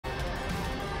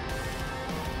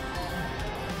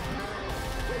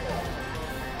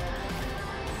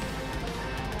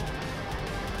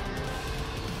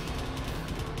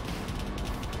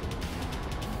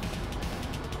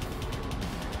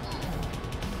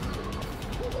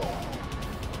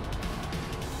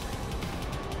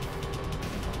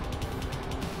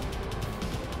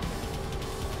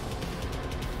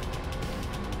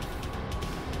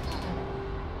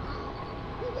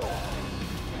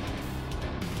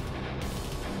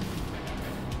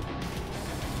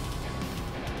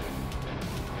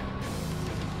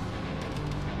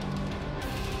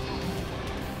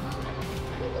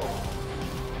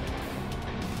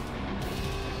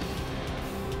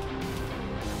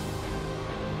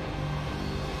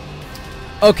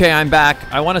Okay, I'm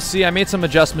back. I want to see. I made some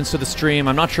adjustments to the stream.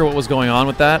 I'm not sure what was going on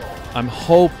with that. I'm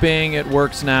hoping it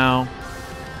works now.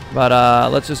 But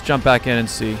let's just jump back in and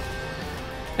see.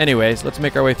 Anyways, let's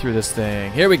make our way through this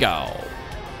thing. Here we go.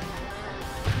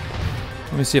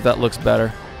 Let me see if that looks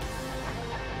better.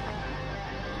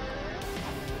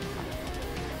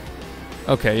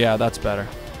 Okay, yeah, that's better.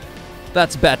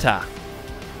 That's better.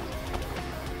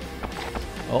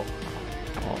 Oh.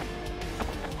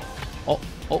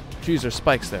 Oh, geez, there's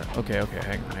spikes there. Okay,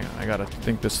 hang on. I gotta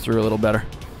think this through a little better.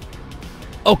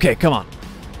 Okay, come on.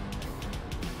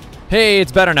 Hey,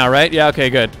 it's better now, right? Yeah, okay,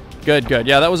 good. Good.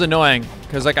 Yeah, that was annoying.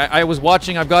 Because, like, I was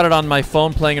watching, I've got it on my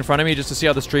phone playing in front of me just to see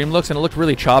how the stream looks, and it looked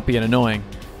really choppy and annoying.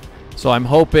 So I'm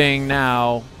hoping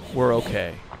now we're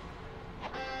okay.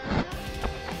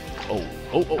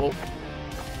 Oh.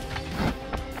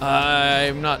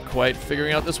 I'm not quite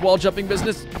figuring out this wall jumping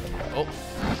business. Oh,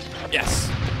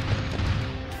 yes.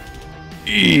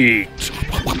 Eat.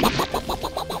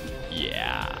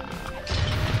 Yeah.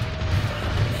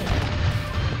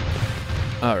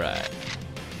 All right.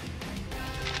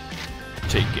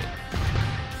 Take it.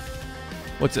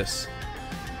 What's this?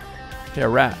 Okay, a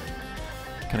rat.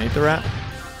 Can I eat the rat?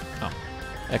 Oh,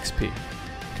 XP.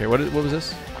 Okay, what was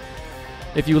this?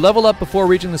 If you level up before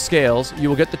reaching the scales, you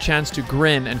will get the chance to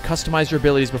grin and customize your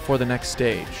abilities before the next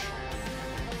stage.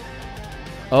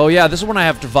 Oh yeah, this is when I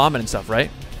have to vomit and stuff, right?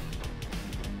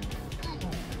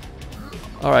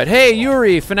 Alright, hey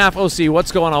Yuri, FNAF OC,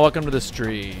 what's going on? Welcome to the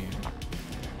stream.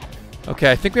 Okay,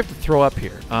 I think we have to throw up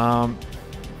here.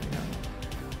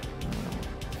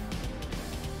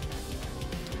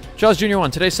 Jaws Jr. 1,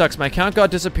 today sucks. My account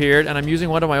got disappeared, and I'm using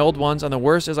one of my old ones, and the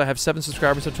worst is I have 7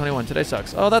 subscribers of 21. Today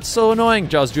sucks. Oh, that's so annoying,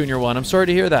 Jaws Jr. 1. I'm sorry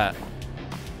to hear that.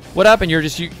 What happened?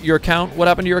 Your account? What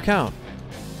happened to your account?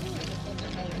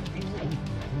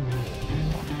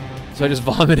 So I just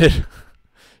vomited.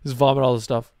 Just vomit all the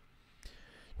stuff.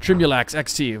 Trimulax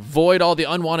XT. Void all the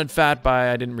unwanted fat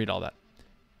by... I didn't read all that.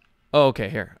 Oh, okay,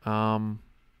 here.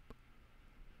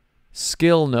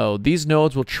 Skill node. These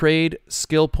nodes will trade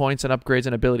skill points and upgrades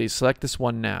and abilities. Select this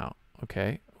one now.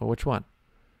 Okay. Well, which one?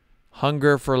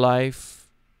 Hunger for life.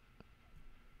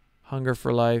 Hunger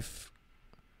for life.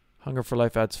 Hunger for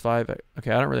life adds 5.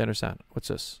 Okay, I don't really understand. What's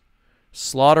this?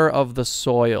 Slaughter of the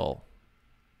soil.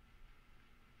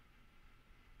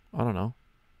 I don't know.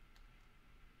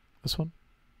 This one?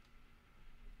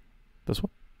 This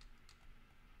one?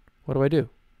 What do I do?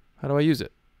 How do I use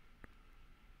it?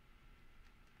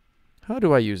 How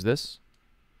do I use this?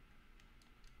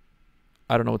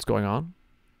 I don't know what's going on.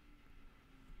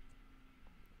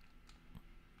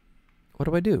 What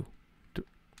do I do?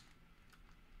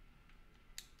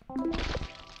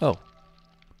 Oh.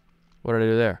 What did I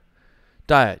do there?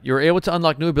 Diet. You're able to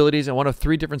unlock new abilities in one of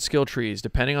 3 different skill trees,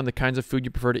 depending on the kinds of food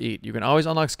you prefer to eat. You can always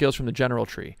unlock skills from the general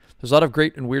tree. There's a lot of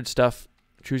great and weird stuff.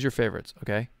 Choose your favorites,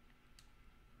 okay?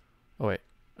 Oh, wait.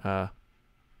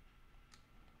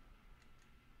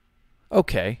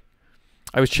 Okay.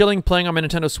 I was chilling, playing on my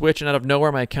Nintendo Switch, and out of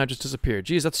nowhere, my account just disappeared.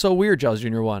 Jeez, that's so weird, Jaws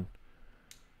Jr. 1.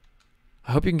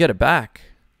 I hope you can get it back.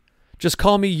 Just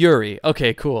call me Yuri.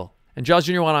 Okay, cool. And Jaws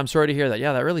Jr. 1, I'm sorry to hear that.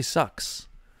 Yeah, that really sucks.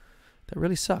 That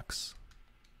really sucks.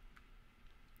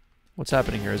 What's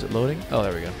happening here? Is it loading? Oh,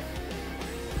 there we go.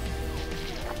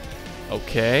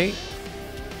 Okay.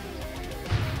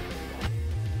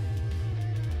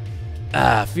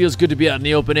 Ah, feels good to be out in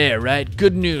the open air, right?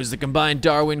 Good news, the combined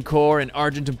Darwin Corps and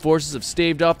Argentum forces have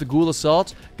staved off the ghoul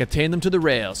assault and contained them to the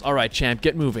rails. Alright, champ,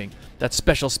 get moving. That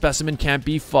special specimen can't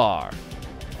be far.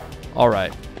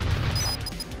 Alright.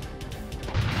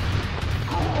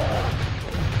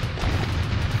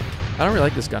 I don't really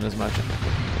like this gun as much.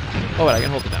 Oh, wait, I can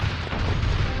hold it down.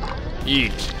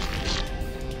 Eat.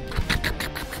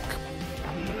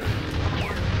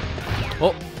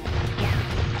 Oh.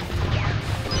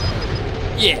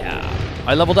 Yeah.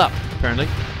 I leveled up, apparently.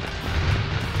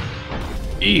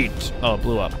 Eat. Oh, it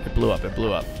blew up. It blew up. It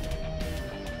blew up.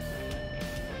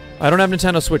 I don't have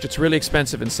Nintendo Switch. It's really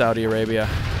expensive in Saudi Arabia.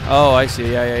 Oh, I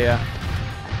see. Yeah.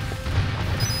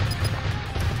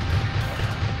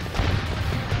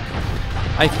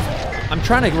 I'm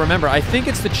trying to remember. I think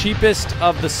it's the cheapest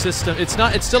of the system. It's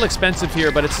not. It's still expensive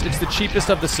here, but it's the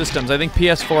cheapest of the systems. I think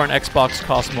PS4 and Xbox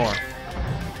cost more.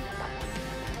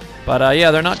 But yeah,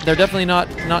 they're definitely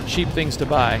not cheap things to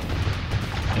buy.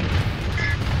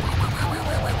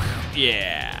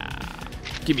 Yeah.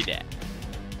 Give me that.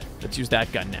 Let's use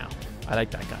that gun now. I like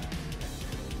that gun.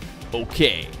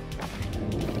 Okay.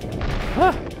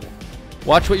 Huh.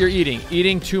 Watch what you're eating.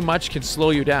 Eating too much can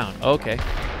slow you down. Okay.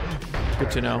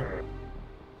 Good to know.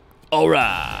 All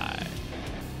right.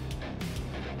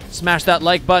 Smash that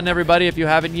like button, everybody, if you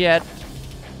haven't yet.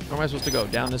 Where am I supposed to go?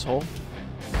 Down this hole?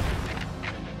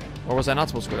 Or was I not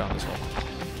supposed to go down this hole?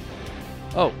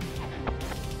 Oh.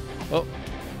 Oh.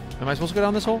 Am I supposed to go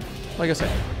down this hole? Like I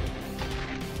said.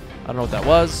 I don't know what that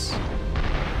was.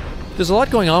 There's a lot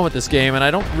going on with this game, and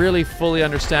I don't really fully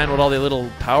understand what all the little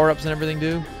power-ups and everything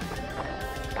do.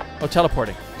 Oh,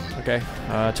 teleporting. Okay.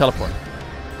 Teleport.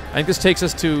 I think this takes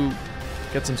us to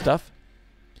get some stuff.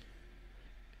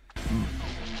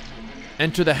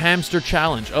 Enter the hamster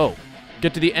challenge. Oh.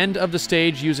 Get to the end of the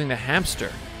stage using the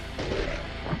hamster.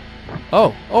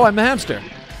 Oh. Oh, I'm the hamster.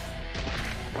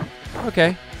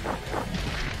 Okay.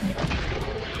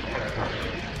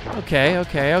 Okay.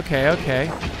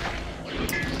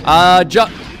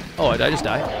 Oh, did I just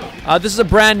die? This is a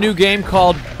brand new game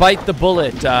called Bite the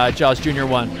Bullet, Jaws Jr.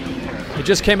 1. It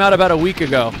just came out about a week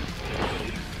ago.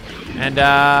 And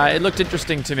it looked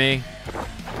interesting to me.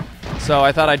 So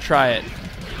I thought I'd try it.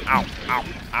 Ow, ow,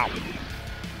 ow.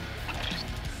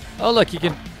 Oh, look, you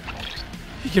can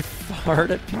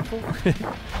fart at people.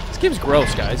 This game's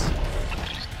gross, guys.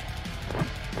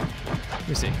 Let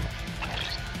me see.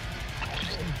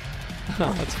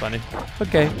 Oh, that's funny.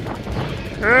 Okay.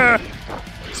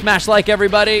 Smash like,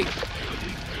 everybody.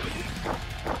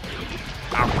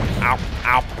 Ow, ow,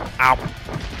 ow, ow.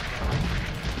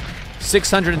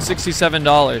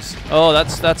 $667. Oh,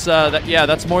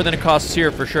 that's more than it costs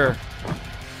here for sure.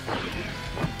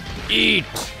 Eat.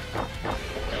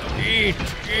 Eat.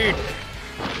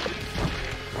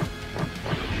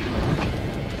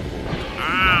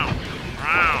 Ow,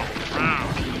 ow, ow.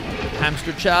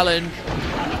 Hamster challenge.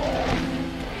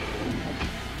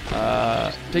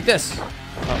 Take this.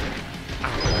 Oh.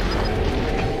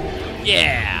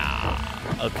 Yeah.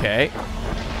 Okay.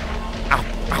 Ow,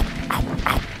 ow, ow,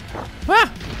 ow.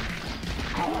 Ah.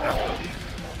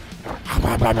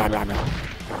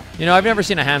 You know, I've never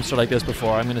seen a hamster like this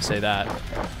before. I'm gonna say that.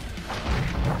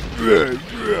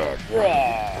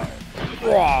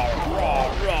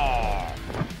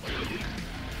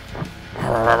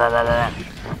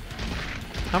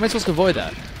 How am I supposed to avoid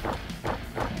that?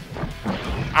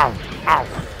 Ow, ow.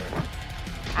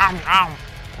 Ow, ow.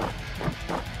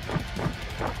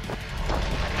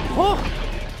 Oh.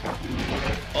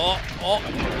 Oh.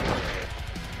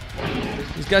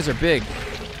 These guys are big.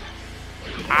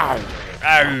 Ow.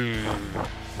 Ow.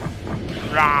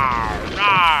 Rawr,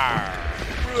 rawr.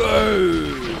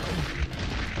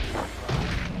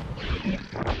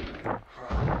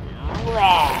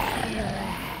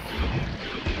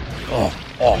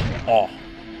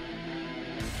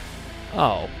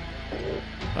 Oh.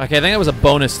 Okay, I think that was a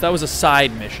bonus. That was a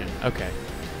side mission. Okay.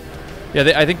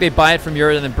 Yeah, I think they buy it from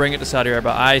Europe and then bring it to Saudi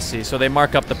Arabia. I see. So they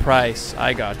mark up the price.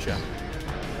 I gotcha.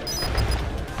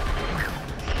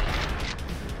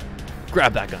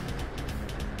 Grab that gun.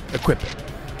 Equip it.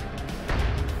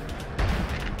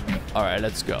 All right,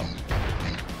 let's go.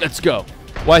 Let's go.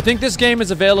 Well, I think this game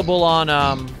is available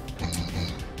on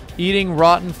eating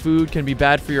rotten food can be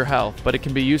bad for your health, but it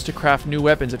can be used to craft new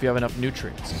weapons if you have enough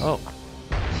nutrients. Oh,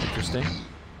 interesting.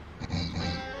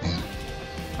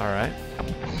 All right.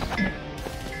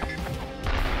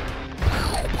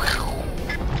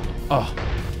 Oh.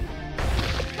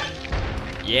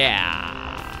 Yeah.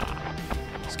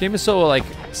 This game is so, like,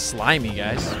 slimy,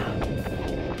 guys.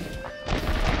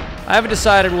 I haven't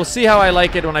decided. We'll see how I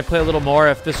like it when I play a little more,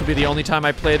 if this will be the only time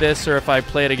I play this or if I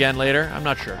play it again later. I'm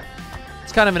not sure.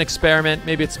 It's kind of an experiment.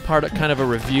 Maybe it's part of kind of a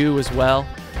review as well.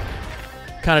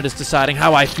 Kind of just deciding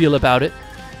how I feel about it.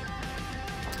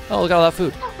 Oh, look at all that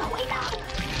food.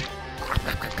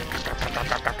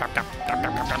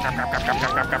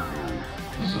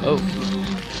 Oh.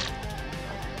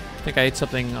 I think I ate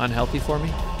something unhealthy for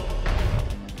me.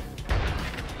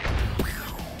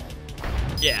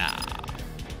 Yeah.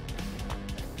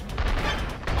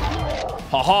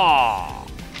 Ha ha.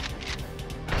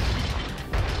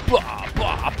 Bah,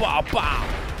 bah, bah, bah.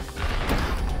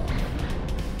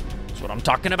 That's what I'm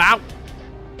talking about.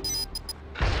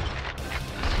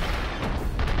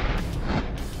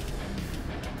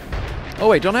 Oh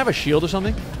wait, don't I have a shield or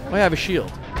something? Oh, I have a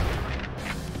shield.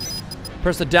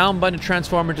 Press the down button to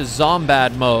transform into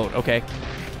Zombad mode. Okay.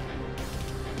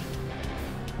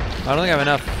 I don't think I have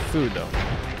enough food though.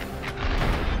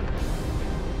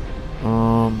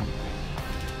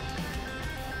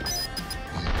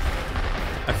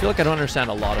 I feel like I don't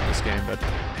understand a lot of this game, but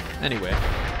anyway.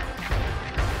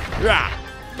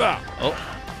 Oh.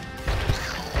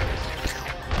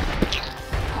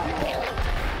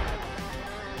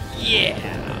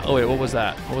 Yeah. Oh wait, what was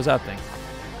that? What was that thing?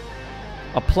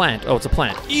 A plant. Oh, it's a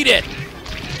plant. Eat it!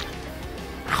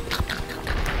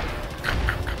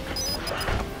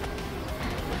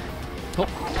 Oh.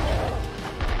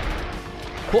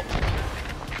 Oh.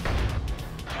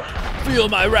 Feel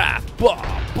my wrath.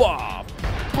 Bah, bah,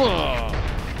 bah.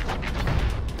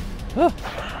 Ah.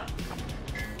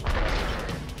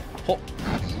 Oh.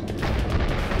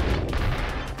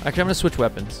 Actually, I'm gonna switch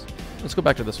weapons. Let's go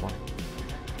back to this one.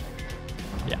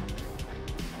 Yeah.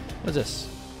 What's this?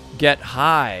 Get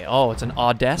high. Oh, it's an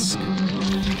desk.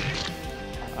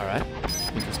 All right.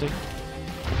 Interesting.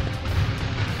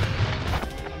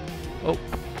 Oh.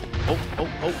 Oh, oh,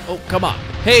 oh, oh, come on.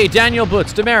 Hey, Daniel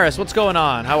Butz, Damaris, what's going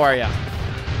on? How are ya?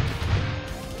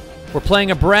 We're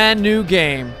playing a brand new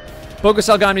game. Bogus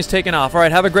Algamdi's taking off. All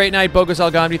right, have a great night, Bogus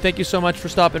Algamdi. Thank you so much for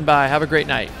stopping by. Have a great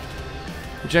night.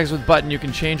 Ejects with button, you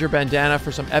can change your bandana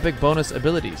for some epic bonus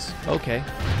abilities. Okay.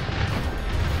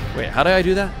 Wait, how do I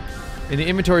do that? In the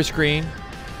inventory screen,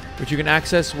 which you can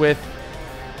access with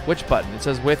which button? It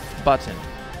says with button.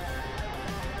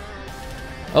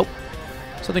 Oh,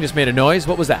 something just made a noise.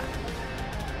 What was that?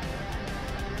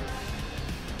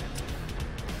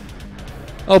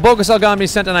 Oh, Bogus Algamdi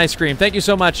sent an ice cream. Thank you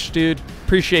so much, dude.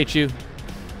 Appreciate you.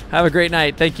 Have a great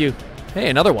night. Thank you. Hey,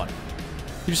 another one.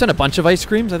 You just sent a bunch of ice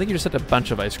creams? I think you just sent a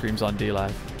bunch of ice creams on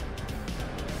D-Live.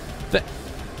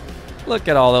 Look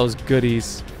at all those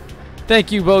goodies.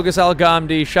 Thank you, Bogus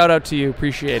Algamdi. Shout out to you.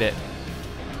 Appreciate it.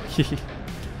 The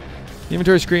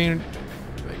inventory screen.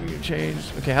 You change.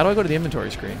 Okay, how do I go to the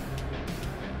inventory screen?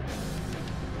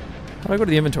 How do I go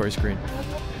to the inventory screen?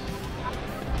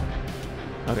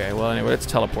 Okay, well, anyway, let's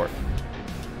teleport.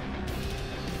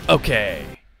 Okay.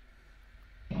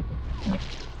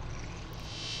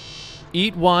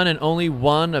 Eat one and only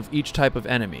one of each type of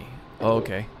enemy. Oh,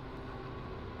 okay.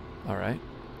 All right.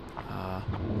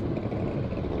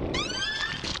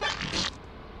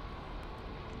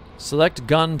 Select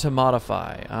gun to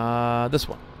modify. This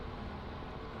one.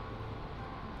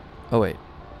 Oh, wait.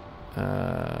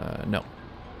 No.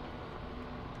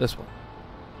 This one.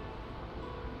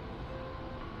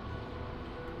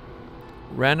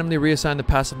 Randomly reassign the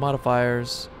passive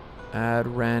modifiers. Add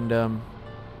random.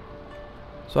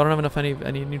 So I don't have enough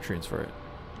any nutrients for it.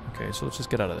 Okay, so let's just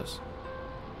get out of this.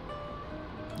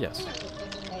 Yes.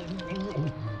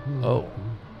 Oh.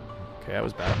 Okay, that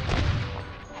was bad.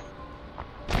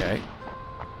 Okay.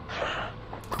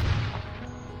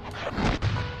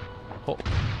 Oh.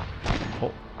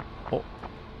 Oh. Oh.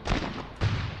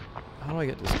 How do I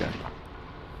get this guy?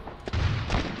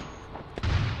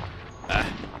 Ah.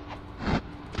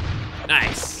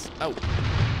 Nice. Oh.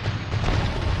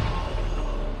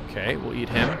 Okay, we'll eat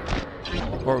him.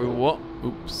 Or we will.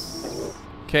 Oops.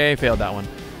 Okay, failed that one.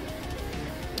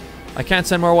 I can't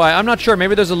send more Y. I'm not sure.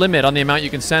 Maybe there's a limit on the amount you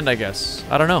can send, I guess.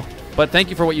 I don't know. But thank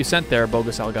you for what you sent there,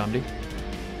 Bogus Algamdi.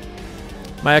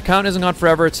 My account isn't gone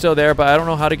forever. It's still there, but I don't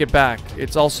know how to get back.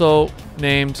 It's also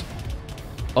named...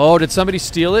 Oh, did somebody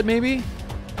steal it, maybe?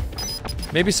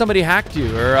 Maybe somebody hacked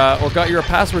you or got your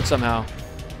password somehow.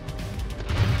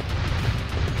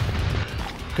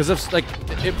 Because if, like,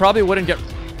 it probably wouldn't get...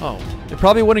 Oh. It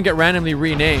probably wouldn't get randomly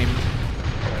renamed.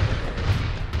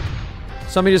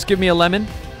 Somebody just give me a lemon.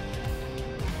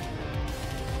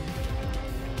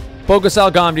 Bogus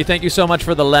Algamdi, thank you so much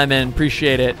for the lemon.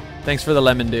 Appreciate it. Thanks for the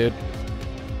lemon, dude.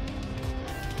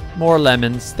 More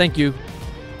lemons. Thank you.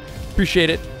 Appreciate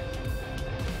it.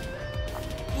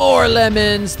 More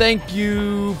lemons. Thank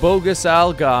you, Bogus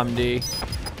Algamdi.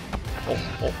 Oh,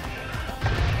 oh.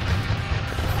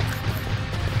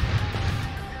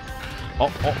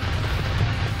 Oh, oh.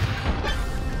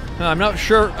 No, I'm not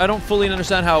sure. I don't fully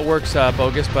understand how it works,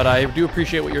 Bogus, but I do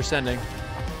appreciate what you're sending.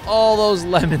 All those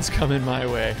lemons coming my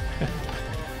way.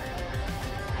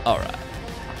 All right.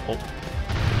 Oh.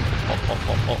 Oh, oh,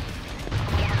 oh, oh.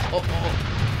 Oh, oh.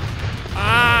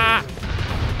 Ah!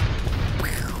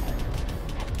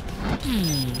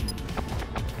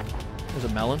 There's a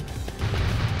melon.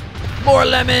 More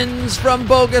lemons from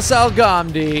Bogus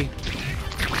Algamdi.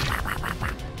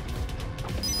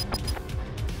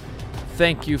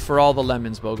 Thank you for all the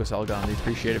lemons, Bogus Algamdi.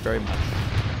 Appreciate it very much.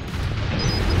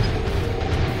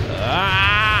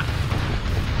 Ah!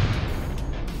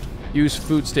 Use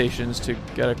food stations to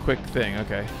get a quick thing.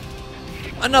 Okay.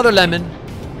 Another lemon.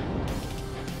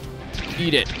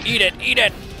 Eat it. Eat it. Eat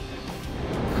it.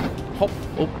 Oh,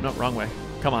 oh, no, wrong way.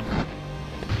 Come on.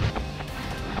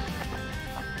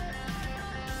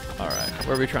 All right.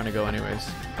 Where are we trying to go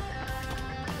anyways?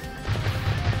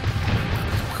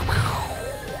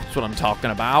 That's what I'm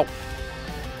talking about.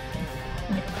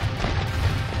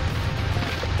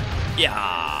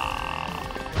 Yeah.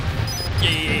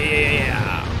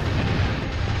 Yeah.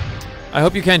 I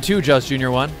hope you can too, Just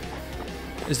Junior 1.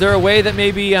 Is there a way that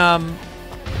maybe, you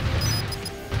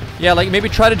Yeah, like maybe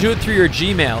try to do it through your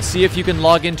Gmail. See if you can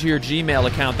log into your Gmail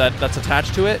account that's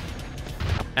attached to it.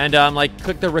 And like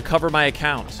click the recover my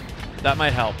account. That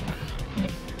might help.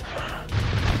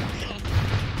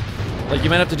 Like you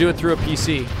might have to do it through a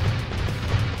PC.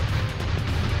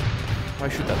 Why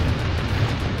shoot that thing?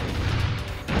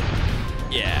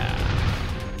 Yeah.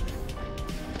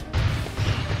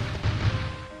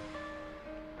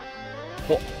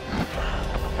 Oh.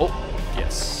 Oh,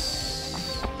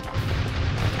 yes.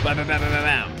 Bam, bam, bam, bam,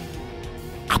 bam.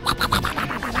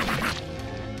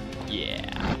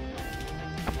 Yeah.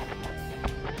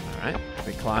 Alright.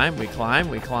 We climb, we climb,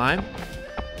 we climb.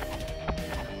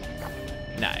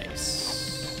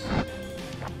 Nice.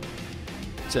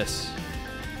 What's this?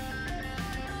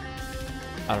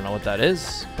 I don't know what that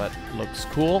is, but looks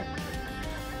cool.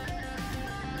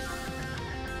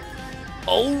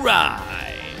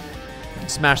 Alright.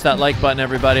 Smash that like button,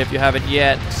 everybody, if you haven't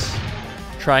yet.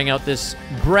 Trying out this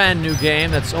brand new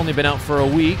game that's only been out for a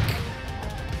week.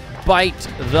 Bite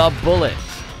the Bullet.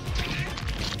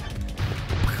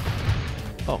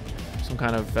 Oh, some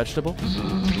kind of vegetable?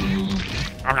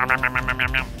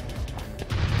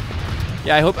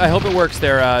 Yeah, I hope it works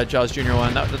there, Jaws Jr.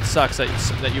 1. That sucks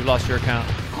that you've lost your account.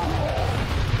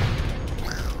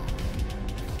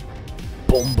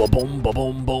 Boom, ba boom, ba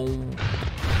boom, boom.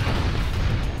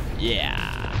 Yeah.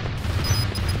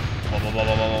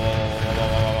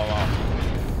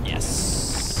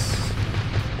 Yes.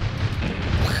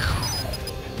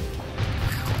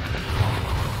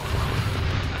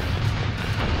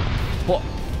 Oh.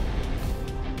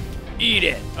 Eat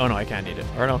it. Oh no, I can't eat it.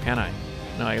 Or no, can I?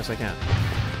 No, I guess I can't.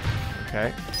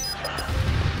 Okay.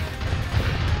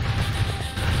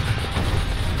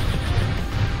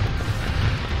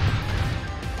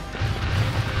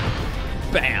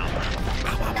 Bam.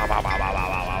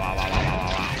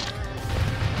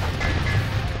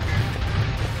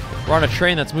 We're on a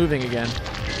train that's moving again.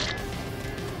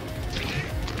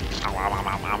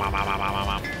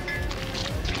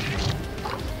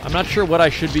 I'm not sure what I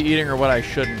should be eating or what I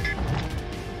shouldn't.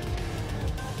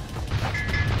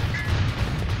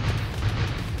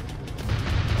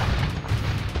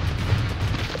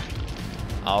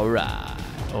 Alright.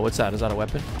 Oh, what's that? Is that a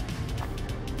weapon?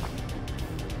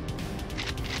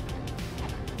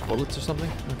 Bullets or something?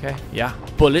 Okay. Yeah.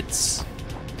 Bullets.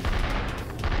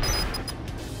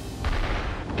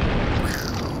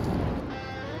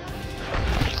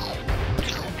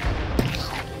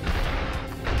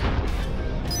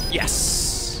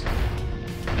 Yes.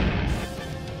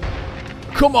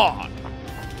 Come on.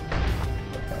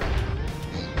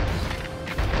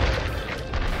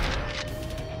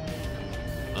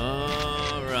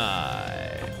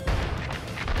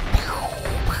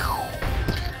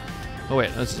 Oh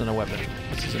wait, this isn't a weapon.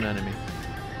 This is an enemy.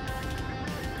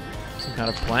 Some kind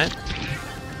of plant.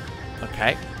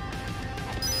 Okay.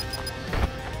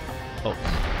 Oh.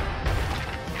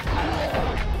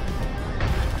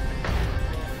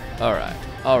 Alright,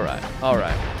 alright,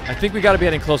 alright. I think we gotta be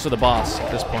getting close to the boss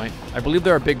at this point. I believe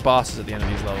there are big bosses at the end of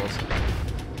these levels.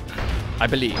 I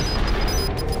believe.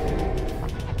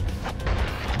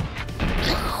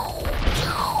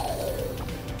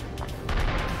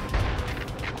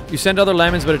 You sent other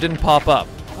lemons, but it didn't pop up.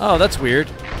 Oh, that's weird.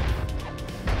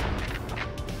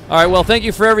 All right, well, thank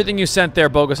you for everything you sent there,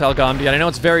 Bogus Algamdi. And I know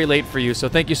it's very late for you, so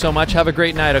thank you so much. Have a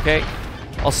great night, okay?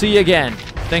 I'll see you again.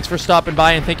 Thanks for stopping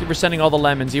by, and thank you for sending all the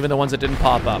lemons, even the ones that didn't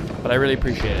pop up. But I really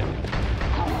appreciate it.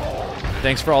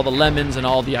 Thanks for all the lemons and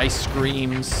all the ice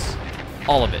creams.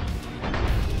 All of it.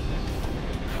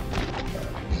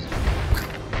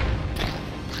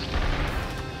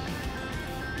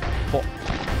 Oh.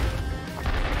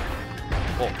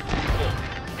 Oh. Oh.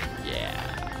 Yeah.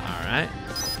 All right.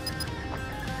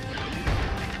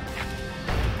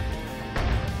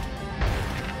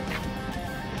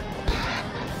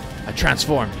 I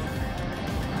transformed.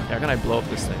 How can I blow up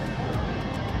this thing?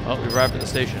 Oh, we arrived at the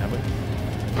station, have we?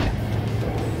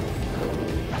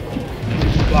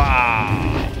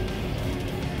 Wow!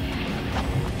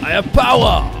 I have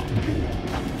power!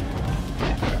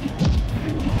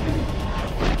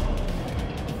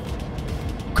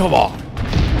 Come on!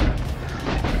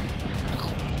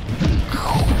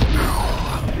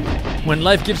 When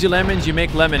life gives you lemons, you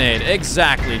make lemonade.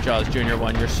 Exactly, Jaws Jr.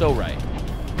 1. You're so right.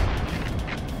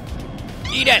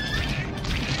 Eat it!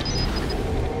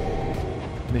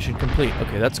 Mission complete.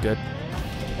 Okay, that's good.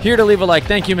 Here to leave a like.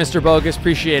 Thank you, Mr. Bogus.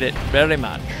 Appreciate it very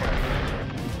much.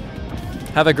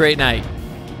 Have a great night.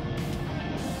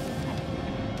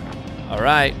 All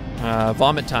right.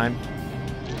 Vomit time.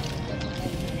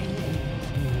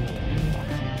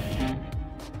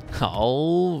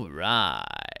 All right.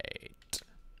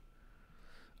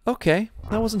 Okay,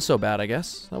 that wasn't so bad, I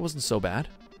guess. That wasn't so bad.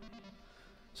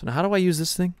 So now how do I use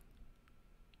this thing?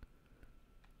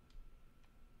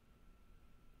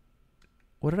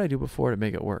 What did I do before to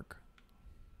make it work?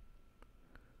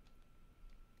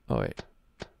 Oh, wait.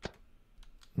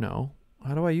 No.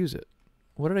 How do I use it?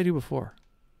 What did I do before?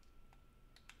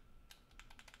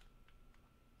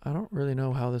 I don't really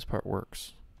know how this part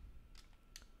works.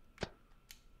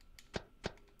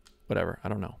 Whatever, I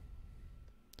don't know.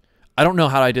 I don't know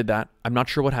how I did that. I'm not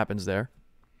sure what happens there.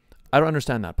 I don't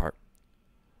understand that part.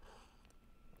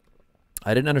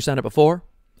 I didn't understand it before.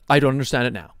 I don't understand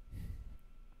it now.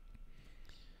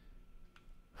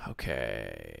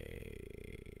 Okay.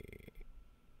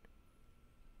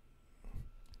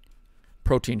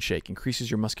 Protein shake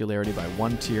increases your muscularity by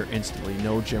 1 tier instantly.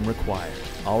 No gym required.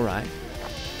 All right.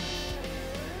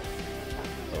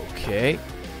 Okay.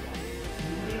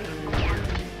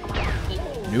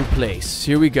 New place.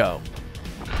 Here we go.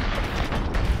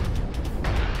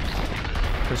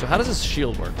 Okay, so how does this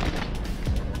shield work?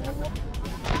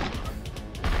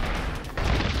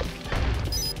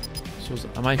 So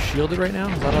am I shielded right now?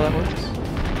 Is that how that works?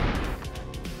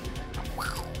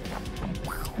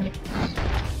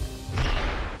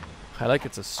 I like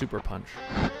it's a super punch.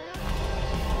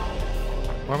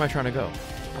 Where am I trying to go?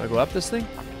 Do I go up this thing?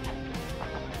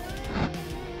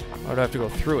 Or do I have to go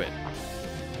through it?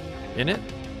 In it?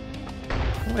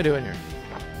 What am I doing here?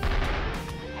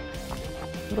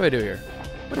 What do I do here?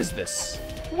 What is this?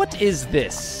 What is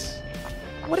this?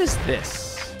 What is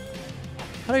this?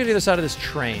 How do I get to the other side of this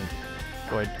train?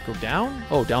 Do I go down?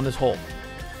 Oh, down this hole.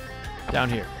 Down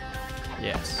here.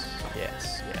 Yes.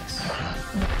 Yes. Yes.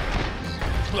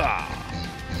 Yeah.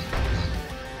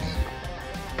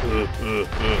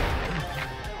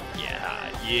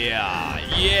 Yeah.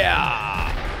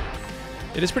 Yeah.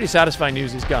 It is pretty satisfying to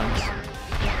use these guns.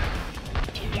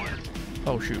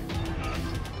 Oh, shoot.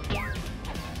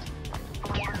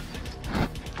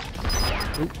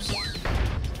 Oops.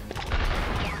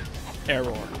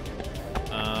 Error.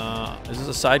 Is this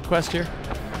a side quest here?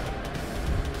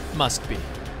 Must be.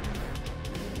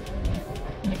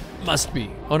 Must be.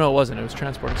 Oh, no, it wasn't. It was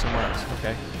transporting somewhere else.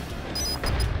 Okay.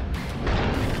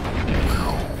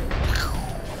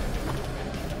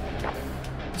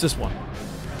 It's this one.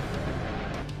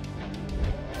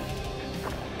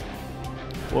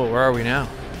 Whoa, where are we now?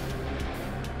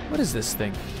 What is this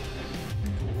thing?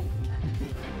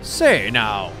 Say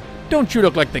now, don't you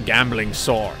look like the gambling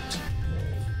sort?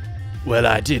 Well,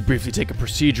 I did briefly take a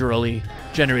procedurally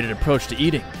generated approach to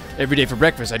eating. Every day for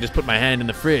breakfast, I just put my hand in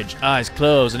the fridge, eyes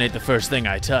closed, and ate the first thing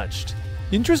I touched.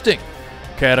 Interesting.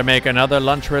 Care to make another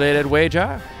lunch-related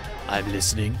wager? I'm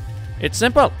listening. It's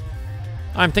simple.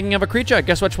 I'm thinking of a creature,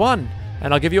 guess which one?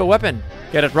 And I'll give you a weapon.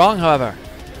 Get it wrong, however,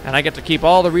 and I get to keep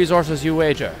all the resources you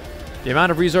wager. The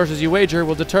amount of resources you wager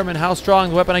will determine how strong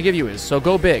the weapon I give you is, so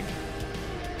go big.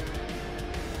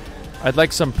 I'd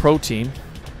like some protein.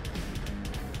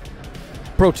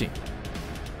 Protein.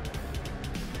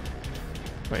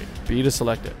 Wait, B to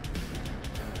select it.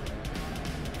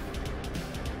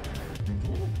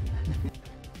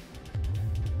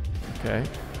 Okay.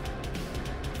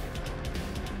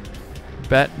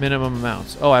 Bet minimum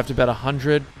amounts. Oh, I have to bet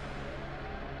 100.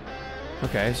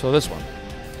 Okay, so this one.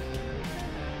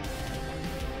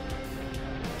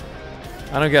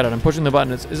 I don't get it. I'm pushing the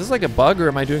button. Is this like a bug or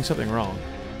am I doing something wrong?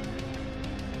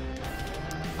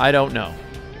 I don't know.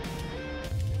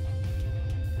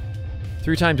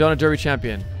 3-time Donut Derby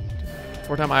champion.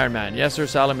 4-time Ironman. Yes, sir,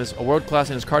 Salim is a world class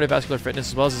in his cardiovascular fitness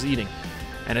as well as his eating.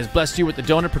 And has blessed you with the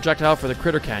donut projectile for the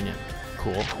Critter Canyon.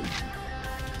 Cool.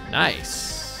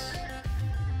 Nice.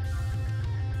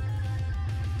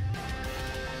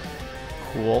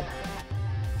 Cool.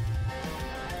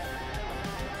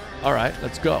 Alright,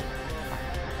 let's go.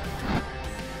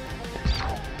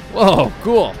 Whoa,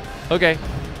 cool. Okay.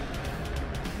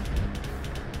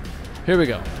 Here we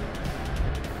go.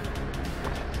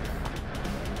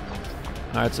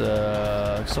 Alright,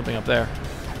 it's something up there.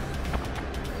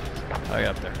 Oh, yeah,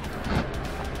 up there.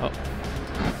 Oh.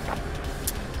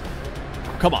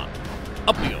 Come on.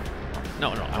 Up we go.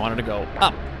 No, I wanted to go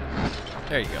up.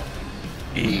 There you go.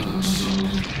 Eat.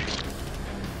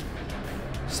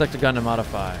 Select a gun to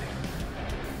modify.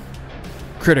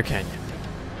 Critter Canyon.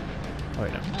 Oh,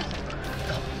 wait, no.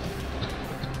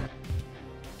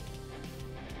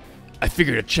 I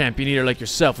figured a champion eater like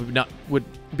yourself would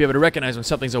be able to recognize when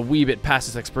something's a wee bit past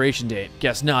its expiration date.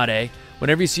 Guess not, eh?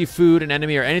 Whenever you see food, an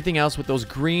enemy, or anything else with those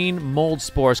green mold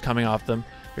spores coming off them,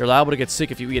 you're liable to get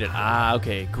sick if you eat it. Ah,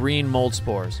 okay. Green mold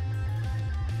spores.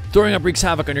 Throwing up wreaks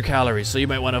havoc on your calories, so you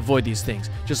might want to avoid these things.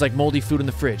 Just like moldy food in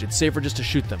the fridge, it's safer just to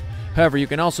shoot them. However, you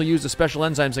can also use the special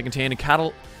enzymes that contain and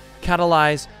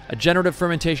catalyze a generative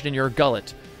fermentation in your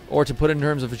gullet. Or to put it in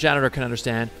terms of a janitor can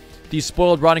understand, these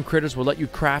spoiled, rotting critters will let you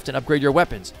craft and upgrade your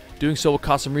weapons. Doing so will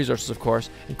cost some resources, of course,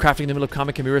 and crafting in the middle of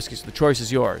combat can be risky, so the choice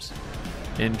is yours.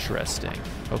 Interesting.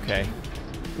 Okay.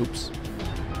 Oops.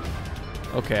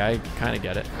 Okay, I kind of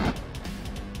get it.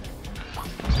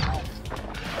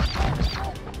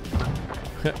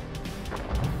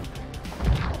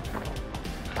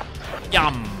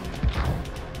 Yum!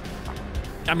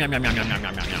 Yum, yum, yum, yum, yum, yum,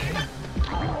 yum, yum.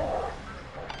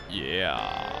 Yeah.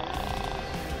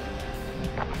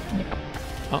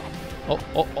 Oh.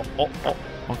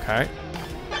 Okay.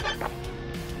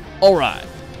 All right.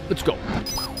 Let's go.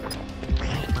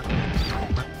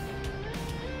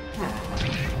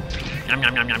 Yum,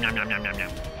 yum, yum, yum, yum, yum, yum, yum,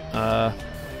 yum.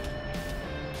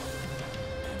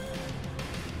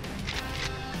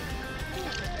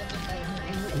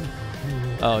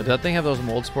 Oh, did that thing have those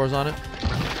mold spores on it?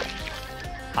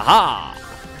 Aha!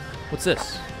 What's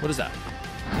this? What is that?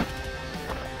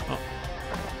 Oh.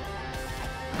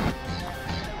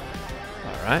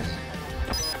 Alright.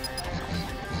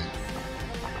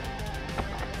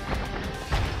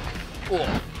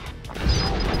 Oh.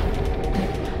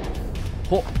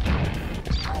 Oh.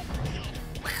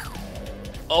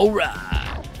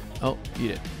 Alright. Oh,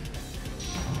 eat it.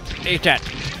 Eat that.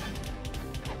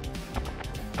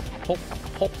 Hop,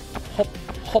 hop, hop,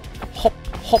 hop, hop,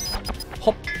 hop,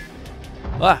 hop.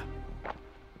 Ah.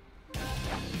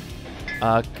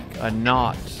 A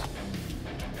knot.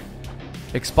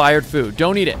 Expired food.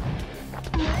 Don't eat it.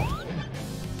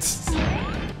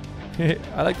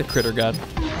 I like the critter gun.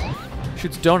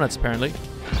 Shoots donuts, apparently.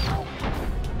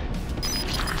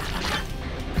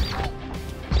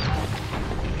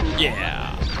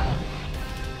 Yeah.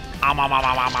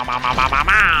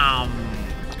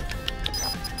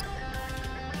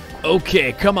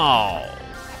 Okay, come on.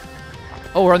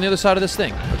 Oh, we're on the other side of this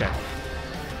thing. Okay.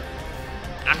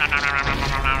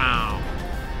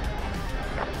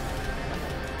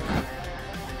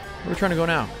 Where are we trying to go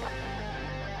now?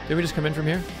 Did we just come in from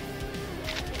here?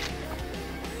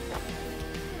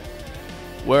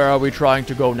 Where are we trying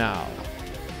to go now?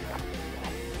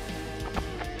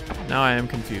 Now I am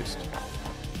confused.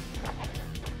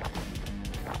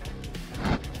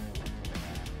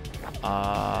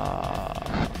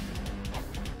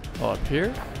 Oh, up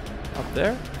here? Up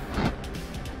there?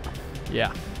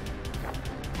 Yeah.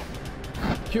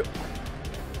 Here.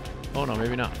 Oh no,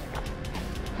 maybe not.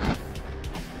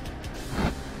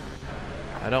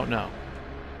 I don't know.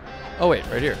 Oh wait,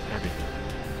 right here, maybe.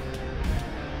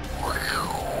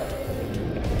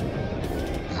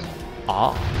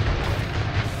 Ah.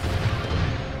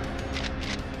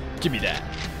 Give me that.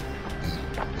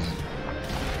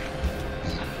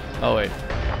 Oh wait,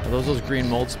 are those green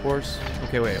mold spores?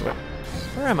 Okay, wait.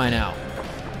 Where am I now?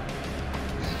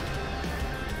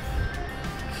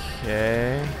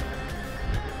 Okay.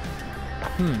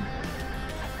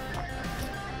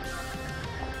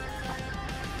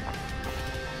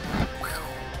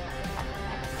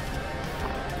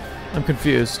 I'm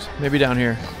confused. Maybe down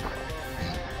here.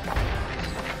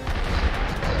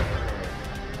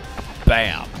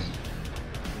 Bam.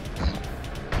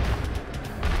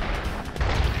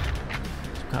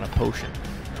 Some kind of potion.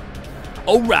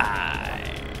 All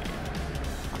right.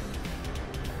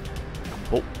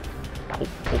 Oh. Oh.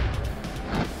 Oh.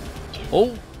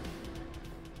 Oh.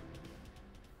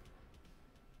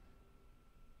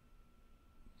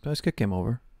 Did I skip game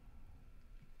over?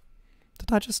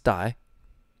 Did I just die?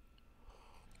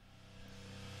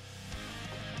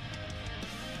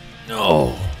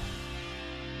 No.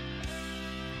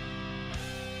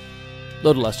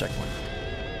 Load the last checkpoint.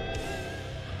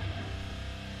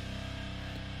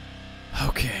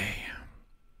 Okay.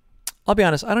 I'll be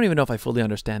honest, I don't even know if I fully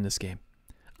understand this game.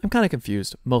 I'm kind of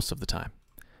confused most of the time.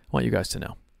 I want you guys to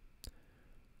know.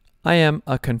 I am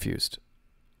confused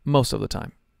most of the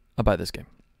time about this game.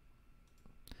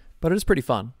 But it is pretty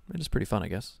fun. It is pretty fun, I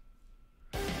guess.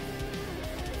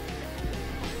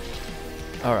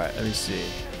 Alright, let me see.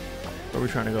 Where are we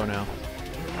trying to go now?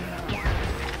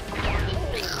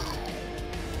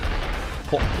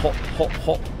 Ho, ho, ho,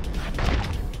 ho.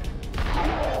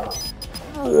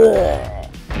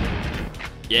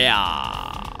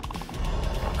 Yeah.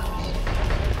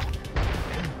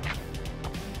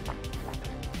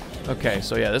 Okay,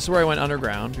 so yeah, this is where I went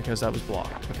underground because that was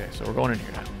blocked. Okay, so we're going in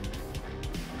here now.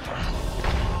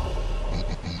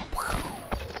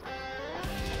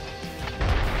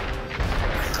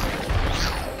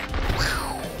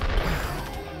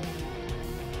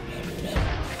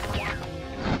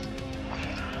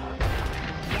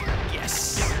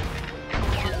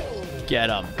 Get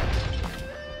him.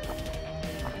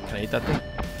 eat that thing?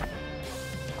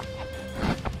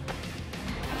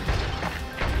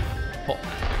 Oh.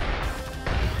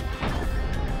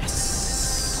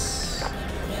 Yes.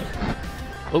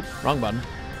 Oh, wrong button.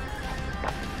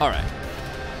 All right.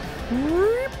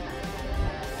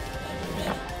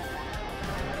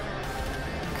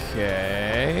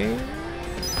 Okay.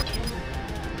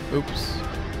 Oops.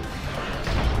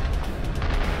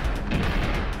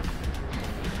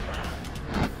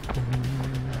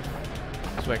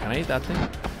 So wait, can I eat that thing?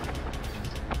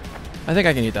 I think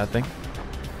I can eat that thing.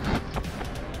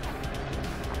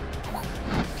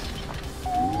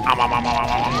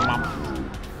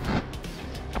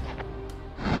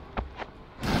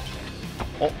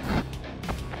 Oh.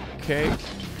 Okay.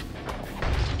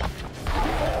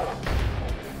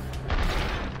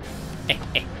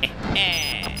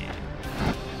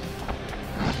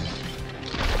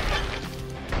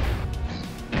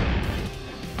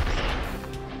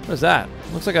 What is that?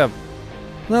 Looks like a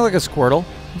Squirtle.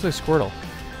 Looks like a Squirtle.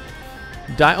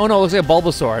 Oh no, it looks like a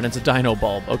Bulbasaur, and it's a Dino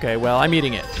Bulb. Okay, well, I'm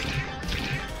eating it.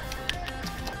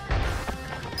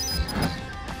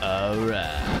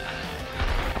 Alright.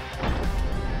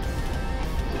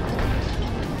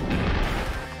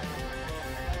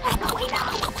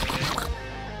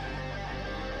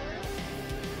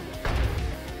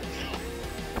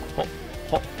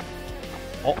 Oh.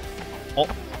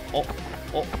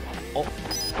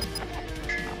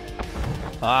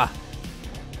 Ah.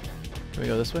 Can we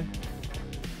go this way?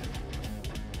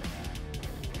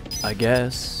 I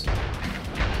guess.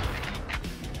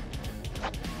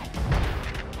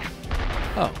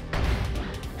 Oh.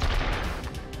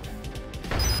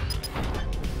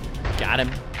 Got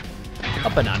him. A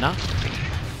banana.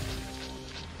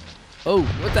 Oh,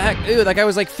 what the heck? Ew, that guy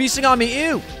was like feasting on me.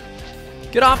 Ew.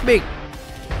 Get off me.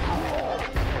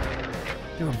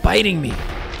 You were biting me.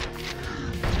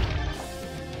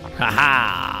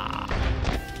 Haha.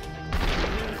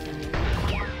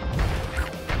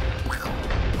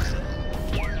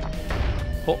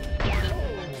 Oh.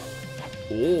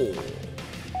 Oh.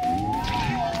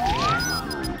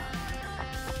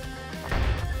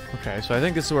 Okay, so I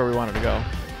think this is where we wanted to go.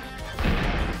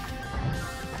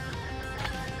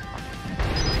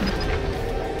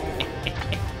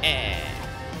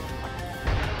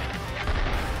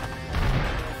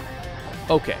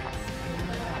 Okay.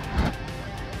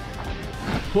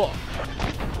 Whoa.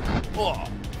 Whoa.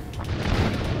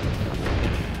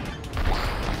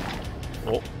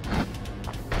 Oh.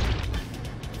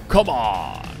 Come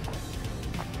on.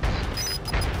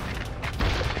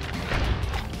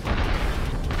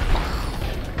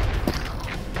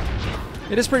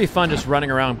 It is pretty fun just running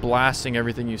around blasting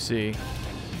everything you see.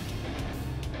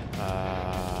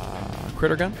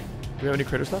 Critter gun? Do we have any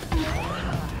critter stuff?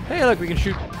 Hey, look, we can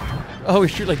shoot. Oh, we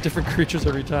shoot like different creatures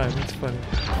every time. That's funny.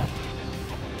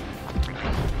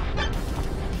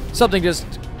 Something just...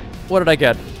 What did I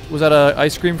get? Was that a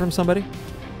ice cream from somebody?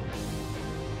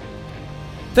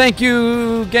 Thank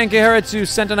you, Genki Haritsu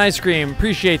sent an ice cream.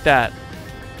 Appreciate that.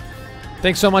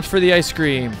 Thanks so much for the ice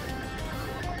cream.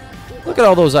 Look at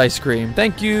all those ice cream.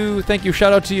 Thank you. Thank you.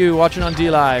 Shout out to you watching on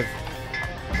D-Live.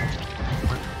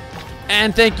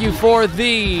 And thank you for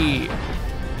the...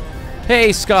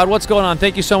 Hey, Scott, what's going on?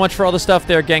 Thank you so much for all the stuff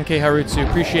there, Genki Haritsu.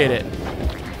 Appreciate it.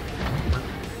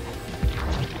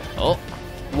 Oh,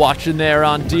 watching there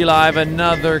on D-Live.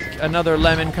 Another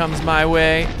lemon comes my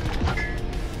way.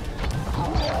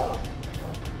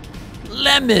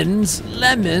 Lemons,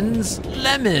 lemons,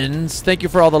 lemons. Thank you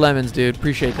for all the lemons, dude.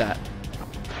 Appreciate that.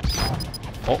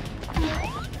 Oh.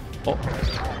 Oh.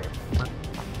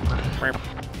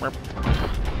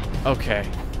 Okay.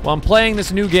 Well, I'm playing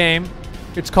this new game.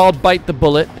 It's called Bite the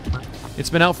Bullet. It's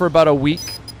been out for about a week.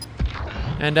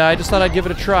 And I just thought I'd give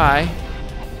it a try.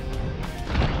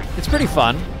 It's pretty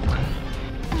fun.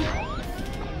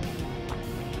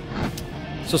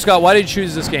 So, Scott, why did you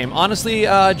choose this game? Honestly,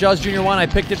 Jaws Jr. 1, I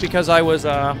picked it because I was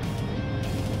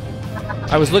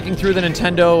looking through the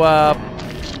Nintendo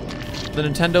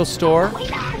store.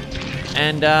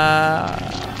 And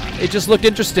it just looked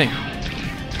interesting.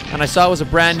 And I saw it was a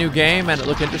brand new game and it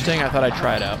looked interesting. I thought I'd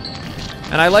try it out.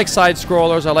 And I like side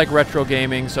scrollers. I like retro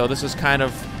gaming. So this is kind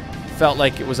of felt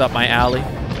like it was up my alley.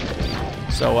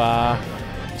 So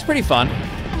it's pretty fun.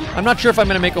 I'm not sure if I'm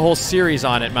going to make a whole series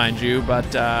on it, mind you, but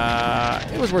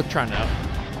it was worth trying out.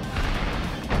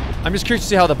 I'm just curious to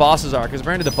see how the bosses are, because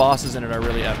apparently the bosses in it are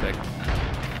really epic.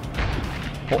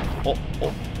 Oh, oh,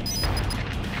 oh.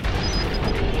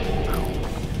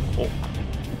 Oh.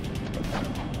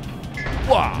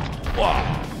 Wow,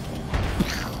 wow.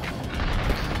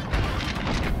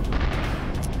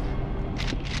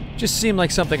 Just seemed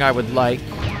like something I would like.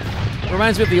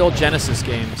 Reminds me of the old Genesis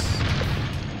games,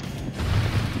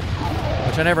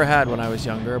 which I never had when I was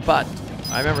younger, but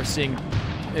I remember seeing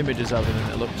images of it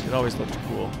and it always looked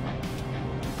cool.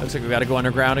 Looks like we gotta go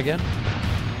underground again.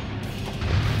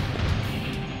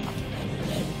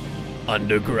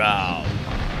 Underground.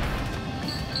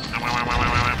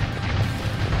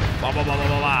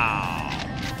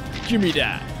 Give me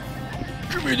that.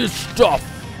 Give me this stuff.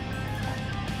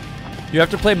 You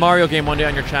have to play Mario game one day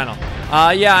on your channel.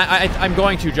 Yeah, I'm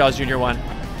going to, Jaws Jr. 1.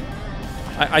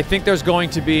 I think there's going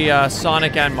to be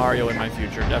Sonic and Mario in my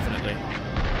future, definitely.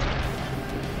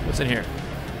 What's in here?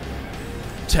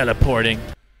 Teleporting.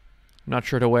 I'm not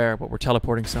sure to where, but we're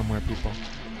teleporting somewhere, people.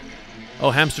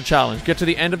 Oh, hamster challenge. Get to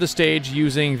the end of the stage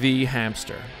using the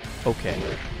hamster. Okay.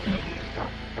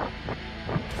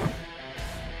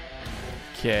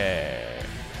 Okay.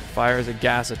 Fires a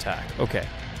gas attack. Okay.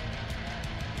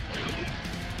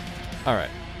 Alright.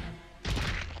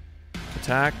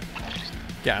 Attack.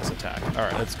 Gas attack.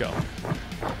 Alright, let's go.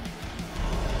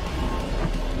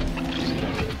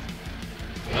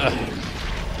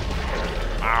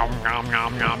 Nom,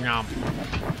 nom, nom, nom.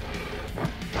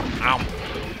 Ow.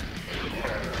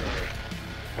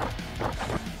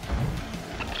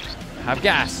 Have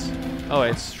gas. Oh,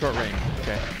 it's short range.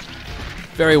 Okay.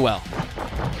 Very well.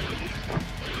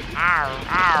 Ow,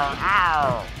 ow,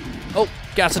 ow. Oh,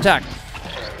 gas attack.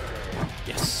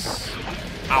 Yes.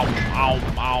 Ow, ow,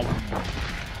 ow.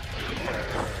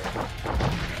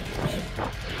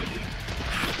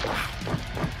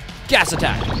 Gas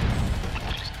attack.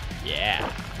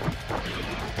 Yeah.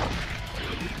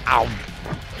 Ow.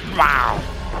 Wow.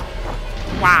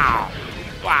 Wow.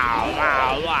 Wow,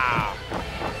 wow, wow.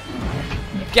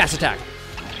 Gas attack.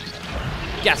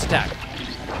 Gas attack.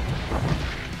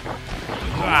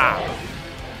 Wow.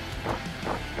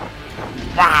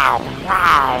 Wow,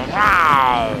 wow,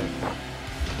 wow.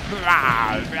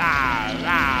 Wow, wow,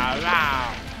 wow,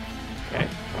 wow. Okay.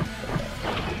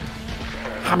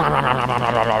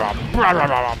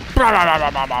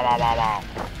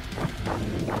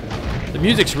 The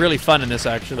music's really fun in this,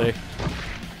 actually.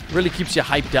 Really keeps you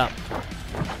hyped up.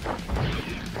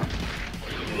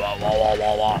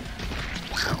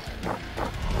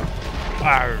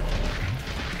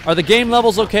 Are the game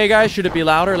levels okay, guys? Should it be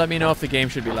louder? Let me know if the game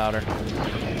should be louder.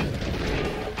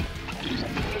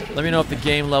 Let me know if the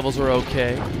game levels are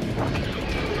okay.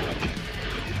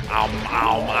 Ow,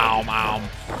 ow, ow, ow.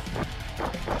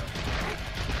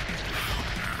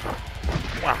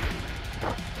 Wow.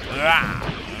 Wow,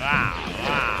 wow,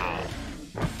 wow.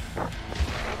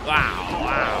 Wow,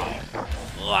 wow.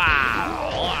 Wow,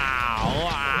 wow,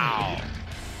 wow.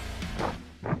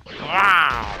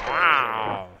 Wow,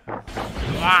 wow.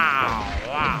 Wow,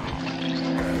 wow.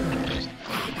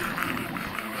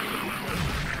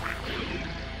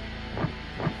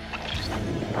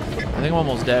 I think I'm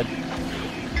almost dead.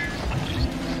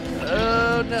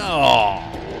 Oh, no.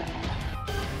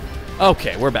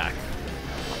 Okay, we're back.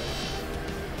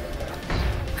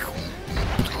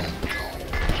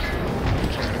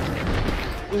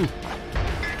 Ooh.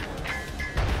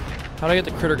 How do I get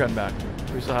the critter gun back?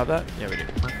 Do we still have that? Yeah, we do.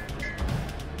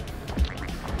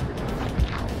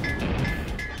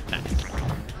 Nice.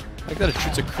 I like that it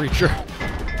shoots a creature.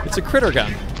 It's a critter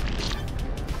gun.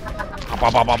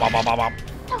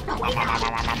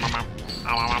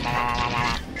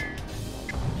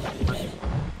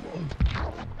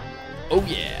 Oh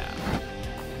yeah.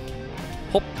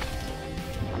 Hop.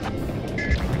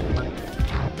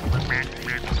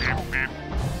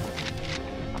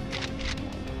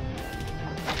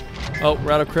 Oh,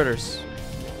 we're out of critters.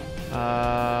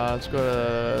 Let's go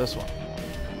to this one.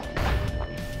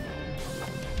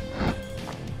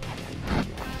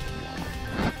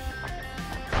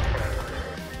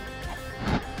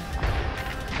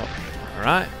 All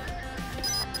right.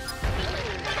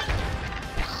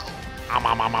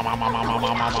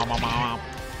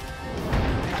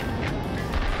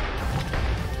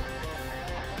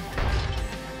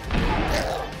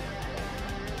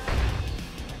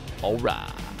 All right.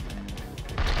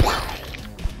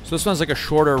 So this one's like a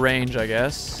shorter range, I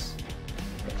guess.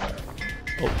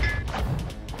 Oh.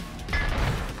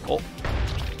 Oh.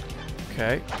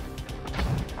 Okay.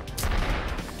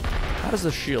 How does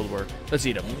the shield work? Let's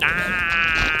eat him.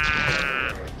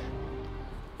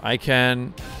 I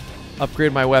can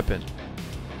upgrade my weapon.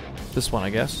 This one, I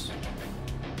guess.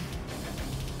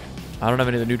 I don't have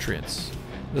any of the nutrients.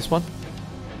 This one?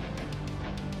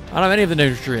 I don't have any of the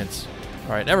nutrients.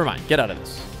 All right, never mind. Get out of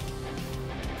this.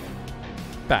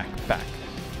 Back, back.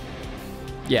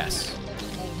 Yes.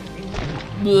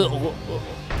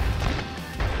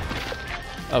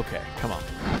 Okay, come on.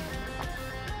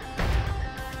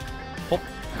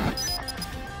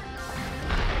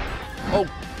 Oh,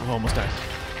 I almost died.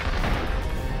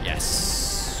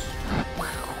 Yes.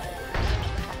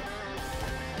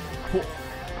 Cool.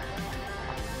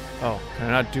 Oh, can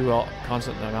I not do a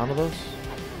constant amount of those?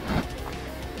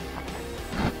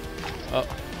 Oh,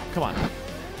 come on.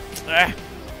 Ah.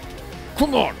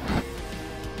 Come on.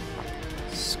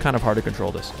 It's kind of hard to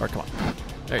control this. Or come on.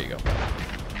 There you go.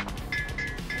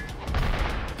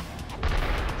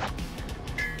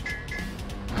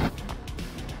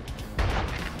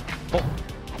 Oh.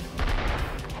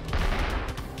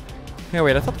 Yeah,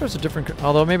 wait, I thought there was a different...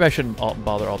 Although maybe I shouldn't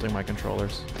bother altering my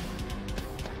controllers.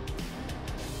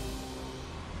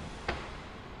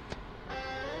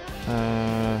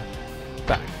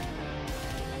 Back.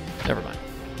 Never mind.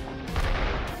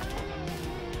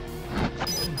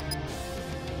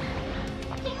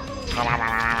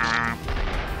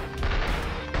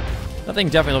 That thing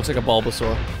definitely looks like a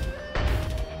Bulbasaur.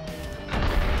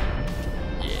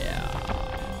 Yeah.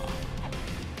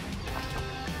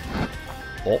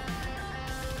 Oh.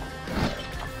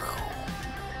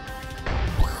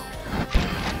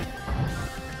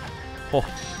 Oh.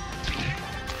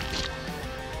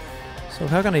 So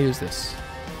how can I use this?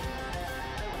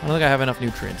 I don't think I have enough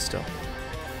nutrients still.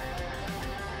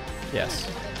 Yes.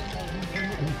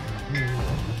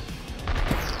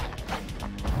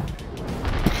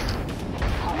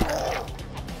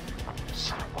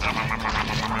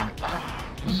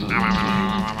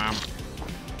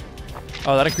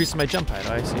 Oh, that increases my jump height.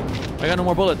 I see. I got no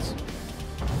more bullets.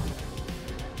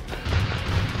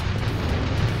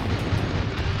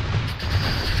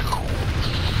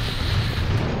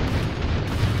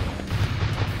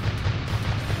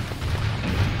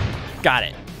 Got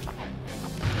it.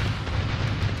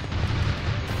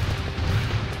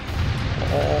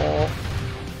 Oh.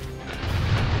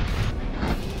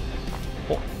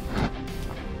 Oh.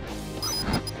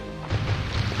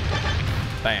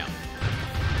 Bam.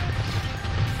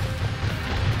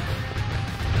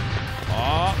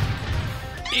 Oh.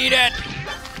 Eat it.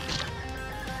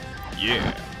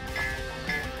 Yeah.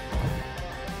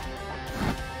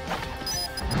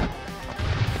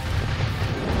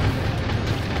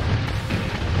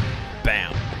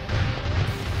 Bam.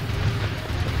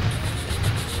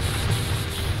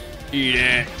 Eat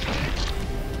it.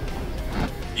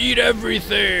 Eat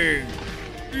everything.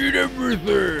 Eat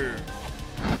everything.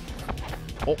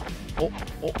 Oh, oh,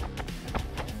 oh.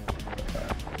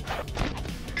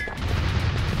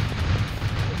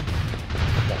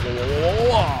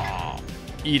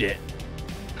 Eat it.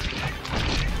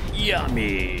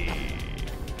 Yummy.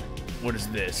 What is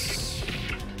this?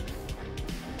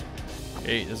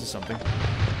 Hey, this is something.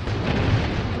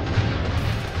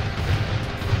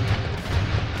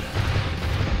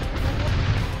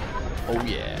 Oh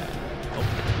yeah. Oh.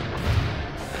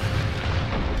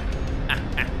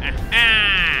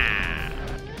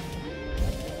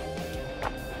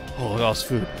 Oh, look at all this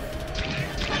food.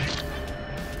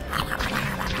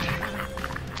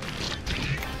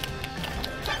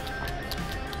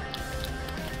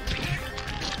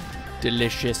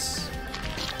 Delicious.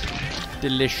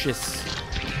 Delicious.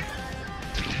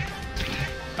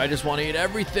 I just want to eat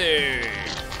everything.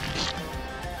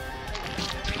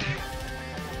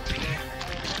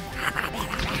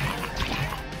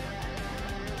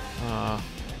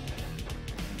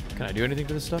 Can I do anything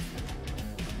to this stuff?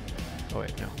 Oh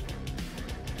wait, no.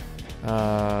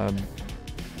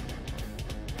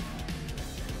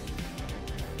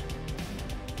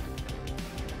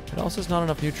 It all says not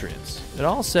enough nutrients. It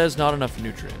all says not enough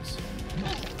nutrients.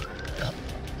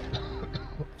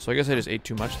 So I guess I just ate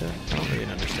too much there? I don't really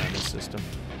understand this system.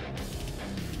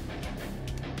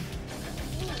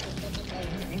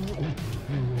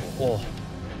 Oh.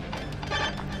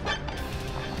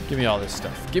 Give me all this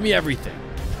stuff. Give me everything.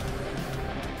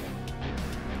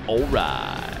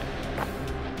 Alright.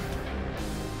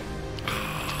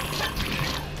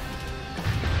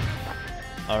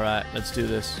 Alright, let's do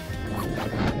this.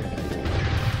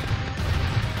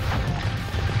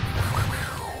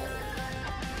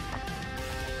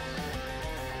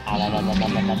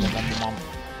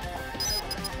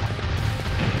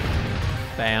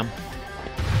 Bam.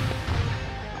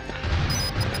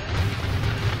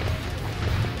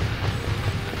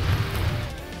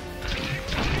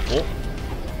 Oh.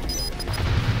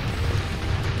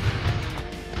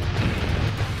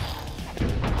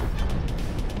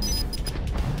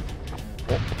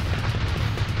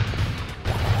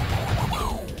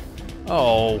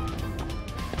 Oh.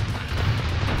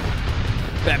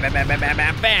 Bam, bam, bam, bam, bam,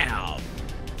 bam, bam.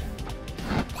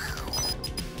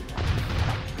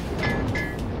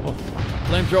 Oh,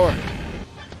 flamethrower.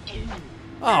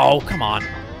 Oh, come on.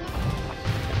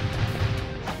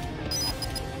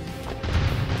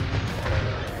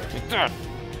 that.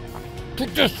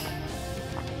 Take this.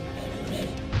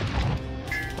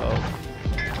 Oh.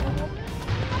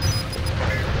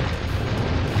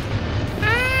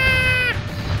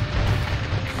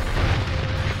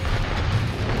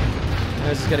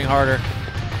 This is getting harder.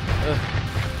 Ugh.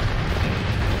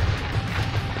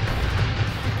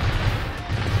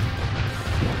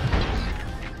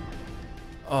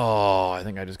 Oh, I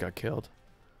think I just got killed.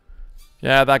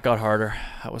 Yeah, that got harder.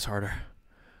 That was harder.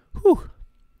 Whew.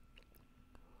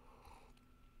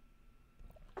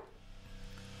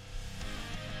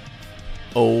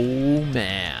 Oh,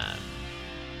 man.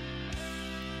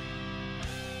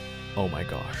 Oh, my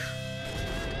gosh.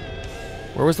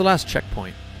 Where was the last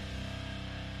checkpoint?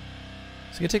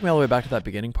 Is it going to take me all the way back to that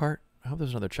beginning part? I hope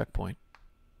there's another checkpoint.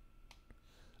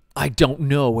 I don't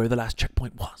know where the last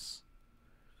checkpoint was.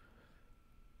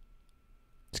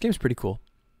 This game's pretty cool.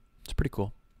 It's pretty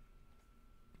cool.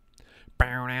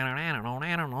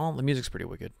 The music's pretty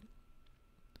wicked.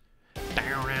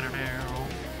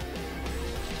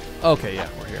 Okay, yeah,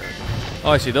 we're here.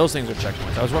 Oh, I see. Those things are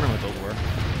checkpoints. I was wondering what those were.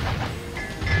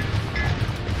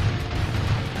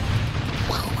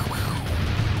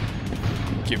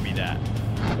 Give me that.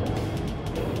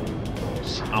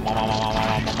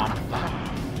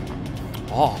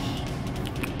 Oh.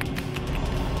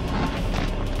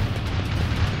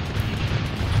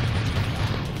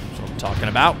 That's what I'm talking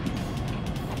about.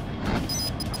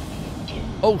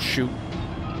 Oh, shoot.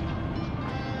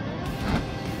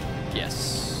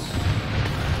 Yes.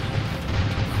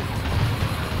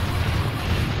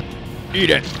 Eat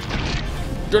it.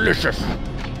 Delicious.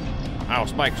 Ow,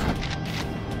 spikes.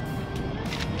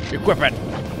 Equip it.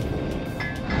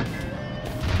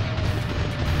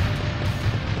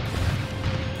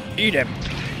 Eat him.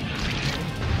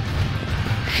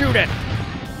 Shoot it.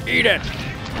 Eat it.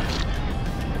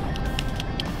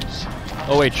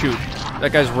 Oh, wait, shoot.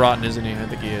 That guy's rotten, isn't he? I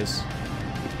think he is.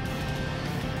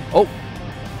 Oh.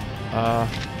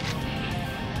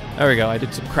 There we go. I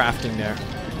did some crafting there.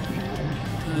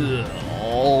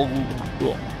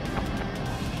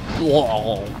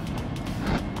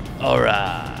 All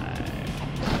right.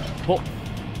 Oh.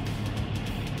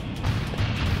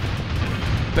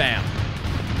 Bam.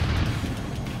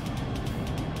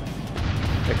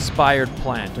 Expired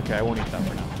plant. Okay, I won't eat that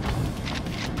for now.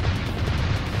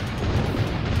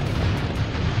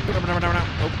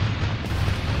 Oh.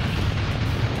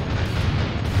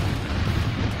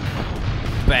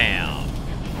 Bam.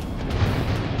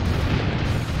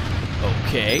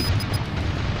 Okay.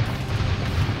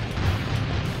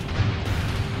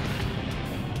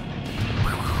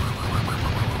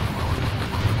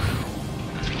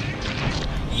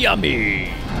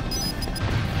 Yummy.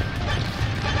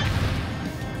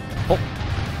 Oh.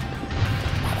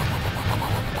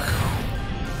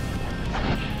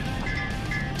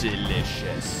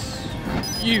 Delicious.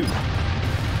 You.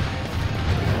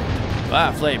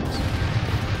 Ah, flames.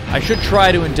 I should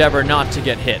try to endeavor not to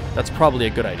get hit. That's probably a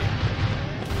good idea.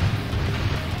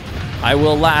 I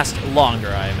will last longer,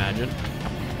 I imagine.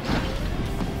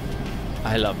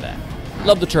 I love that.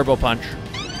 Love the turbo punch.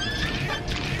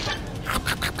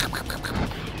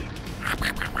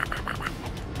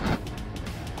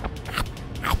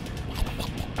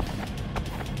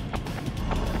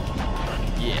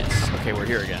 Yes. Okay, we're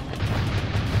here again.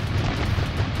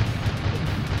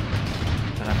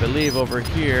 And I believe over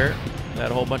here, they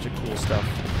had a whole bunch of cool stuff.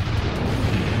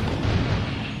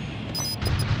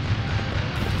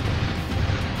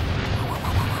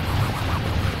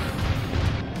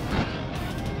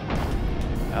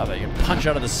 How about you punch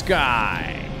out of the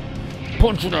sky?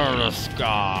 Punch it out of the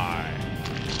sky.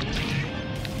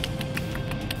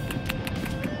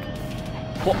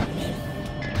 Oh.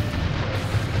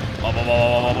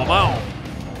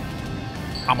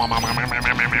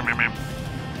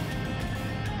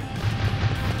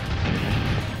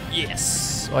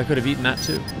 Yes. Oh, I could have eaten that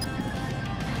too.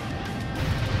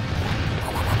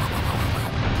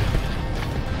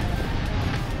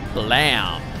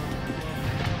 Lamb.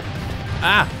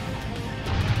 Ah.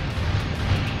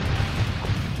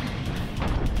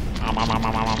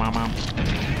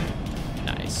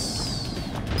 Nice.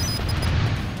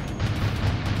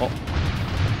 Oh.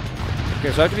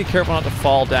 Okay, so I have to be careful not to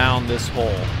fall down this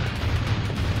hole.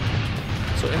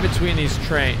 So in between these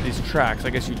tracks, I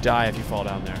guess you die if you fall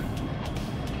down there.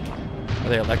 Are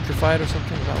they electrified or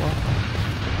something? Is that what?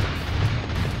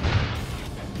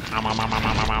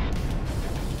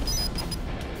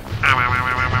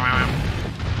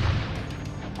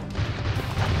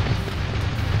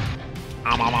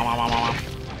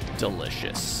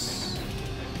 Delicious.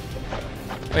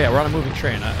 Oh yeah, we're on a moving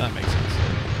train. That makes sense.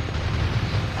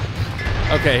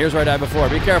 Okay, here's where I died before.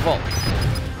 Be careful.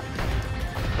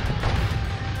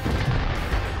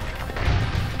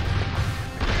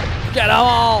 Get them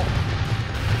all!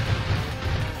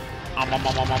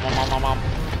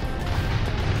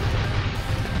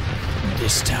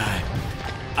 This time,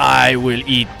 I will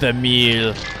eat the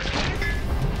meal.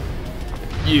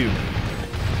 You.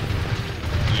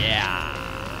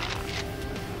 Yeah.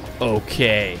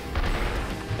 Okay.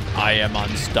 I am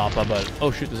unstoppable.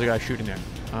 Oh shoot, there's a guy shooting there.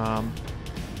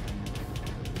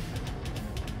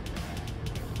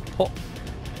 Oh.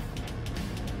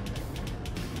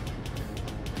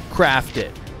 Craft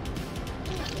it.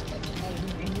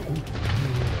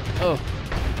 Oh.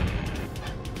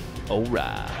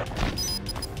 Alright.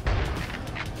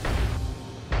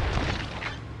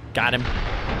 Got him.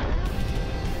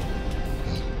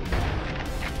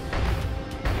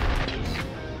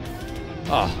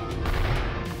 Oh.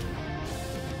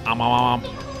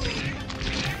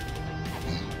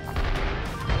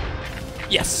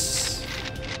 Yes.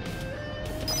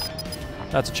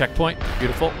 That's a checkpoint.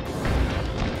 Beautiful.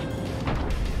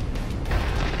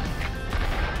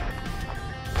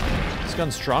 This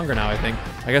gun's stronger now, I think.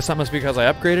 I guess that must be because I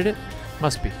upgraded it.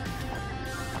 Must be.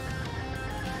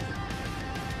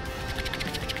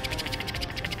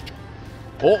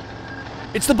 Oh,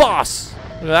 it's the boss.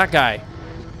 Look at that guy.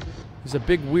 He's a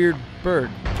big weird bird.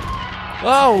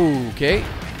 Oh, okay.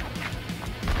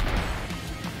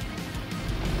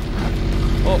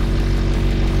 Oh.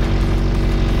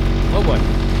 Oh boy.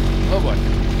 Oh boy.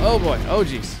 Oh boy. Oh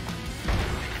jeez.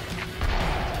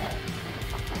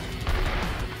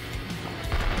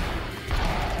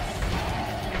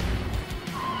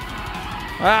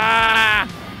 Ah!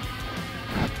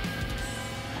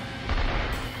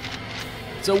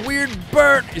 It's a weird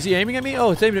bird. Is he aiming at me? Oh,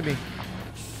 it's aiming at me.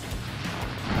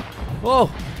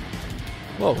 Whoa.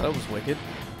 Whoa, that was wicked.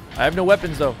 I have no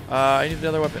weapons, though. I need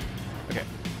another weapon. Okay.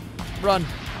 Run.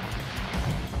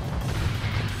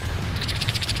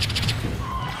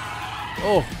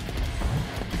 Oh.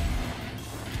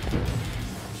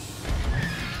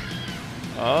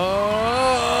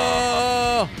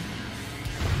 Oh.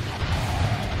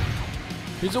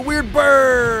 He's a weird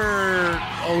bird.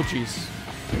 Oh, jeez.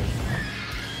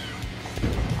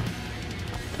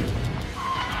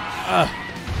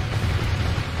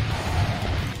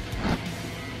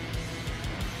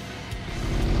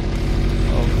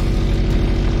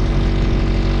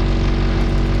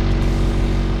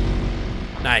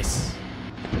 Nice.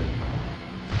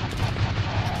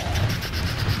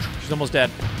 She's almost dead.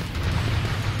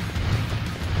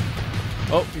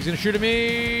 Oh, he's gonna shoot at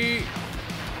me.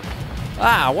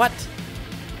 Ah, what?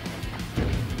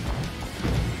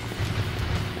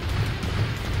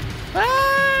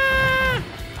 Ah!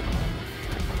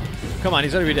 Come on,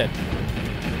 he's gonna be dead.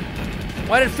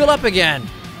 Why did it fill up again?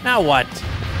 Now what?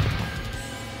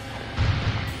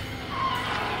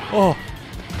 Oh.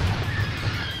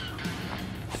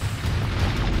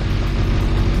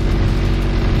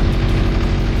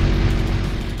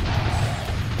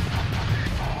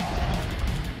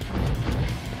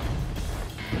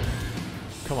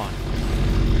 Come on.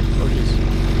 Oh, jeez.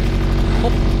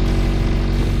 Oh.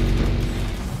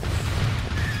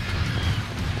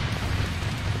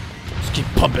 Just keep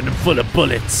pumping him full of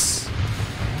bullets.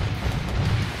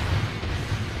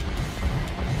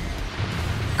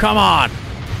 Come on.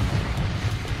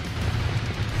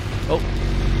 Oh.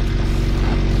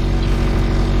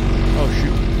 Oh,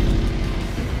 shoot.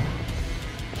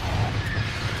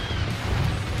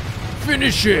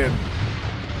 Finish him.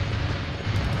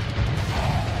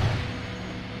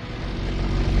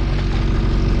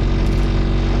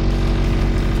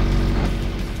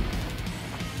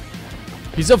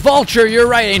 He's a vulture. You're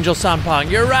right, Angel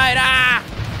Sampang. You're right. Ah!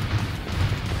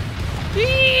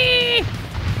 Eee!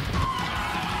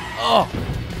 Oh.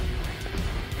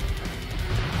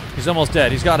 He's almost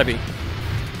dead. He's got to be.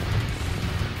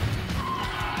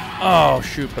 Oh,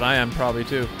 shoot. But I am probably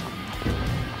too.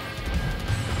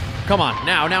 Come on.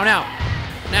 Now, now, now.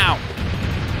 Now.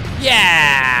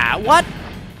 Yeah. What?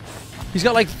 He's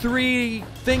got like 3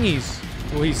 thingies.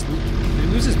 Well, did he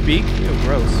lose his beak? Ew,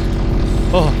 gross.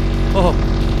 Oh. Oh,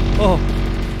 oh.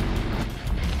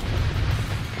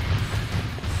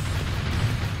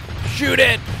 Shoot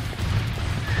it!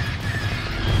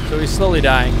 So he's slowly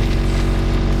dying.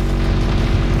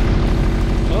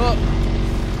 Oh.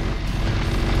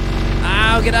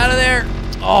 Ow, get out of there.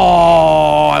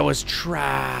 Oh, I was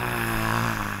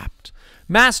trapped.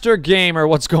 Master Gamer,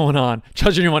 what's going on?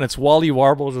 Judging you on it's Wally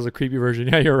Warbles as a creepy version.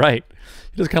 Yeah, you're right.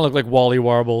 He does kind of look like Wally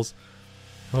Warbles.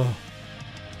 Oh.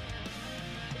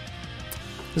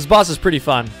 This boss is pretty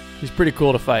fun. He's pretty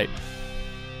cool to fight.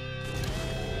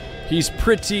 He's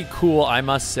pretty cool, I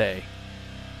must say.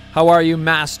 How are you,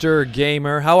 Master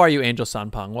Gamer? How are you, Angel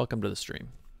Sanpang? Welcome to the stream.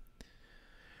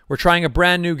 We're trying a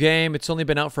brand new game. It's only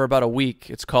been out for about a week.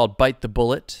 It's called Bite the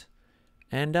Bullet.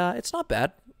 And it's not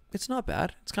bad. It's not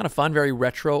bad. It's kind of fun, very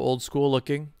retro, old school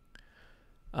looking.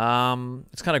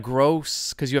 It's kind of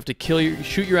gross because you have to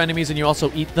shoot your enemies and you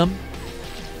also eat them.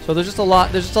 So there's just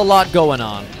a lot going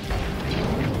on.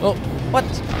 Oh, what?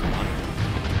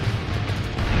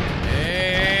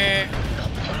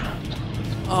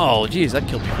 Oh, geez, that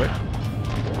killed me quick.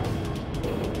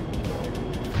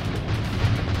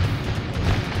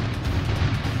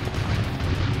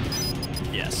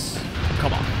 Yes.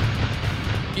 Come on.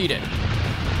 Eat it.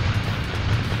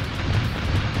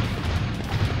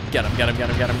 Get him, get him, get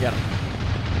him, get him, get him.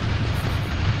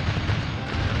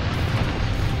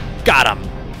 Got him.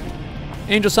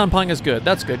 Angel Sanpang is good.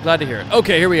 That's good. Glad to hear it.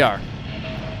 Okay, here we are.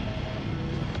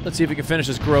 Let's see if we can finish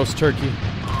this gross turkey.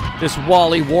 This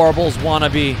Wally Warbles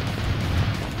wannabe.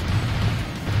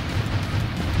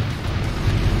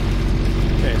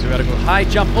 Okay, so we gotta go high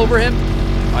jump over him.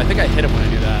 Oh, I think I hit him when I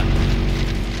do that.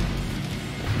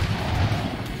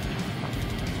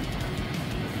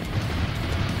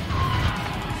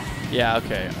 Yeah,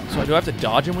 okay. So do I have to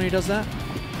dodge him when he does that?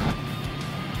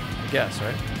 I guess,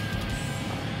 right?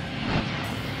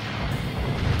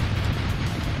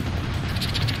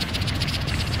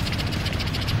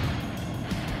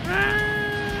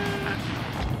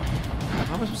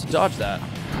 How am I supposed to dodge that?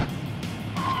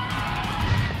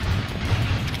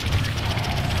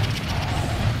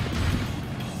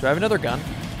 Do I have another gun?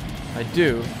 I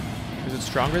do. Is it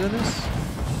stronger than this?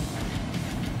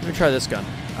 Let me try this gun.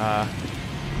 Oh,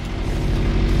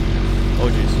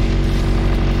 jeez.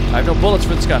 I have no bullets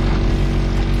for this gun.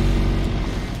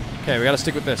 Okay, we gotta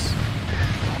stick with this.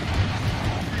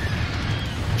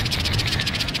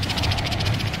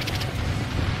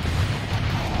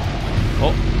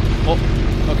 Oh,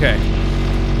 okay.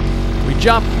 We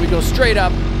jump, we go straight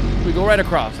up, we go right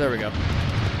across. There we go.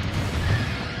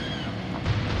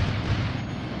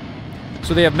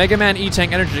 So they have Mega Man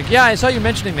E-Tank Energy Drink. Yeah, I saw you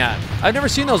mentioning that. I've never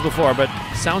seen those before, but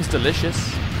sounds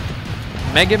delicious.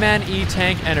 Mega Man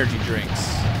E-Tank Energy Drinks.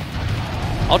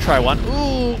 I'll try one.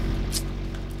 Ooh.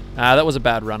 That was a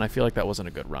bad run. I feel like that wasn't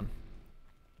a good run.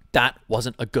 That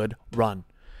wasn't a good run.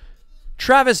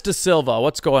 Travis Da Silva,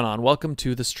 what's going on? Welcome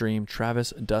to the stream,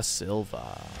 Travis Da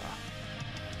Silva.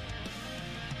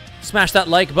 Smash that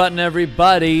like button,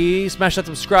 everybody. Smash that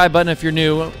subscribe button if you're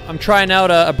new. I'm trying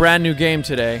out a brand new game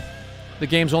today. The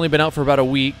game's only been out for about a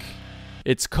week.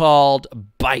 It's called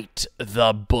Bite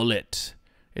the Bullet.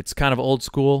 It's kind of old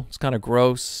school. It's kind of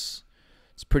gross.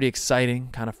 It's pretty exciting,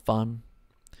 kind of fun.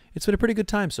 It's been a pretty good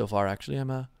time so far, actually.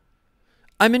 I'm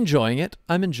enjoying it.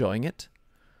 I'm enjoying it.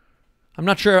 I'm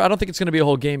not sure. I don't think it's going to be a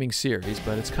whole gaming series,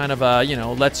 but it's kind of a, you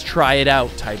know, let's try it out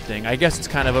type thing. I guess it's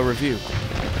kind of a review.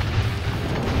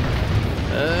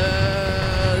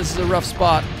 This is a rough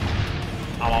spot.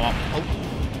 Oh.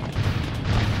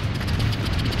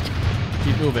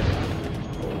 Keep moving.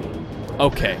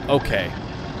 Okay, okay.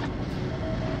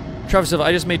 Travis Silva,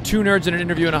 I just made 2 nerds in an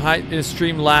interview in a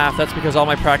stream laugh. That's because all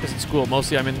my practice at school.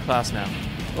 Mostly I'm in class now.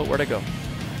 Oh, where'd I go?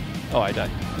 Oh, I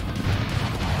died.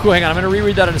 Cool, hang on. I'm going to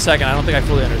reread that in a second. I don't think I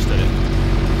fully understood it.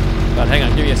 But hang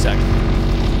on. Give me a sec.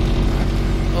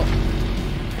 Oh.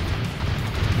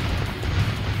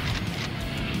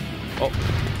 Oh.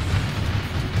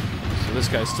 So this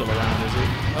guy's still around, is he?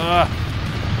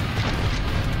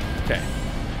 Okay.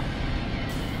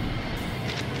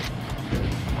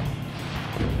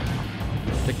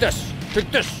 Take this!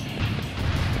 Take this!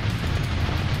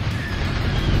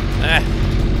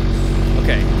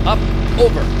 Okay. Up,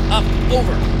 over, up,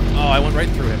 over. Oh, I went right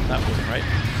through him. That wasn't right.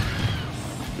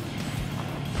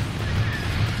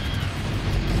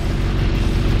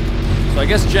 So I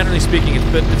guess generally speaking,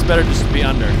 it's better just to be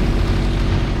under.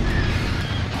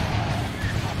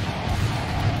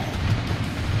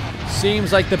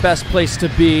 Seems like the best place to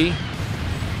be.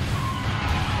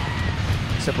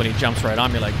 Except when he jumps right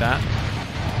on me like that.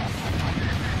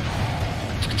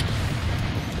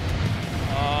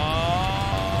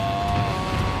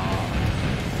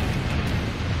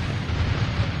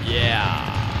 Yeah.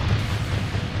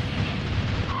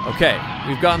 Okay,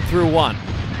 we've gotten through one.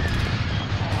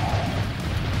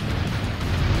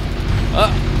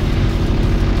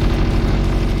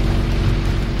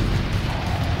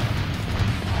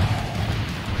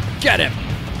 Get him.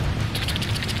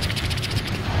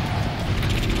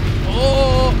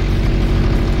 Oh.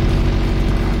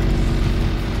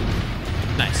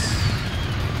 Nice.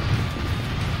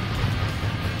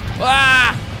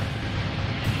 Ah!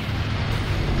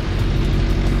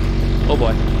 Oh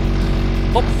boy.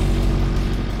 Oh.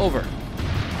 Over.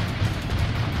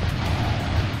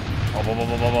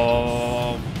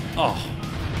 Oh.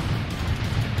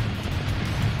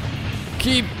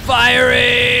 Keep firing!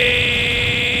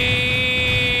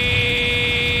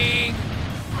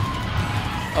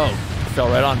 Oh, fell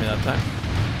right on me that time.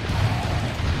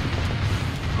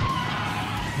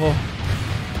 Oh.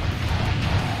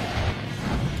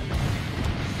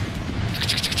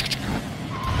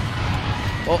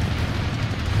 Oh.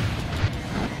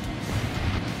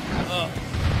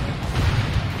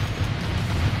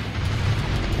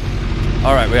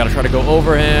 All right, we gotta try to go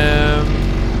over him.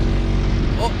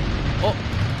 Oh, oh,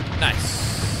 nice.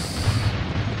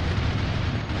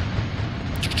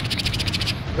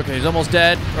 Okay, he's almost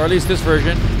dead, or at least this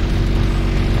version.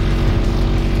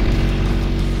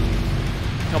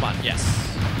 Come on, yes.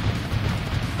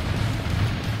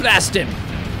 Blast him.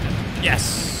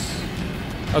 Yes.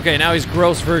 Okay, now he's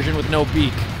gross version with no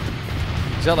beak.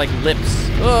 He's got like lips.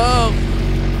 Oh.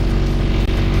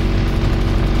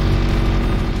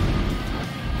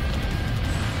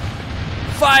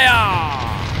 Fire!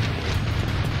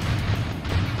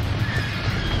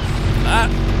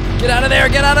 Get out of there,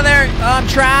 get out of there! I'm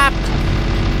trapped!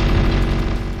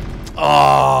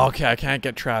 Oh, okay, I can't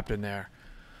get trapped in there.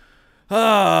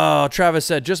 Oh, Travis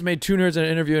said, just made 2 nerds in an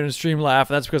interview and a stream laugh.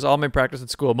 That's because all my practice at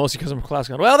school, mostly because I'm a class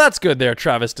guy. Well, that's good there,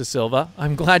 Travis De Silva.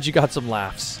 I'm glad you got some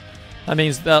laughs. That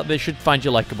means that they should find you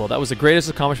likable. That was the greatest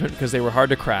accomplishment because they were hard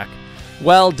to crack.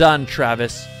 Well done,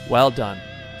 Travis. Well done.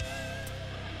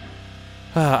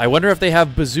 I wonder if they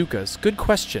have bazookas. Good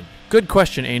question. Good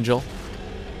question, Angel.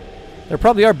 There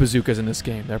probably are bazookas in this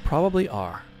game. There probably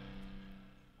are.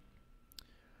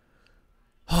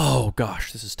 Oh,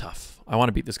 gosh, this is tough. I want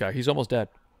to beat this guy. He's almost dead.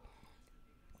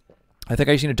 I think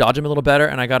I just need to dodge him a little better,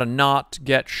 and I got to not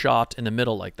get shot in the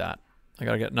middle like that. I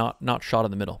got to get not shot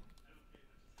in the middle.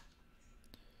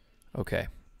 Okay.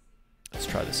 Let's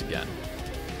try this again.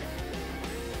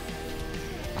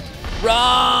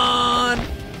 Run!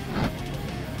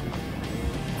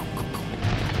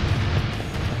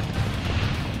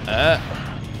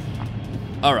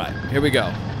 All right, here we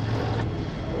go.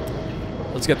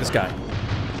 Let's get this guy.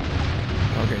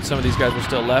 Okay, some of these guys are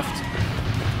still left.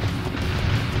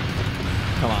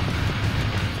 Come on.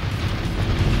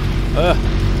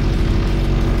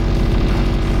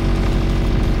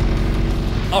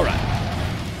 All right.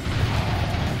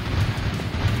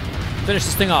 Finish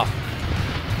this thing off.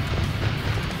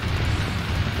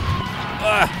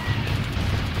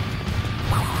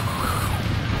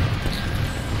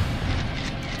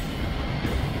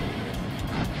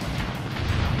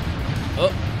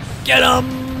 Oh, get him!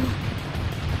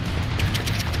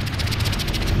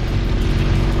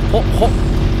 Ho, ho.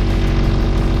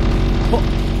 Ho,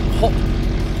 ho.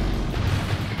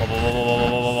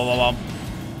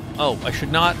 Oh, I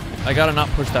should not. I gotta not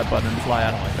push that button and fly.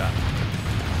 I don't like that.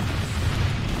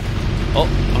 Oh,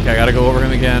 okay, I gotta go over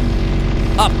him again.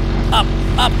 Up, up,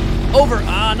 up, over.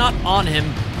 Ah, not on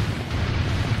him.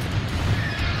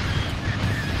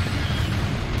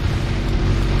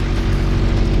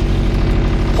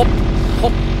 Hop,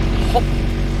 hop, hop.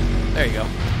 There you go.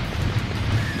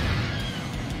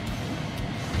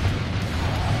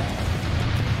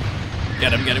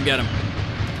 Get him, get him, get him.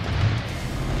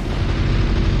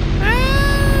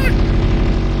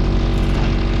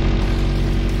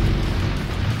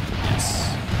 Yes.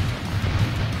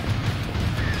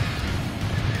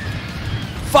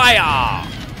 Fire!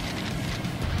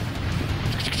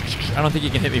 I don't think you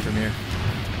can hit me from here.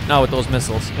 Not with those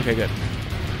missiles. Okay, good.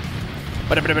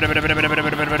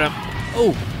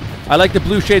 Oh, I like the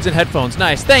blue shades and headphones.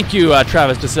 Nice. Thank you,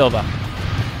 Travis De Silva.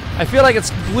 I feel like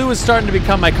blue is starting to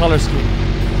become my color scheme.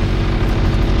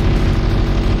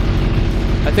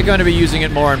 I think I'm going to be using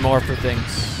it more and more for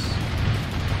things.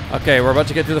 Okay, we're about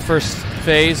to get through the first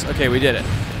phase. Okay, we did it.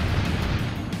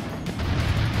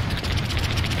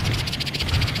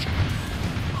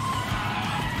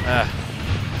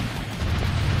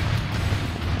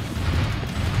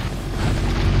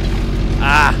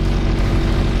 Ah.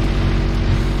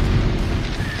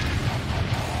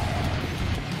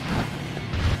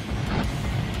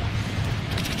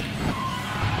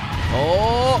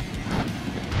 Oh.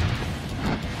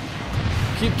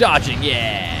 Keep dodging,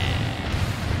 yeah.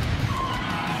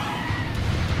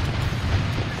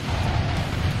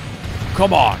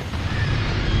 Come on.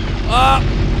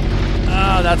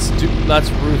 That's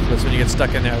ruthless when you get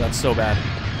stuck in there. That's so bad.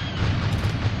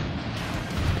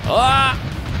 Ah.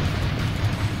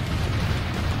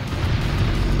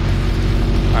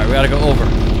 All right, we gotta go over.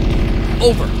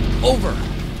 Over, over.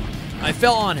 I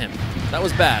fell on him. That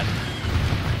was bad.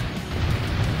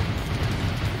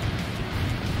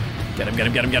 Get him, get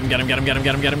him, get him, get him, get him, get him, get him,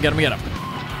 get him, get him, get him, get him.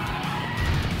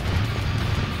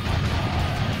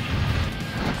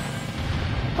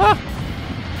 Ah!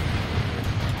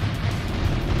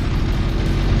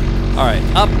 Alright,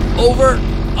 up, over,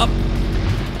 up.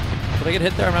 Did I get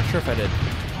hit there? I'm not sure if I did.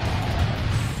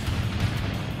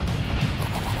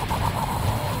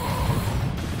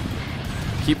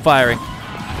 Keep firing.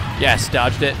 Yes,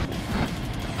 dodged it.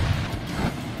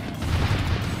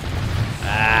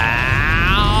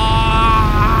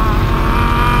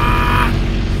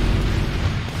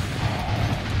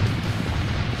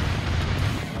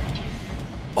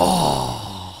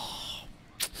 Oh.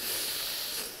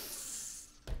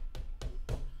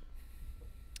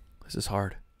 This is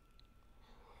hard.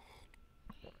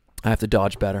 I have to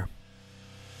dodge better.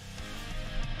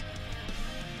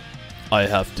 I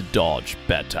have to dodge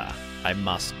better. I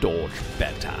must dodge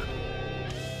better.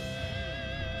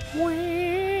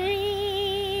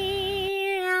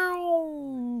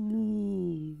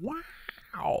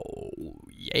 Wow.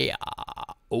 Yeah.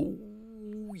 Oh,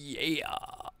 yeah.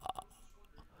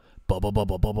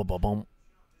 Bum.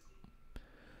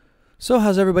 So,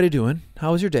 how's everybody doing?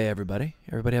 How was your day, everybody?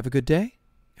 Everybody have a good day?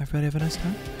 Everybody have a nice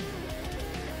time?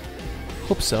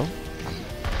 Hope so.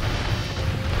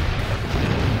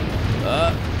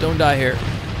 Don't die here.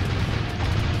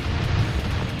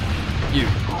 You.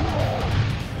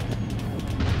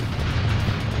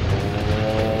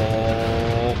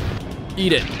 Oh.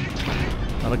 Eat it.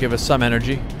 That'll give us some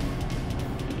energy.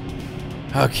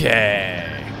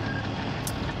 Okay.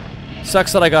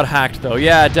 Sucks that I got hacked, though.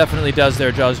 Yeah, it definitely does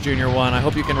there, Jaws Jr. 1. I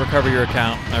hope you can recover your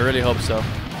account. I really hope so.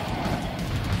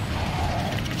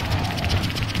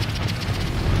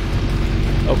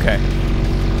 Okay.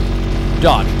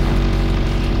 Dodge.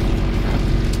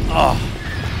 Oh.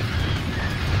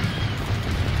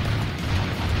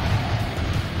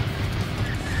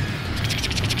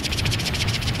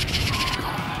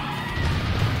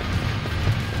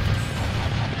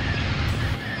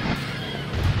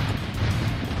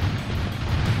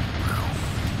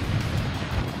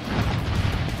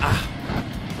 Ah.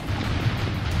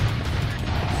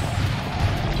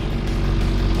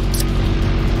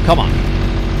 Come on.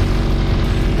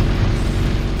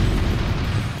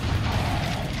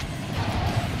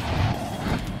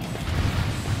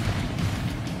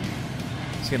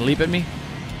 Gonna leap at me?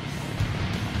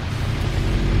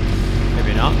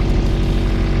 Maybe not.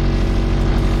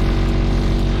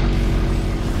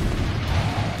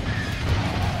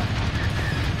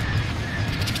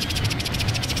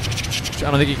 I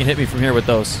don't think you can hit me from here with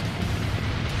those.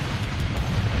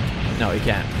 No, you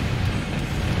can't.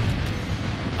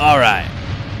 Alright.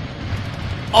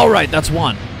 Alright, that's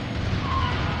one.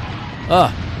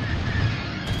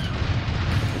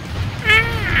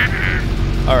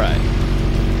 Alright.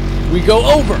 We go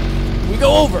over. We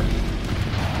go over.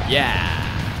 Yeah.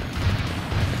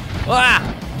 Ah.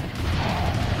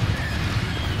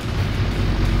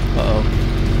 Uh-oh.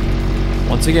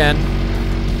 Once again.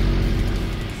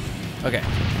 Okay.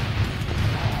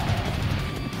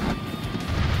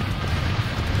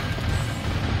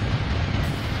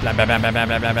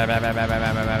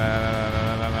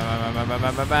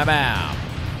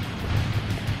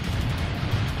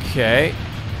 Okay.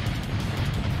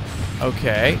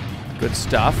 Okay. Good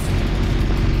stuff.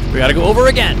 We gotta go over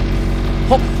again.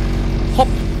 Hop, hop,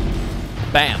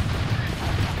 bam.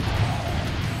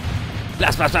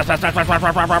 Blast, blast, blast, blast, blast, blast,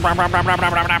 blast, blast, blast, blast, blast,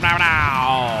 blast, blast, blast,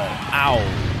 ow.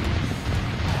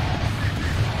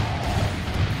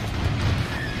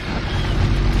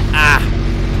 Ah.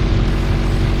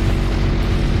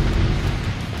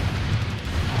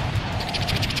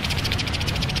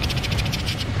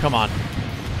 Come on.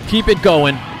 Keep it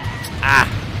going. Ah.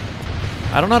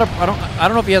 I don't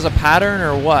know if he has a pattern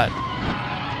or what.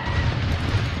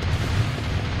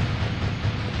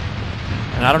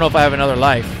 And I don't know if I have another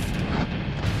life.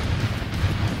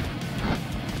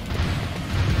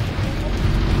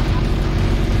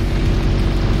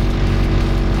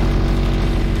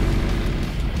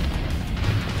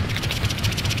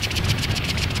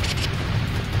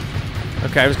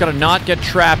 Okay, I just gotta not get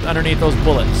trapped underneath those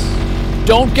bullets.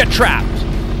 Don't get trapped!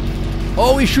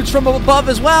 Oh, he shoots from above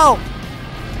as well!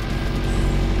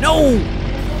 No!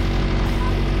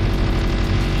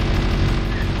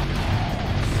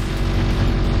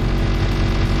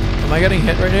 Am I getting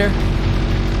hit right here?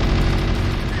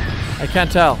 I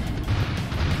can't tell.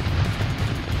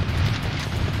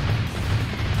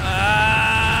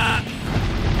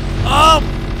 Oh!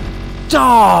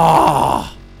 Duh!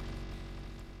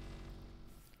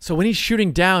 So when he's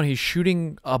shooting down, he's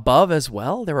shooting above as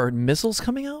well? There are missiles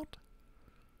coming out?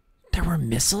 There were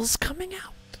missiles coming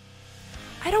out?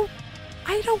 I don't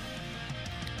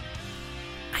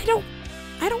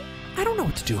I don't know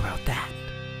what to do about that.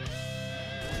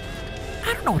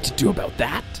 I don't know what to do about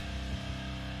that.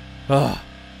 Ugh.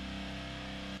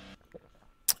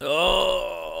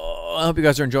 Oh, I hope you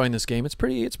guys are enjoying this game. It's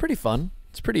pretty fun.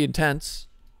 It's pretty intense.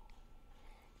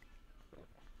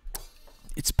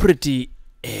 It's pretty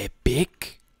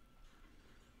epic.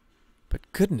 But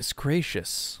goodness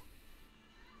gracious.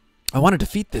 I want to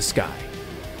defeat this guy.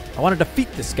 I want to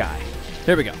defeat this guy.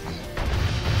 Here we go.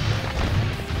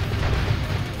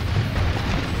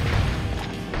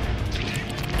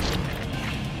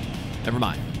 Never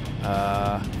mind.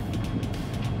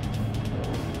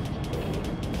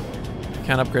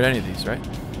 Can't upgrade any of these, right?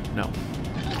 No.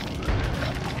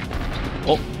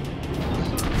 Oh.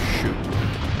 Shoot.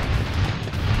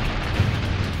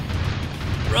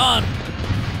 Run!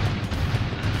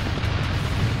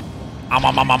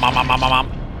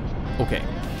 Okay.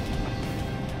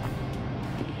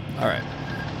 Alright.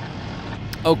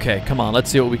 Okay, come on. Let's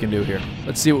see what we can do here.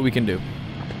 Let's see what we can do.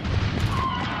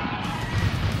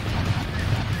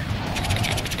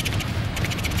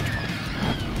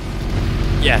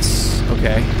 Yes.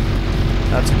 Okay.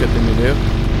 That's a good thing to do.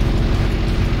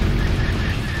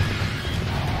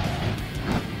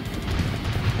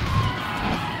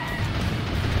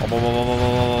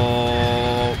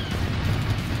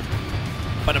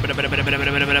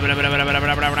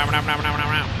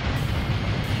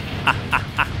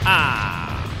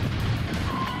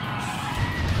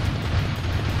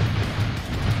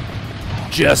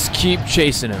 Just keep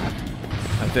chasing him,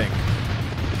 I think.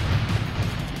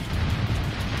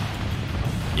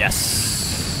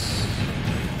 Yes.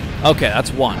 Okay,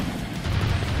 that's one.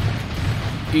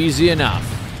 Easy enough.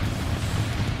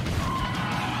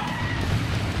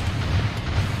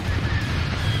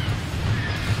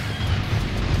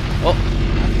 Oh.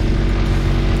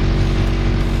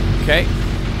 Okay.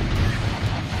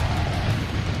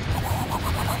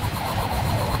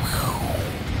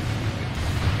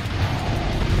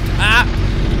 Ah.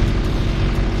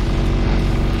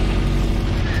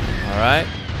 All right.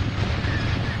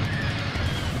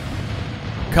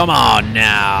 Come on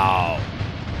now.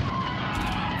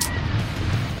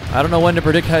 I don't know when to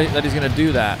predict that he's going to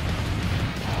do that.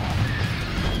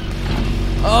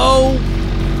 Oh.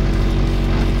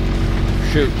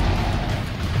 Shoot.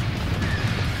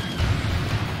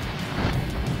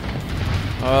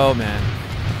 Oh, man.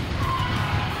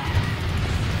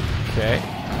 Okay.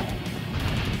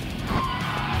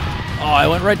 Oh, I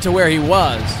went right to where he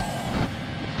was.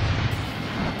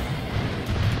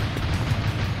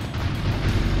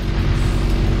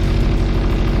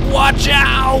 Watch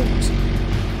out!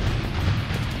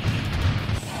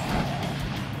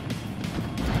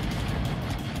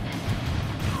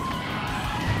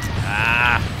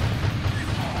 Ah.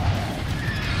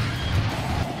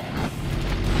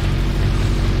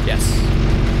 Yes.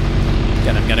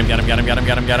 Get him, get him, get him, get him, get him,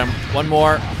 get him, get him. One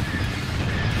more.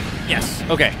 Yes,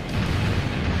 okay.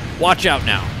 Watch out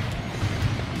now.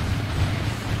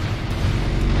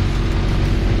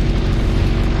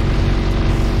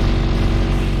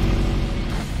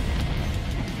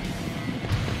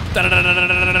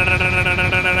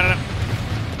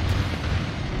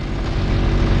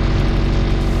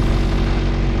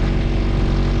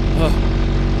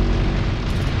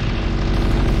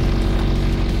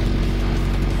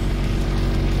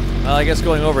 Well, I guess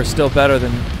going over is still better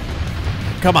than...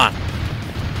 Come on.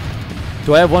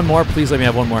 Do I have one more? Please let me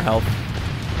have one more health.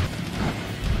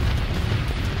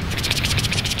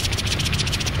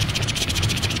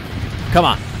 Come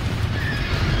on.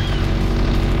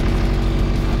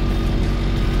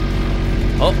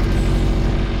 Oh.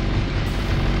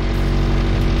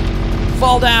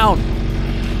 Fall down.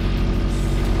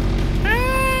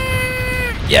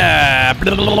 Yeah.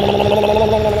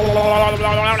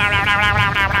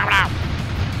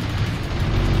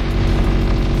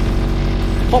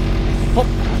 Hop, hop.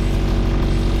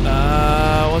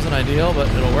 Wasn't ideal, but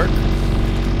it'll work.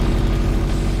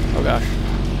 Oh gosh.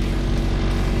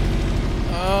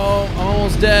 Oh, I'm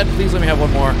almost dead. Please let me have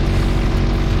one more.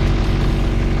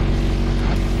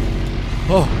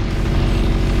 Oh.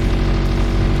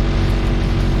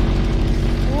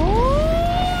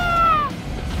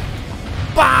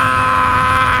 Bah!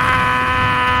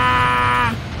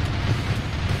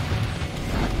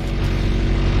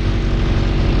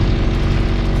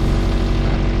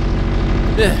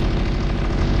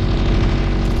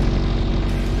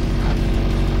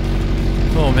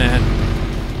 Oh man.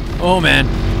 Oh man.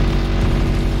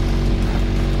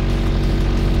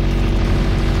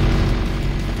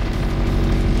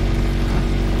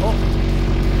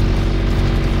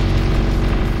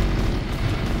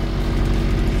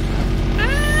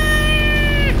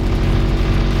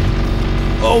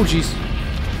 Oh, jeez.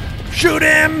 Shoot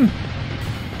him!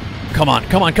 Come on,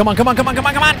 come on, come on, come on, come on, come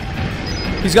on, come on!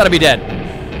 He's gotta be dead.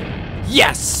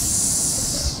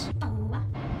 Yes!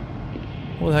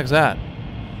 What the heck's that?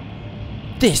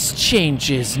 This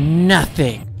changes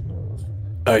nothing.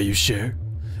 Are you sure?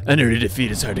 An early defeat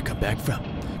is hard to come back from.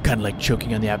 Kind of like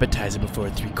choking on the appetizer before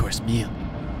a 3-course meal.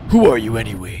 Who are you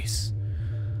anyways?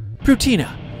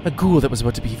 Brutina, a ghoul that was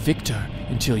about to be victor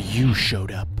until you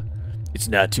showed up. It's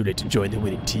not too late to join the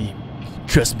winning team.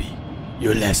 Trust me,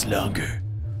 you'll last longer.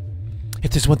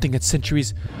 If there's one thing that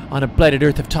centuries on a blighted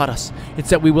earth have taught us, it's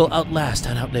that we will outlast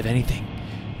and outlive anything.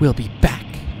 We'll be back.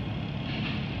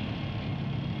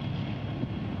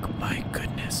 My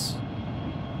goodness.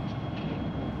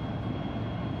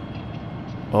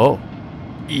 Oh.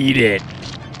 Eat it.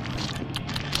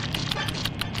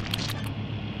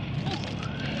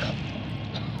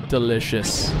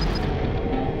 Delicious.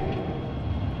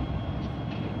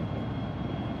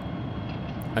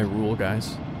 I rule,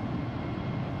 guys.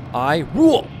 I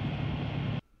rule!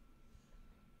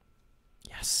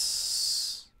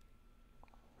 Yes.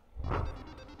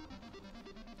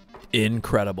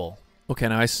 Incredible. Okay,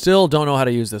 now I still don't know how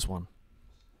to use this one.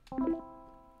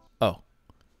 Oh.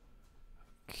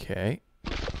 Okay.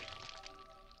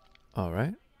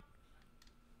 Alright.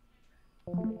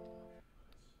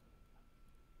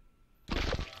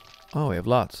 Oh, we have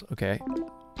lots. Okay.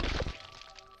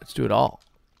 Let's do it all.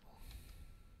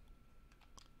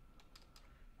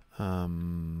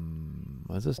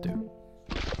 What does this do?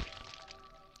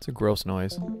 It's a gross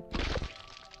noise.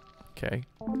 Okay.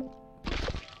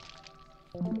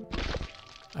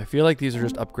 I feel like these are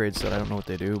just upgrades that I don't know what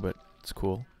they do, but it's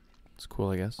cool. It's cool,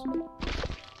 I guess.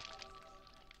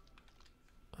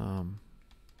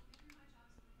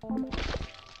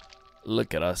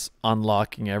 Look at us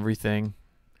unlocking everything.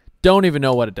 Don't even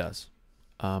know what it does.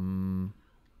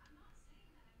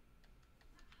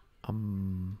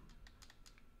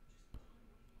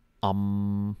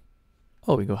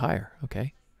 Oh, we go higher.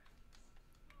 Okay.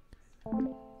 All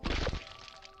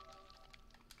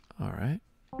right.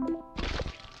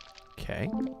 Okay.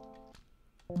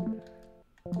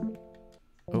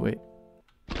 Oh, wait.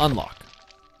 Unlock.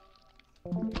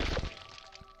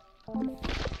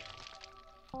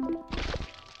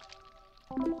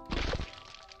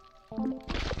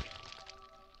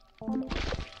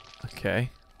 Okay.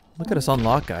 Look at us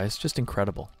unlock, guys. Just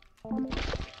incredible.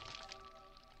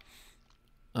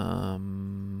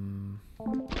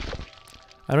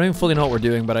 I don't even fully know what we're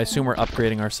doing, but I assume we're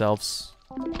upgrading ourselves.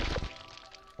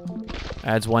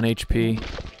 Adds 1 HP.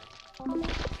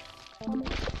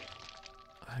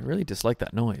 I really dislike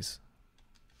that noise.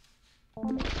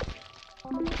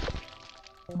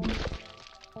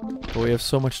 But we have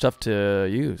so much stuff to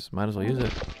use. Might as well use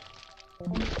it.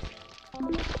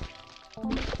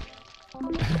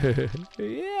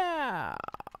 Yeah.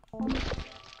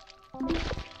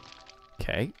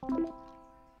 Okay.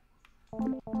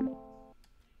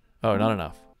 Oh, not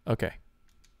enough. Okay.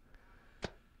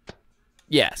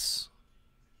 Yes.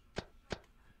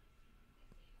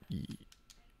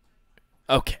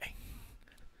 Okay.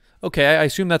 Okay, I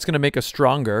assume that's going to make us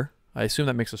stronger. I assume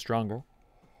that makes us stronger.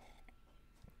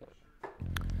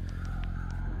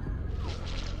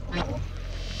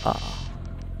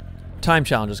 Time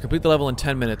challenges. Complete the level in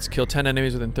 10 minutes. Kill 10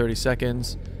 enemies within 30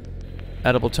 seconds.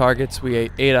 Edible targets. We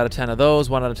ate 8 out of 10 of those.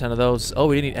 1 out of 10 of those. Oh,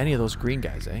 we didn't eat any of those green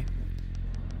guys, eh?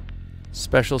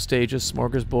 Special stages.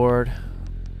 Smorgasbord.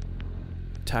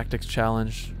 Tactics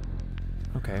challenge.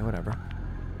 Okay, whatever.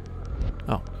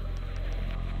 Oh.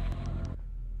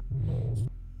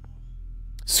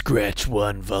 Scratch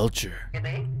one vulture.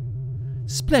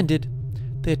 Splendid.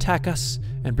 They attack us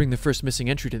and bring the first missing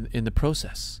entry in the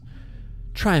process.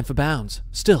 Triumph abounds.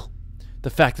 Still, the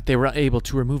fact that they were able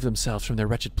to remove themselves from their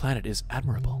wretched planet is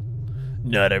admirable.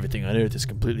 Not everything on Earth is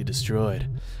completely destroyed.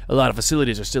 A lot of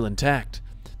facilities are still intact.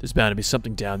 There's bound to be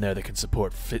something down there that can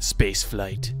support space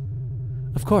flight.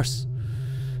 Of course.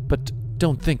 But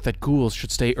don't think that ghouls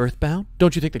should stay earthbound?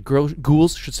 Don't you think that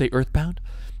ghouls should stay earthbound?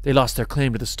 They lost their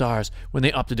claim to the stars when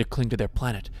they opted to cling to their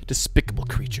planet. Despicable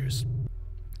creatures.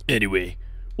 Anyway,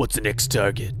 what's the next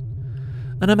target?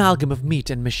 An amalgam of meat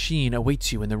and machine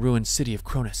awaits you in the ruined city of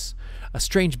Cronus. A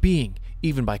strange being,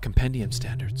 even by compendium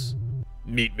standards.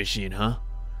 Meat machine, huh?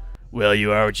 Well,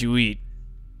 you are what you eat.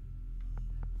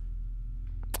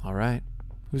 Alright.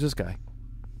 Who's this guy?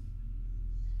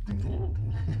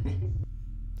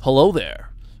 Hello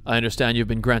there. I understand you've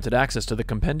been granted access to the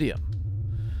compendium.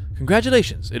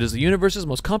 Congratulations. It is the universe's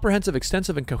most comprehensive,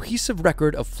 extensive, and cohesive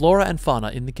record of flora and fauna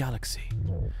in the galaxy.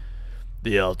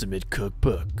 The ultimate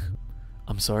cookbook.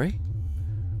 I'm sorry?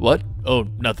 What? Oh,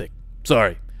 nothing.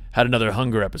 Sorry. Had another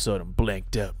hunger episode and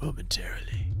blanked out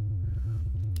momentarily.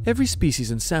 Every species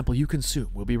and sample you consume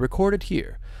will be recorded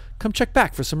here. Come check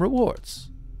back for some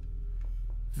rewards.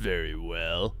 Very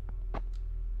well.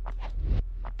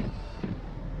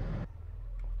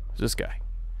 Who's this guy?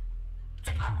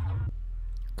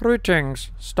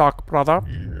 Greetings, stock brother.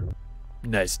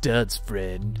 Nice duds,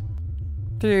 friend.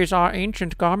 These are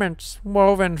ancient garments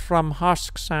woven from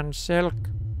husks and silk.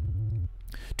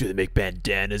 Do they make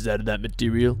bandanas out of that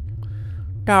material?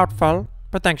 Doubtful,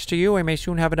 but thanks to you, I may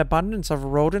soon have an abundance of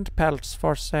rodent pelts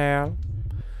for sale.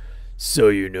 So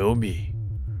you know me.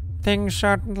 Things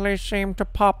certainly seem to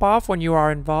pop off when you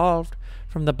are involved.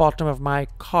 From the bottom of my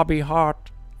cobby heart,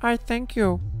 I thank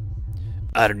you.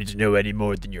 I don't need to know any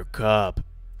more than your cob.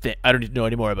 I don't need to know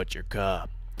any more about your cob.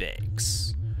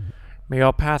 Thanks. May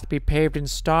your path be paved in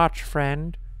starch,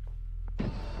 friend.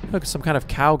 Look, some kind of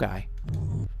cow guy.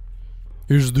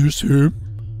 Is this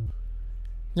him?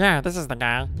 Yeah, this is the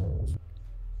guy.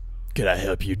 Can I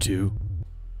help you too?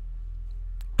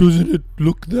 Doesn't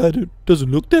look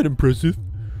that impressive.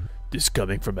 This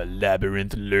coming from a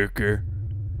labyrinth lurker?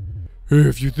 Hey,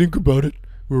 if you think about it,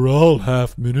 we're all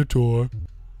half Minotaur.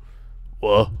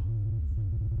 What?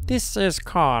 This is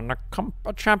Khan,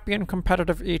 a champion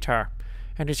competitive eater,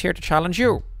 and he's here to challenge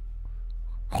you.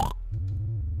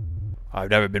 I've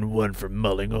never been one for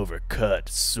mulling over cut,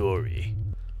 sorry.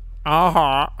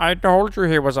 Aha, I told you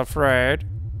he was afraid.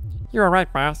 You were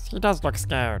right, boss. He does look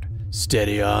scared.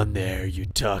 Steady on there, you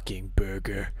talking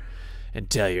burger. And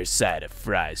tell your side of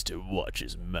fries to watch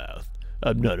his mouth.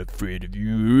 I'm not afraid of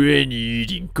you or any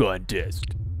eating contest.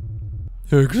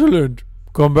 Excellent.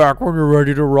 Come back when you're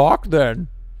ready to rock then.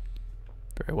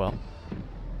 Very well.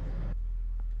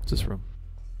 What's this room?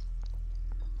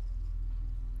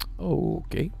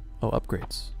 Okay. Oh,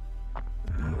 upgrades.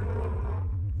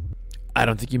 I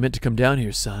don't think you meant to come down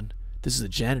here, son. This is the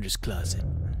janitor's closet.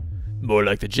 More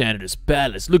like the janitor's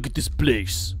palace. Look at this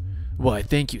place. Why,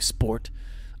 thank you, sport.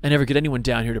 I never get anyone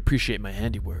down here to appreciate my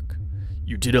handiwork.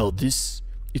 You did all this?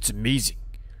 It's amazing.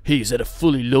 Hey, is that a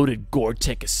fully loaded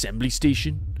Gore-Tech assembly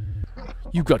station?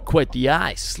 You got quite the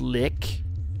eye, Slick.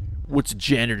 What's a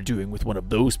janitor doing with one of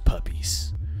those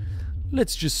puppies?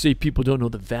 Let's just say people don't know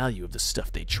the value of the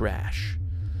stuff they trash.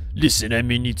 Listen, I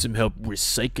may need some help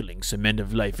recycling some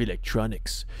end-of-life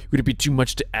electronics. Would it be too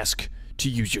much to ask to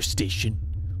use your station?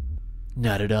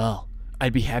 Not at all.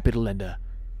 I'd be happy to lend a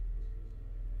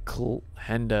Cle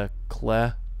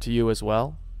to you as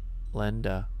well. Lend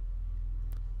a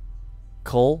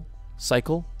Cole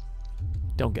cycle.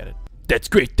 Don't get it. That's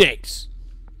great, thanks.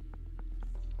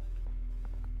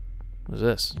 What's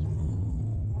this?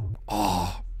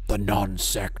 Ah, the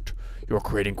non-sect. You're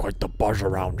creating quite the buzz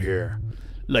around here.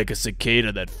 Like a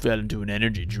cicada that fell into an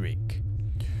energy drink.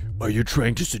 Are you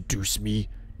trying to seduce me?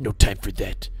 No time for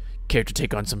that. Care to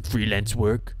take on some freelance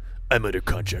work? I'm under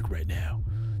contract right now.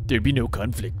 There'd be no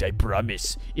conflict, I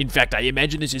promise. In fact, I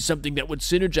imagine this is something that would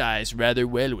synergize rather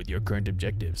well with your current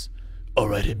objectives.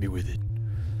 Alright, hit me with it.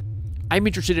 I'm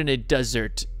interested in a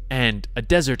desert and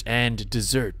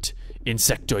dessert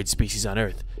insectoid species on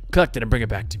Earth. Collect it and bring it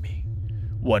back to me.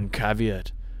 One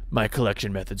caveat, my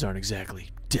collection methods aren't exactly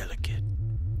delicate.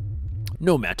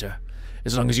 No matter.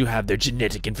 As long as you have their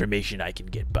genetic information, I can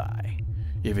get by.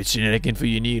 If it's genetic info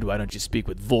you need, why don't you speak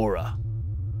with Vora?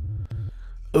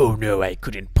 Oh no, I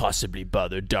couldn't possibly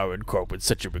bother Darwin Corp with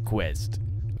such a request.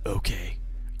 Okay,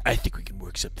 I think we can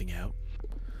work something out.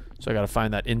 So I gotta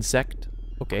find that insect.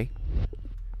 Okay.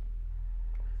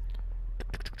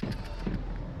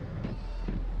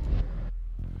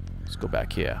 Let's go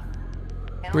back here.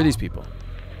 Who are these people?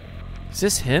 Is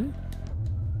this him?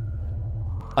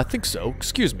 I think so.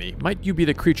 Excuse me. Might you be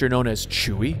the creature known as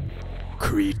Chewie?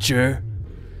 Creature?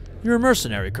 You're a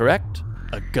mercenary, correct?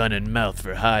 A gun and mouth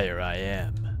for hire I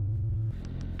am.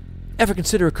 Ever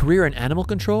consider a career in animal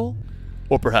control?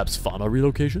 Or perhaps fauna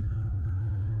relocation?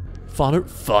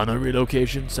 Fauna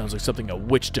relocation? Sounds like something a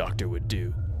witch doctor would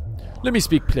do. Let me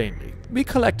speak plainly. We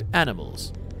collect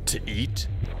animals. To eat?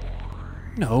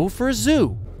 No, for a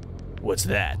zoo. What's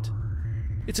that?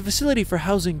 It's a facility for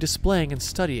housing, displaying, and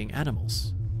studying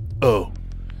animals. Oh,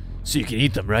 so you can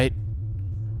eat them, right?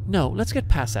 No, let's get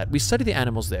past that. We study the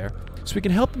animals there, so we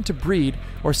can help them to breed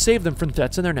or save them from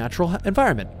threats in their natural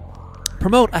environment.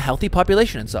 Promote a healthy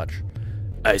population and such.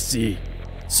 I see.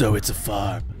 So it's a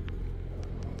farm.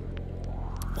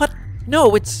 What?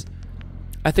 No, it's...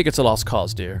 I think it's a lost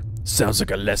cause, dear. Sounds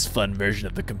like a less fun version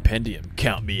of the compendium.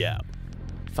 Count me out.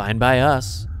 Fine by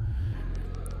us.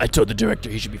 I told the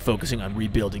director he should be focusing on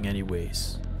rebuilding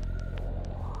anyways.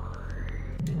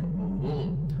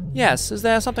 Yes, is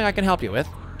there something I can help you with?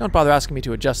 Don't bother asking me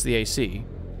to adjust the AC.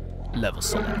 Level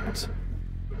select.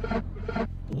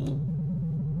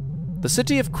 The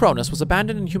city of Cronus was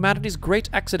abandoned in humanity's great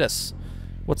exodus.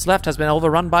 What's left has been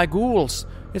overrun by ghouls.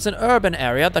 It's an urban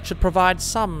area that should provide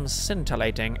some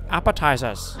scintillating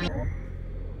appetizers.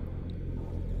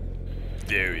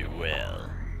 Very well.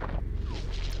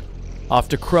 Off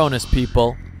to Cronus,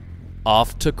 people.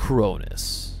 Off to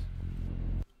Cronus.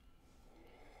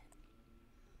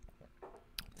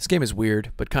 This game is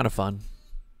weird, but kind of fun.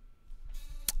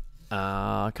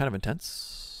 Kind of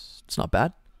intense. It's not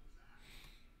bad.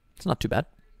 It's not too bad.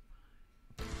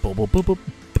 Boop, boop, boop, boop.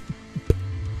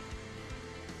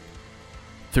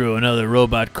 Throw another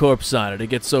robot corpse on it. It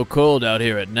gets so cold out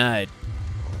here at night.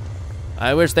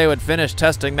 I wish they would finish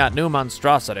testing that new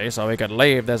monstrosity so we could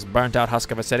leave this burnt-out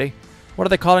husk of a city. What are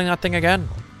they calling that thing again?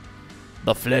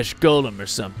 The flesh golem or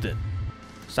something.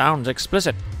 Sounds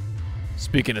explicit.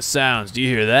 Speaking of sounds, do you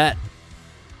hear that?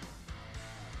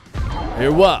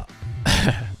 Hear what?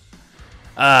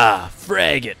 Ah,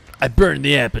 frag it. I burned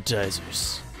the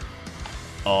appetizers.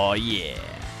 Oh yeah.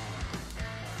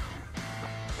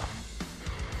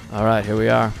 Alright, here we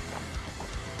are.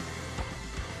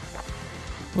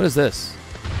 What is this?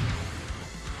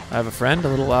 I have a friend, a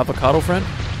little avocado friend.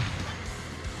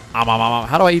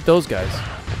 How do I eat those guys?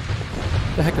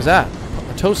 What the heck is that?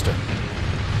 A toaster.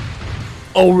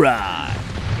 Alright.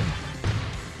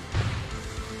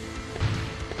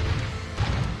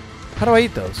 How do I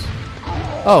eat those?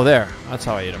 Oh, there. That's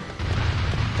how I eat them.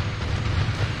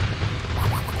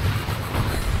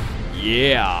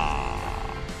 Yeah.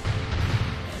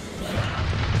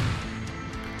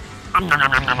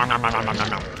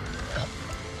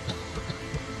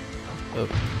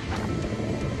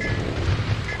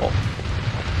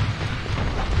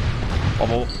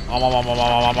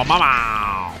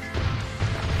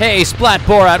 Hey, Splat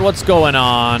Borat, what's going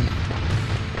on?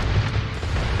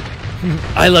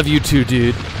 I love you too,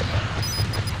 dude.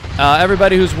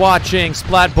 Everybody who's watching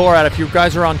Splat Borat, if you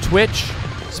guys are on Twitch,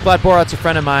 Splat Borat's a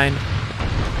friend of mine.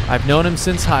 I've known him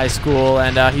since high school,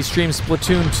 and he streams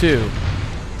Splatoon 2.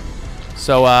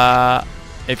 So,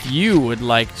 if you would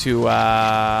like to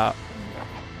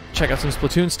check out some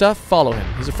Splatoon stuff, follow him.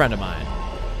 He's a friend of mine.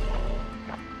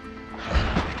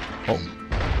 Oh.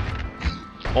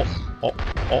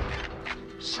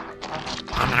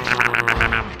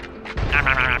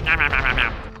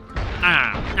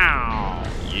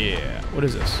 Yeah. What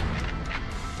is this?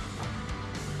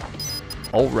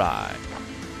 All right.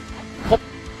 Hop.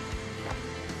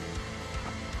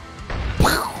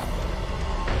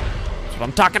 That's what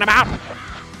I'm talking about.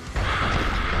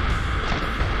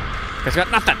 Guys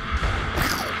got nothing.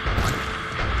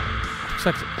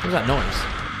 What is that noise?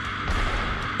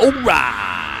 All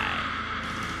right.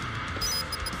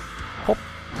 Hop.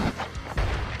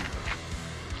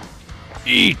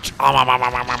 Eat.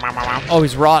 Oh,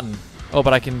 he's rotten. Oh,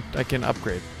 but I can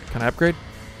upgrade. Can I upgrade?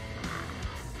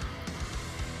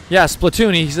 Yeah,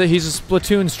 Splatoon. He's a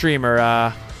Splatoon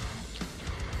streamer,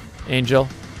 Angel.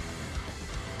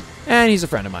 And he's a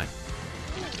friend of mine.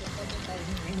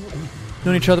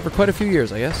 Known each other for quite a few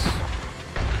years, I guess.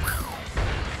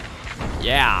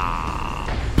 Yeah.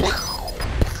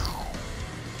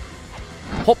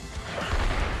 Hop.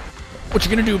 What you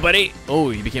gonna do, buddy? Oh,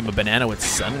 he became a banana with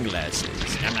sunglasses.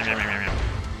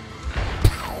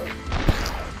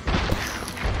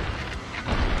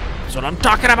 That's what I'm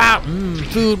talking about.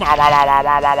 Food.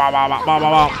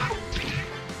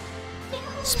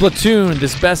 Splatoon,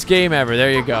 this best game ever.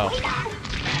 There you go.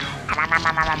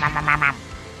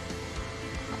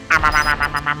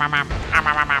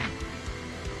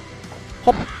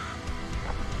 Hop.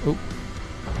 Ooh.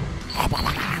 Hop.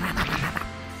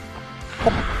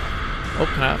 Oh,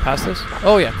 can I pass this?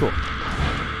 Oh, yeah, cool.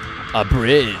 A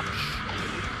bridge.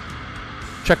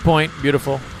 Checkpoint,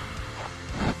 beautiful.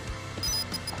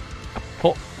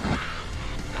 Oh.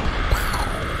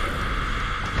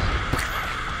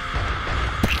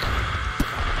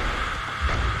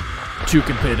 Two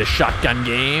can play the shotgun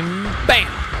game. Bam!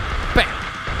 Bam!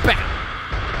 Bam!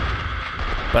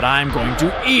 But I'm going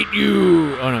to eat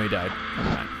you! Oh, no, he died. Never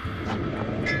mind.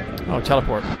 Oh,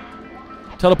 teleport.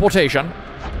 Teleportation.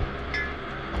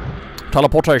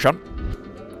 Teleportation.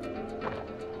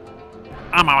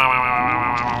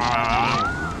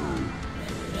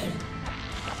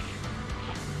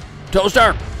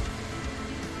 Toaster!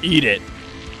 Eat it.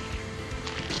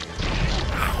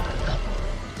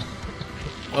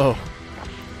 Oh.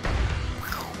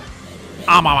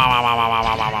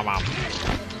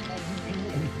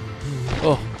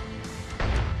 Oh.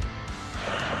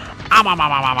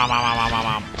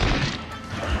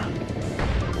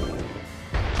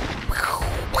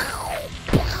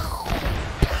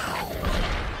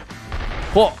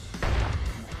 Whoa.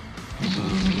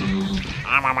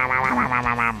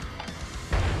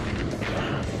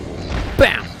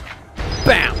 Bam.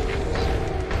 Bam.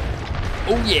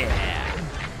 Oh yeah.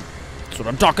 That's what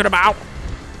I'm talking about.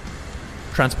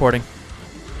 Transporting.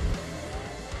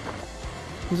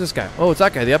 Who's this guy? Oh, it's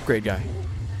that guy, the upgrade guy.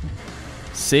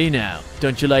 Say now,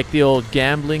 don't you like the old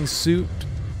gambling suit?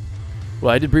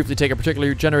 Well, I did briefly take a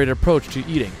particularly generated approach to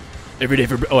eating. Every day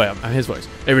for his voice.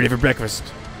 Every day for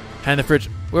breakfast. Hand the fridge.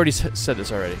 We already said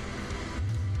this already.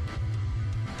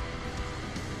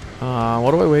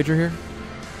 What do I wager here?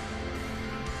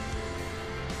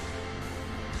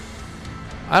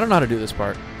 I don't know how to do this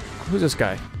part. Who's this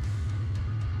guy?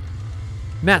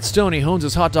 Matt Stoney hones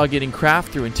his hot dog eating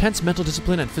craft through intense mental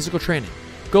discipline and physical training.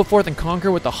 Go forth and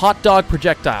conquer with the hot dog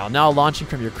projectile, now launching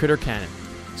from your critter cannon.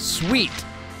 Sweet!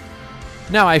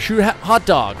 Now I shoot hot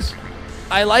dogs.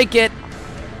 I like it!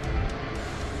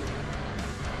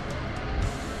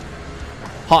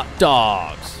 Hot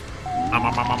dogs.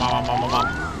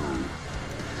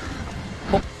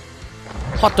 Oh.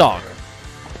 Hot dog.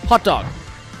 Hot dog.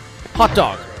 Hot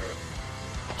dog.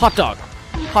 Hot dog.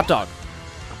 Hot dog.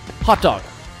 Hot dog.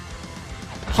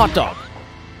 Hot dog.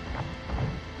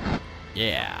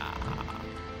 Yeah.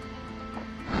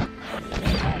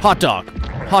 Hot dog.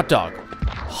 Hot dog.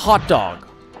 Hot dog.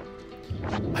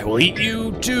 I will eat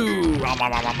you too.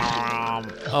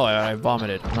 Oh, I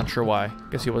vomited. I'm not sure why.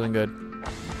 Guess he wasn't good.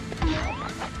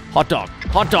 Hot dog.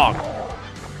 Hot dog.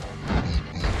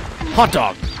 Hot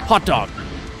dog. Hot dog.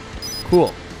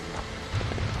 Cool.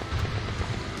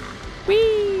 Wee,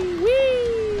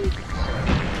 wee.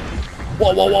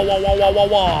 Whoa, whoa, whoa, whoa, whoa, whoa, whoa,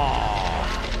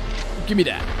 whoa. Give me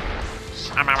that.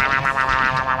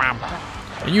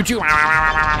 And you too.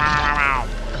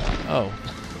 Oh.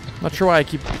 Not sure why I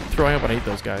keep throwing up when I eat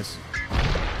those guys.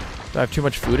 Do I have too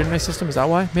much food in my system? Is that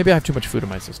why? Maybe I have too much food in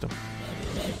my system.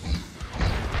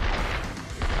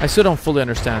 I still don't fully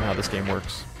understand how this game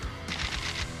works.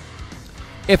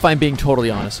 If I'm being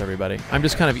totally honest, everybody. I'm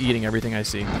just kind of eating everything I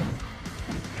see.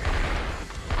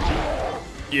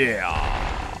 Yeah.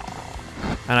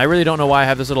 And I really don't know why I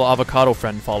have this little avocado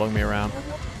friend following me around.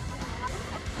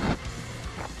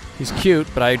 He's cute,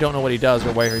 but I don't know what he does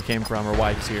or where he came from or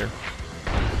why he's here.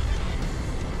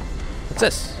 What's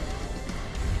this?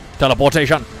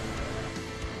 Teleportation.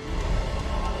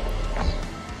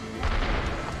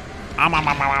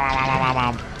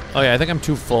 Oh yeah, I think I'm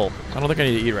too full. I don't think I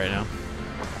need to eat right now.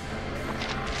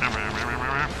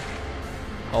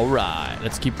 Alright,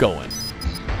 let's keep going.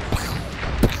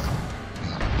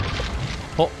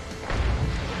 Oh.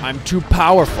 I'm too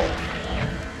powerful.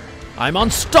 I'm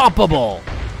unstoppable.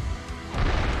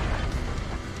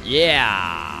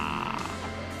 Yeah.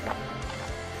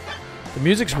 The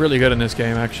music's really good in this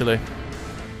game, actually.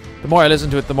 The more I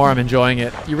listen to it, the more I'm enjoying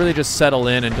it. You really just settle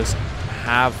in and just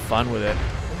have fun with it.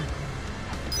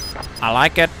 I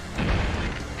like it.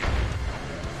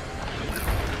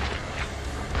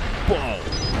 Whoa.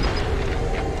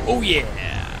 Oh yeah.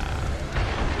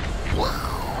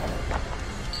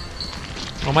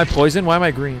 Oh, am I poisoned? Why am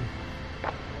I green?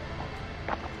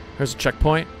 Here's a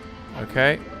checkpoint.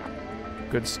 Okay.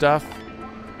 Good stuff.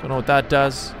 Don't know what that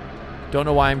does. Don't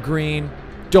know why I'm green.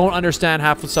 Don't understand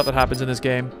half the stuff that happens in this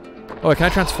game. Oh, can I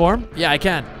transform? Yeah, I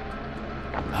can.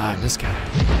 Ah, I'm this guy.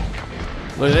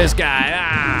 Look at this guy.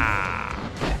 Ah.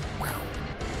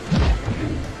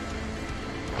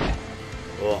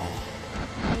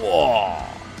 Whoa.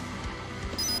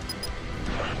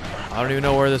 I don't even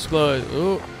know where this goes.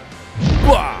 Ooh.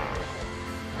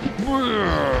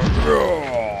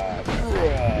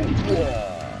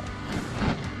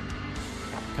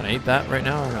 Can I eat that right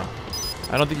now or no?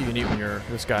 I don't think you can eat when you're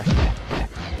this guy.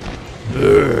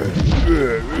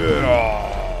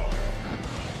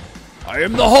 I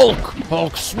am the Hulk.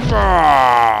 Hulk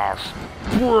smash.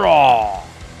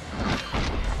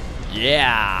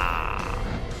 Yeah.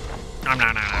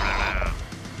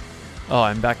 Oh,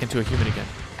 I'm back into a human again.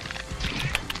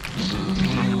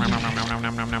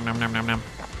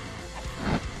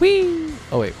 Whee!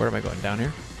 Oh wait, where am I going? Down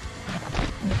here?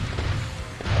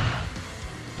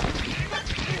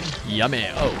 Yummy.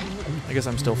 Oh, I guess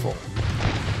I'm still full.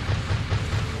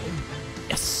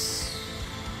 Yes.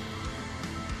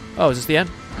 Oh, is this the end?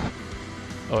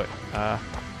 Oh wait.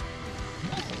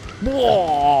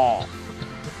 Whoa!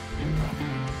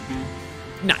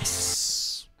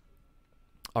 Nice.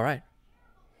 All right.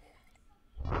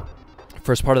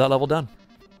 First part of that level done.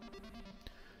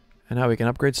 And now we can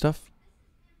upgrade stuff.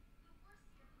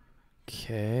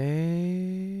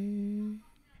 Okay.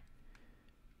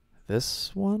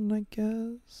 This one, I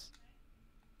guess.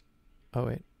 Oh,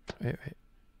 wait.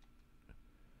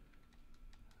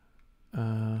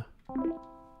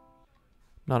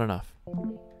 Not enough.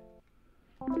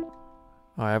 Oh,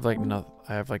 I have like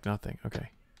nothing. Okay.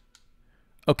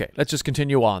 Okay, let's just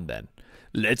continue on then.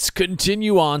 Let's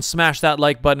continue on. Smash that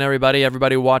like button, everybody.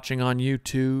 Everybody watching on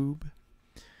YouTube.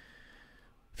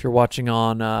 If you're watching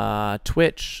on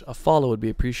Twitch, a follow would be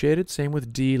appreciated. Same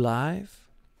with D Live.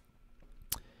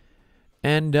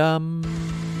 And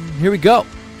here we go.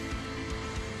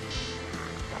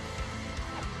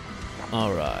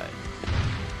 All right.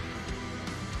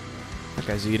 That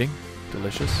guy's eating.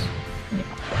 Delicious.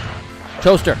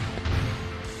 Toaster.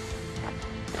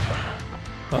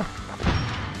 Oh.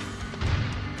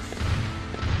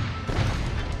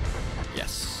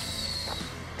 Yes.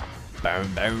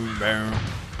 Boom, boom, boom.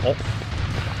 Oh.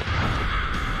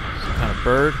 Some kind of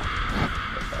bird.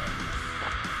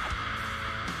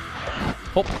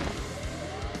 Oh.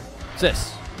 What's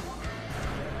this?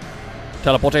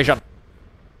 Teleportation.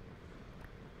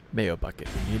 Mayo bucket.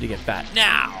 You need to get fat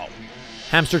now.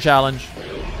 Hamster challenge.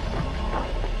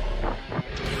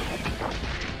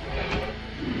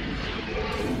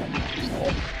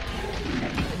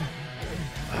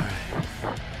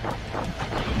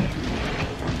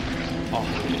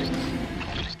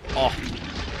 Oh.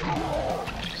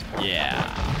 Yeah.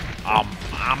 Ow.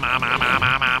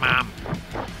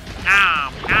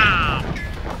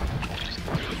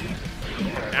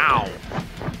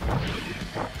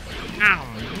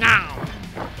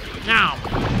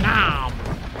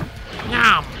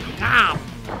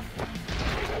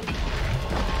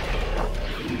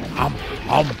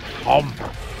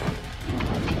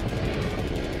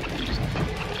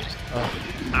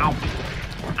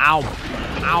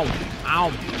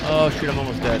 Oh, shoot, I'm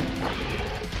almost dead.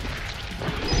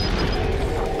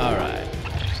 All right.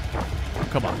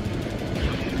 Come on.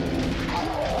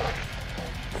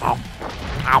 Ow.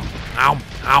 Ow. Ow.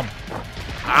 Ow.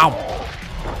 Ow.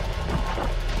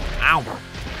 Ow.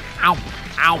 Ow.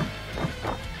 Ow.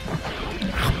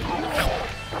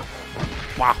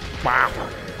 Wow. Wow.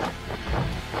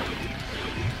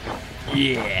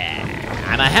 Yeah.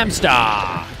 I'm a hamster.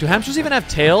 Do hamsters even have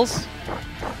tails?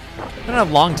 I don't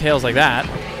have long tails like that.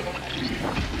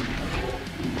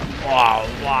 Wow,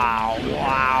 wow,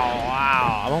 wow,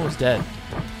 wow. I'm almost dead.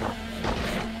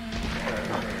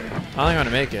 I don't think I'm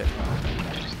gonna make it.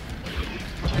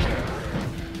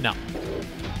 No.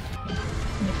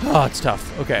 Oh, it's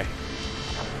tough. Okay.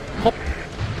 Hop.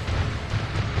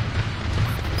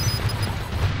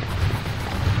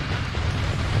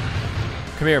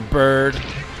 Come here, bird.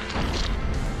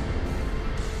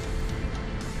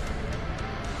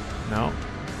 No.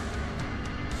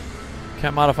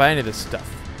 Can't modify any of this stuff.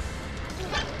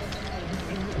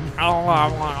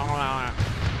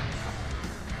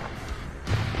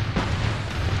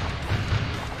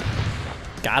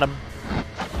 Got him.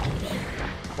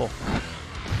 Oh.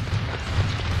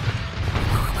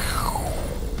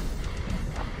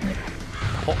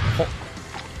 Oh, oh.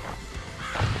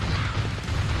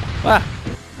 Ah.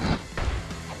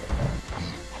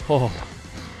 Oh.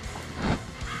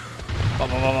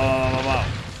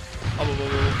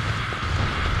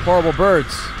 Horrible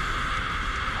birds.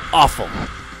 Awful.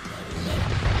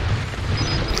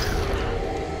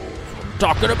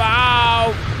 Talking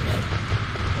about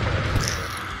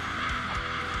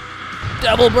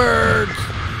devil birds.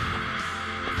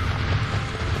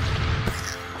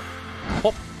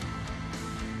 Oh.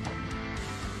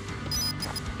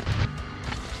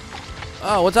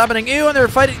 Oh, what's happening? Ew, and they're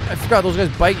fighting. I forgot those guys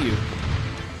bite you.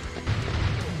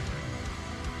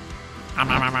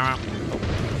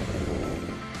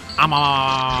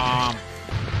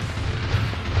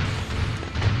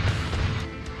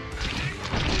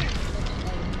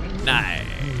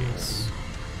 Nice.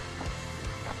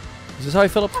 Is this how I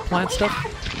fill up the plant stuff?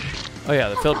 Oh yeah,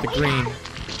 they fill up the green.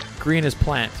 Green is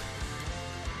plant.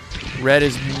 Red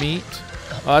is meat.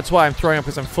 Oh, that's why I'm throwing up,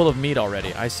 because I'm full of meat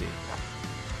already. I see.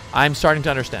 I'm starting to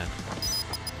understand.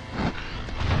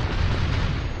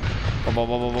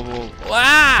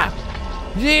 Ah!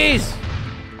 Jeez!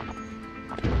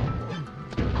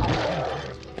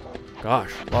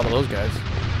 Gosh, a lot of those guys.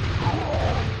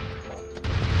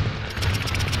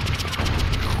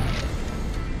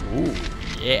 Ooh,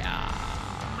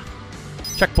 yeah.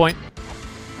 Checkpoint.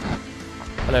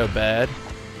 Hello, bad.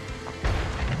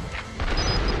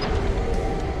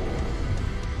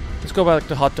 Let's go back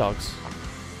to hot dogs.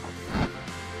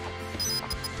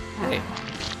 Hey.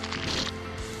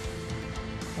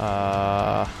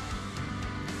 I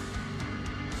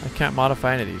can't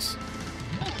modify any of these.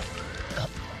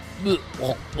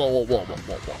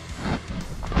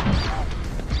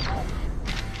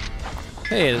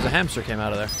 Hey, there's a hamster came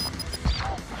out of there.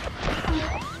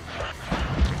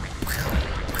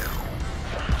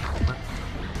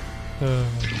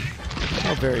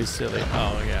 Oh, very silly.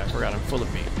 Oh, yeah, I forgot I'm full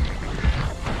of meat.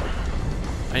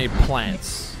 I need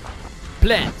plants.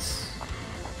 Plants!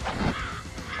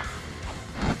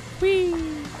 Whee!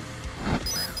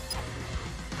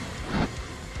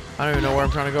 I don't even know where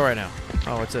I'm trying to go right now.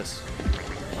 Oh, what's this?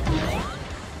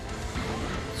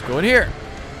 Let's go in here.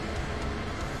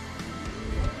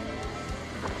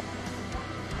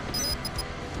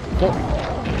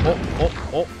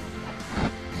 Oh.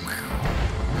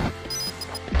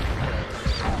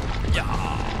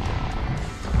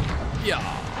 Yeah.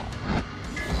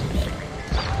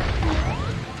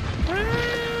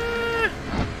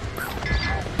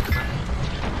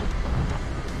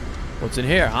 What's in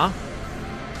here, huh?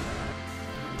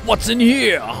 What's in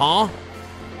here, huh?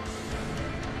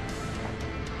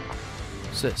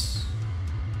 What's this?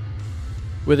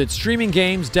 With its streaming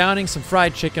games, downing some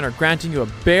fried chicken, or granting you a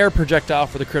bear projectile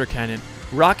for the Critter Canyon,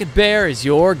 Rocket Bear is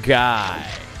your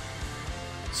guy.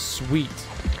 Sweet.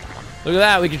 Look at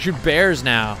that, we can shoot bears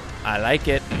now. I like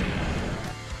it.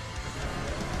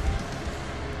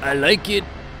 I like it.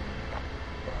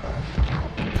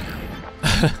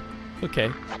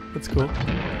 Okay, that's cool.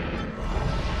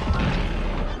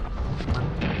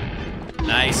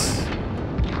 Nice.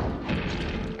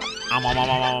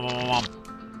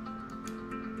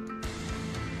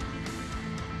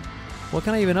 What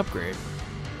can I even upgrade?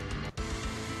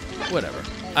 Whatever.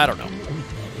 I don't know.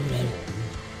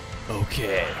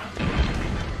 Okay.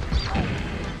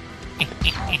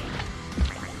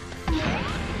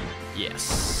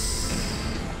 Yes.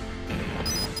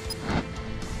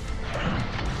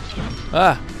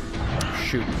 Ah.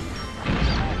 Shoot.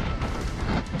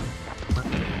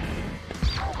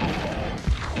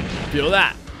 Feel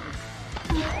that.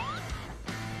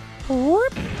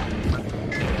 Whoop.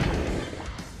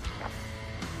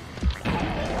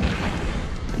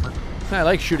 I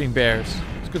like shooting bears.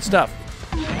 It's good stuff.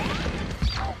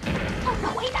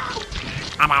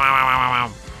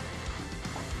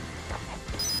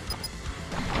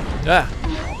 Ah.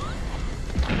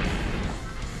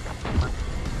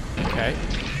 Okay.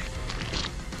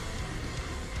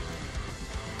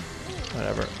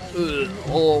 Whatever. Ugh.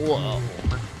 Oh, whoa.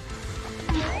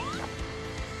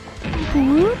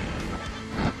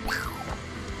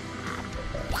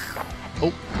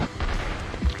 Oh.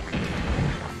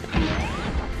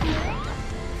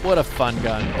 What a fun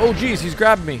gun. Oh, geez, he's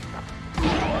grabbed me.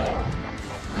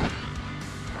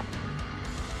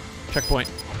 Checkpoint.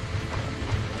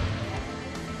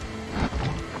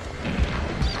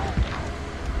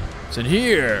 It's in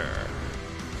here.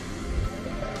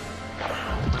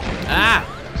 Ah!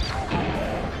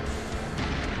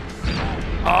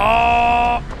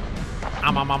 Oh!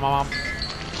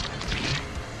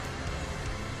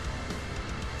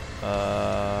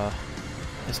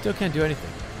 I still can't do anything.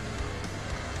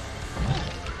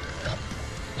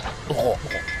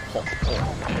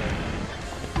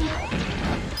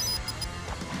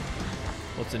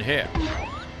 What's in here?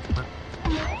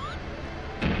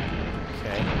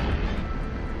 Okay.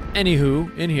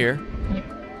 Anywho, in here.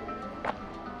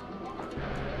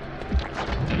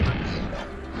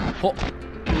 Oh.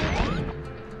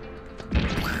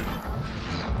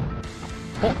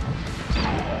 Oh.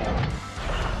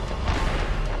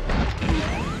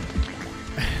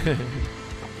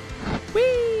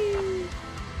 Whee!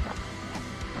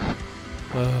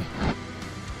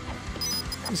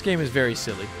 This game is very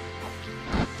silly.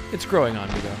 It's growing on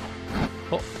me though.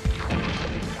 Oh.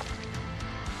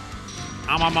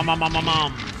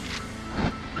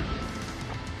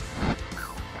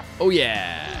 Oh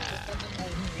yeah.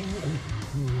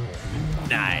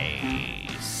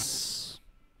 Nice.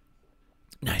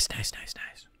 Nice.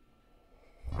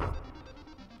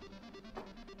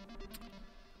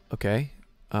 Okay.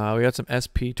 We got some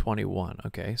SP21.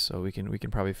 Okay, so we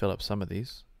can probably fill up some of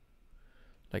these.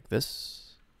 Like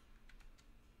this.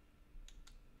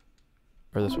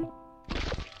 Or this one.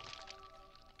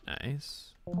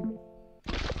 Nice.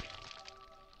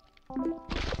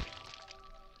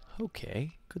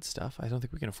 Okay, good stuff. I don't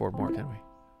think we can afford more, can we?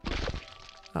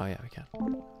 Oh yeah, we can.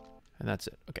 And that's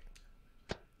it. Okay.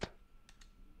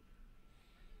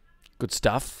 Good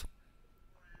stuff.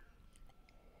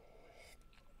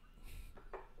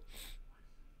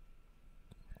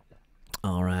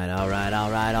 All right.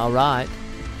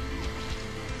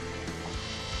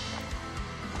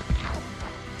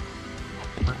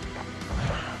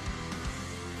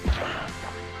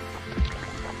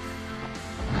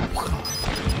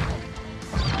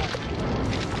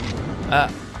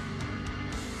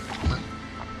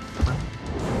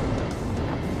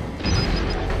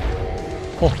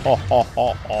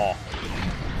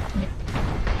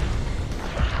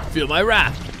 Feel my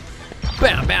wrath.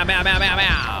 Bam, bam, bam, bam, bam,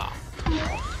 bam.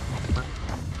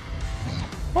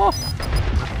 Oh.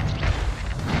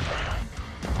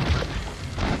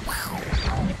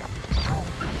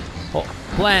 Oh,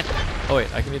 plant. Oh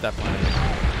wait, I can eat that plant.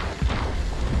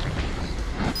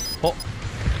 Oh.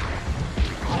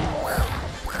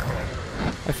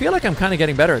 I feel like I'm kind of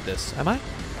getting better at this. Am I?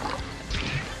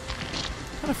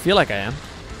 Kind of feel like I am.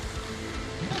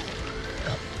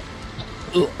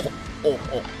 Oh,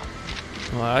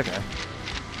 okay.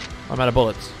 I'm out of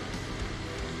bullets.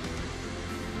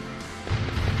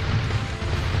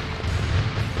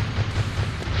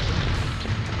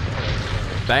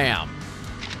 Bam.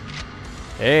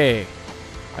 Hey,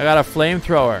 I got a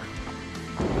flamethrower.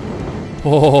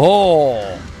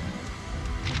 Oh.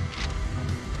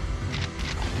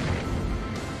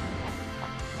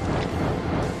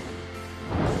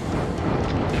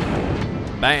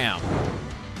 Bam.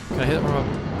 Can I hit it from up?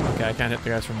 Okay, I can't hit the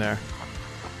guys from there.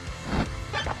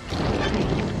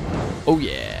 Oh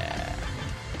yeah.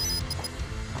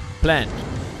 Plant.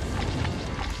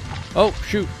 Oh,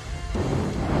 shoot.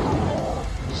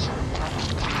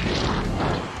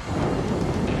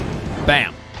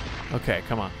 Bam. Okay,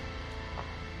 come on.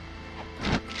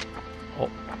 Oh.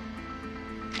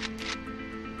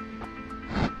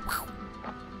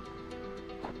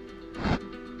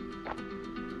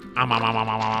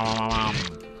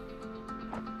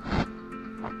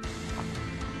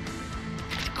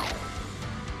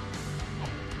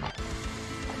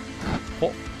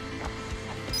 Oh.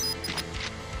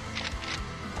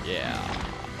 Yeah.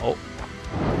 Oh.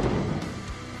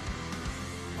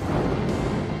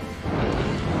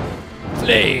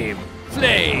 Flame!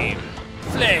 Flame!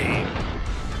 Flame!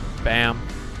 Bam.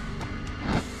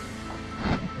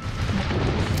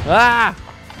 Ah!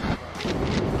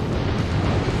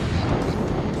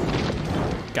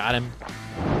 Got him.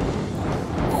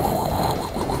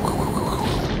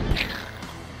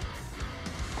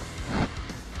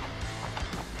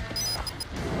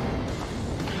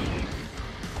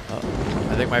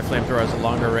 I think my flamethrower has a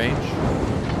longer range.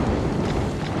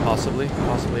 Possibly,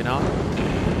 possibly not.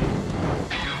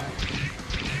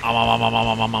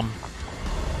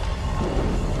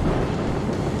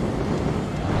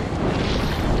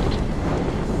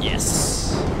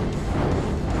 Yes.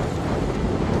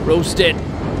 Roast it.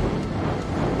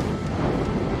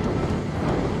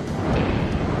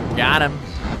 Got him.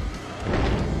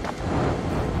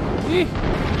 Eeh.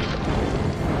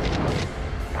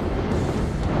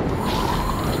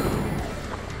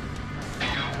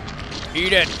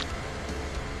 Eat it.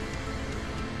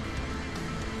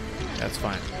 That's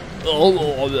fine.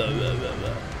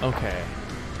 Okay.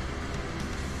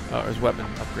 Oh, there's weapon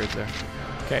upgrades there.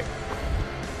 Okay.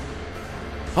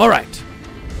 All right.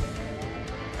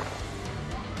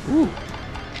 Ooh.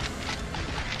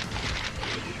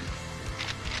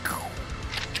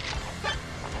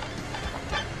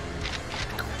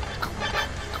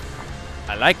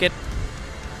 I like it.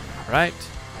 All right.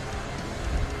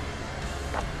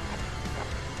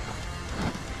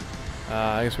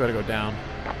 I guess we gotta go down.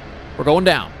 We're going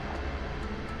down.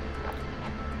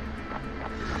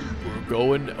 We're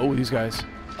going. Oh, these guys.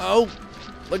 Oh,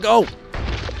 let go.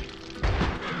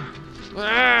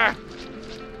 Ah.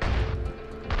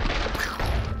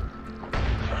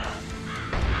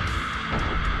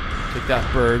 Take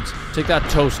that, birds. Take that,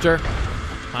 toaster.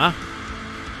 Huh?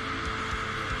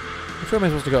 Which way am I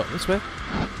supposed to go? This way?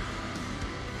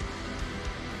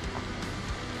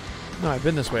 No, I've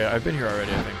been this way. I've been here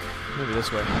already, I think. Maybe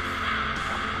this way.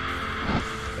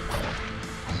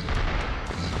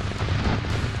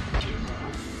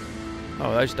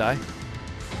 Oh, did I just die?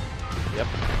 Yep.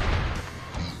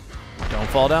 Don't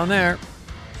fall down there.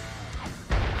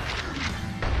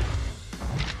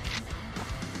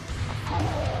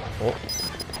 Oh.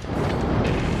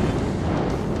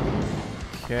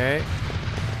 Okay.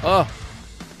 Oh!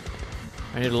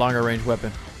 I need a longer range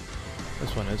weapon.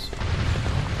 This one is.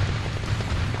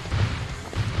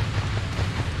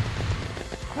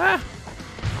 Ah!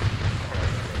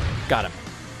 Got him.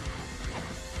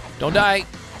 Don't die.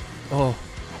 Oh.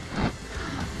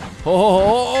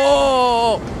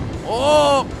 Oh.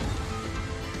 Oh.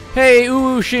 Hey,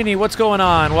 Shini, what's going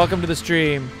on? Welcome to the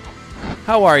stream.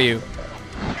 How are you?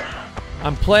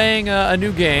 I'm playing a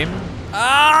new game.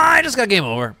 Ah, I just got game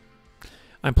over.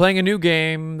 I'm playing a new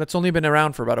game that's only been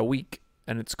around for about a week,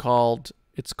 and it's called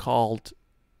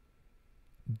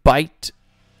Bite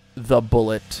the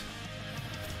Bullet.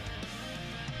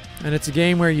 And it's a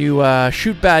game where you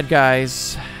shoot bad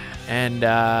guys and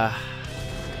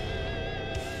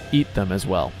eat them as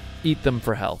well. Eat them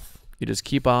for health. You just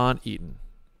keep on eating.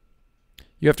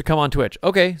 You have to come on Twitch.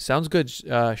 Okay, sounds good,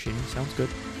 Sheen. Sounds good.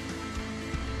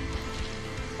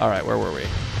 Alright, where were we?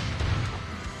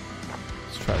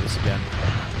 Let's try this again.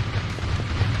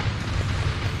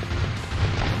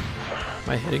 Am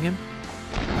I hitting him?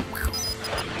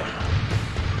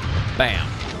 Bam.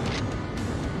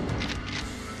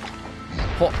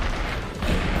 Oh.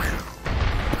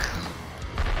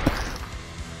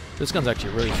 This gun's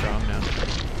actually really strong now.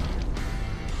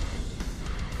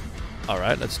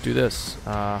 Alright, let's do this.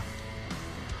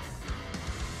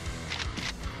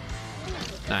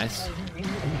 Nice.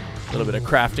 A little bit of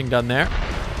crafting done there.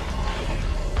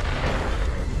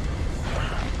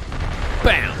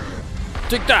 Bam!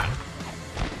 Take that!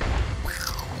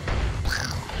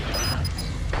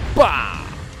 Bah!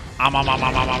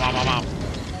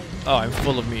 Oh, I'm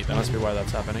full of meat. That must be why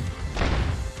that's happening.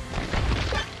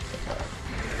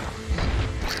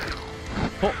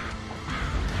 Oh.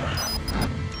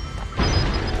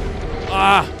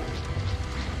 Ah!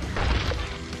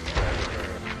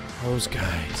 Those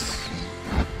guys.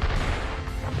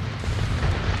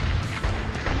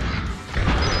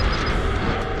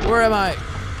 Where am I?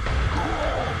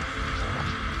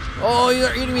 Oh,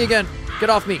 you're eating me again. Get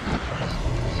off me.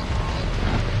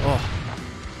 Oh.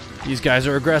 These guys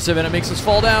are aggressive and it makes us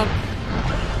fall down.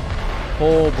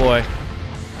 Oh boy.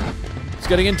 It's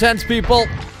getting intense, people.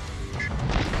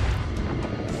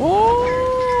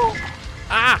 Oh!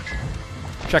 Ah!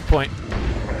 Checkpoint.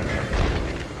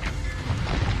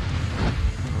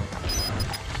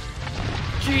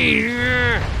 Gee!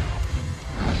 I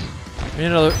need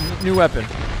another new weapon.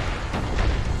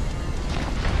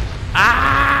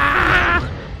 Ah!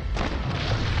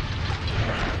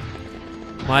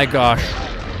 My gosh.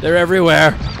 They're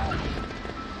everywhere.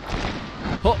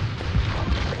 Oh.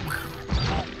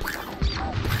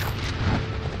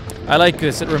 I like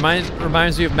this. It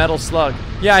reminds me of Metal Slug.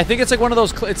 Yeah, I think it's like one of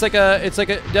those. It's like a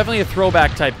definitely a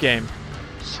throwback type game.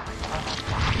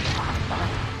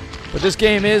 But this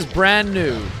game is brand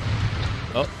new.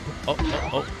 Oh, oh,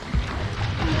 oh, oh.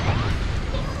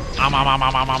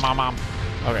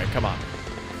 Okay, come on.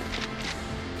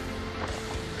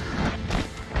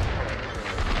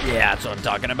 Yeah, that's what I'm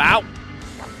talking about.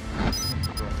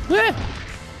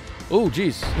 Oh,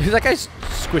 jeez. That guy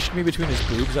squished me between his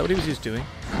boobs. Is that what he was just doing?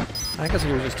 I think that's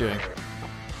what he was just doing.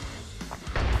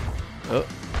 Oh.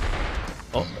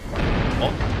 Oh.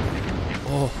 Oh.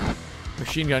 Oh.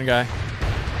 Machine gun guy.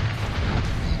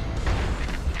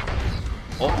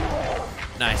 Oh.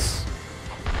 Nice.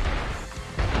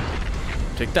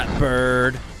 Take that,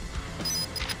 bird.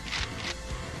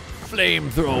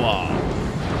 Flamethrower.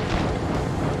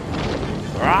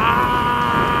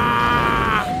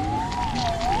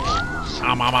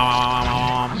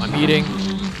 I'm eating.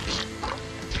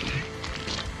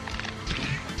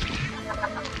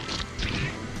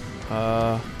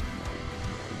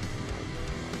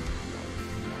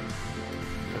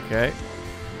 Okay.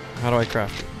 How do I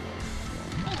craft it?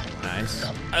 Nice.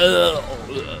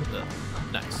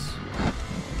 Nice.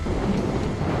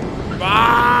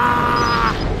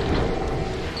 Ah!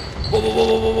 Whoa, whoa, whoa,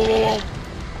 whoa, whoa, whoa, whoa.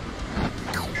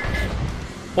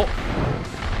 Oh.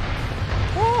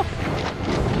 Oh.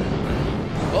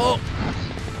 Oh.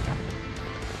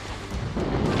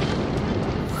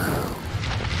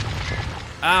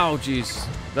 Ow, jeez.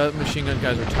 The machine gun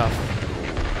guys are tough.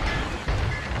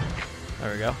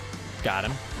 There we go. Got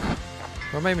him.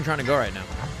 Where am I even trying to go right now?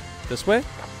 This way?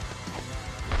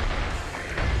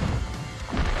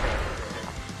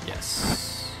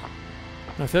 Yes.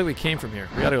 No, I feel like we came from here.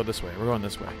 We gotta go this way. We're going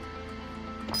this way.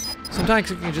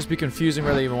 Sometimes it can just be confusing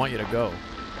where they even want you to go.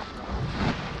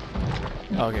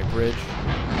 Okay, bridge.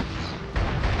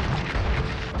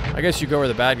 I guess you go where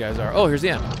the bad guys are. Oh, here's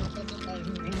the end.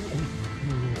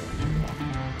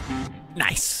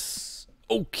 Nice.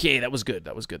 Okay, that was good.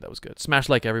 That was good. That was good. Smash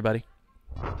like, everybody.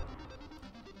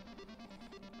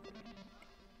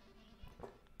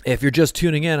 If you're just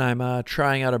tuning in, I'm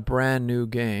trying out a brand new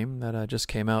game that just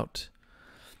came out,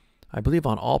 I believe,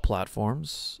 on all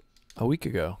platforms a week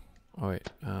ago. Oh,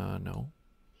 wait. No.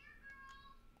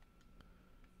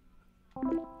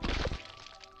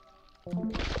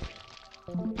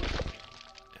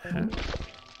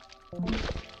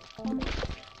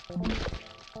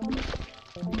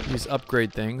 These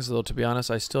upgrade things, though, to be honest,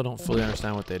 I still don't fully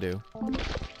understand what they do.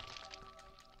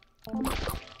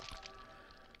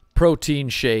 Protein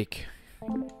shake.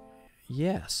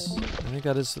 Yes. I think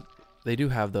that is... They do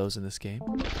have those in this game.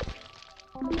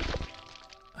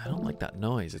 I don't like that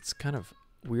noise. It's kind of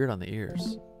weird on the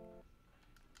ears.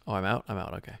 Oh, I'm out? I'm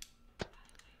out. Okay.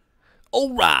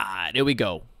 All right. Here we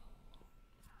go.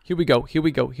 Here we go. Here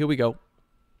we go. Here we go.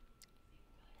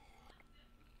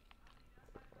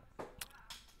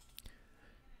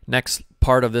 Next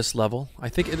part of this level. I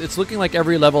think it's looking like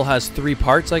every level has 3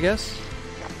 parts, I guess.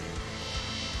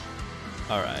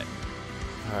 Alright.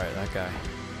 Alright, that guy.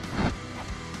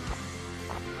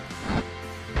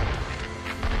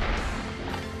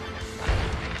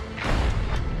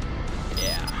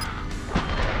 Yeah.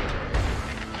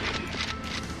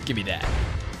 Give me that.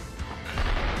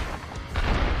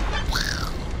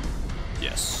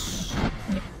 Yes.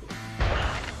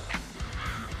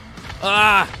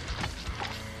 Ah!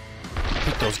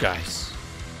 Hate those guys.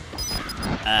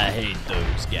 I hate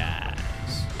those guys.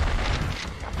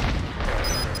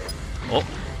 Oh.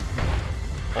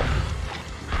 Oh.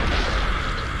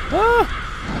 Ah!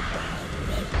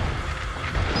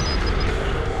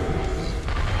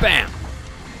 Bam!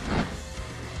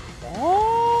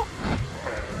 Oh!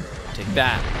 Take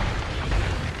that.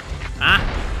 Ah!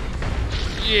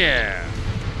 Yeah!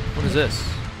 What is this?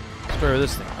 Where is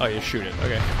this thing? Oh, you shoot it.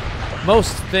 Okay.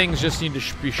 Most things just need to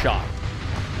be shot.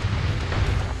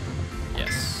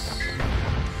 Yes.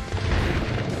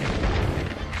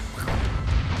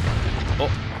 Oh.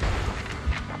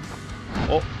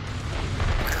 Oh.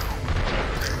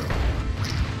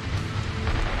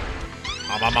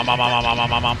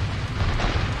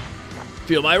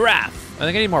 Feel my wrath. I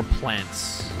think I need more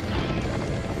plants.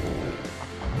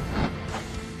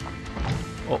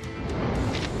 Oh.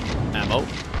 Ammo.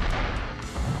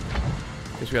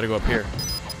 Guess we gotta go up here.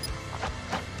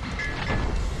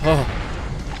 Oh.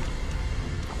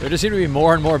 There just seem to be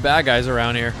more and more bad guys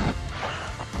around here.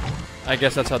 I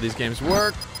guess that's how these games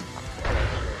work.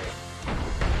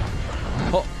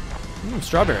 Oh.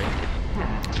 Strawberry.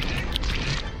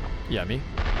 Yummy.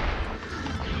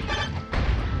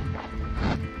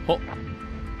 Oh.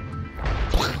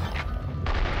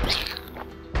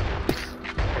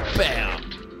 Bam.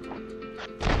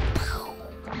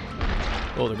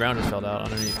 Oh, the ground just fell out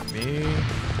underneath me.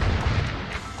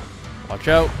 Watch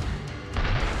out.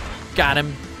 Got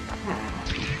him.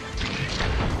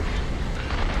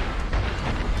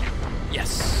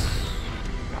 Yes.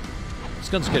 This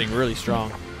gun's getting really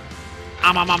strong.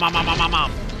 I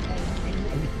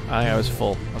think I was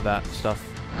full of that stuff.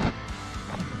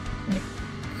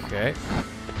 Okay.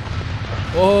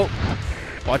 Whoa.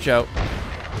 Watch out.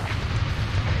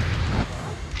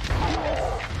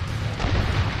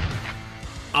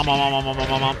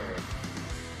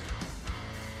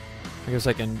 I guess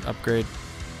I can upgrade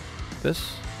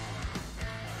this.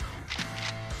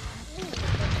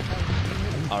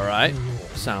 Alright.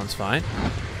 Sounds fine.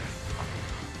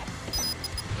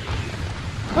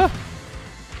 Ah.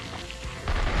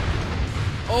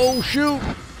 Oh, shoot!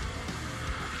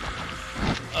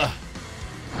 I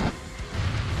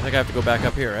think I have to go back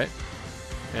up here, right?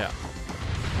 Yeah.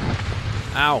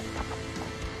 Ow.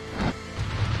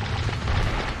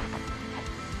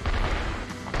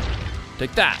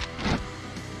 Take that.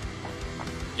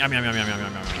 Yum yum yum yum yum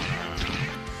yum yum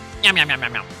yum yum yum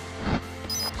yum yum.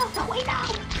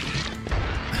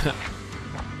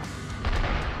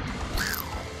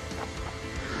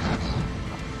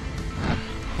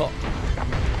 Oh.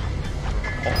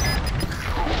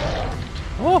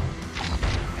 Oh.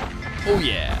 Oh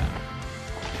yeah.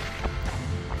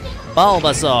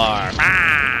 Bulbasaur.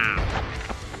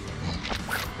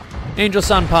 Angel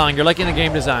Sunpong, you're liking the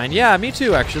game design. Yeah, me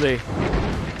too, actually.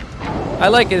 I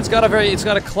like it. It's got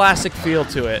a classic feel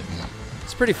to it.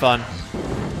 It's pretty fun.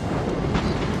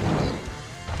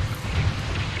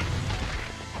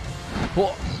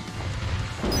 Oh.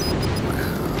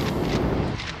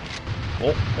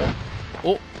 Oh, oh,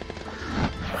 oh.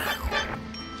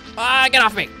 Ah, get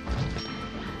off me.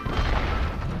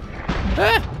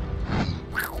 Ah.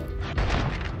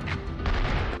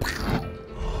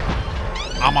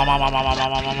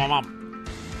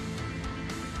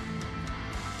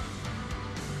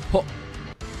 Oh.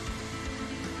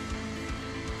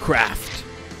 Craft.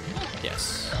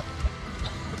 Yes.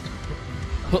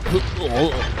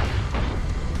 Oh.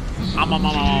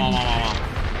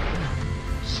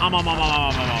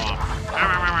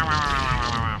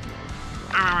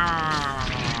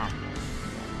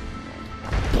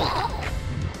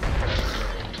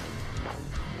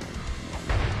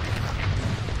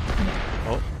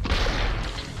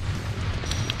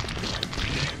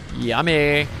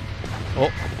 Yummy.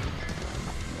 Oh.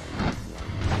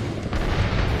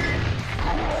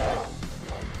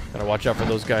 Gotta watch out for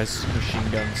those guys' machine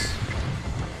guns.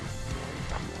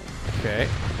 Okay.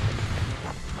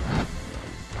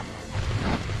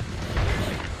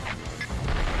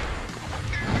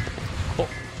 Oh.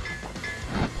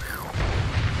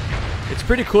 It's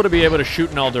pretty cool to be able to shoot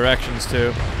in all directions,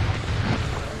 too.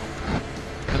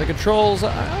 And the controls,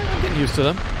 I'm getting used to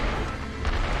them.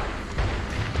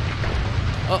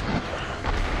 Oh.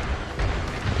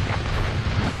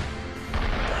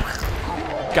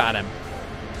 Got him.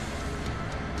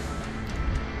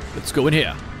 Let's go in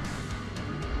here.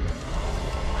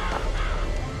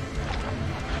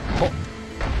 Oh.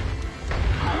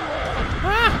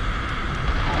 Ah.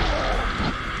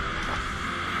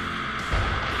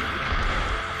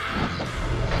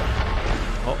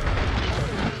 Oh.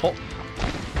 Oh.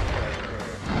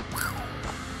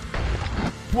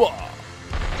 Whoa.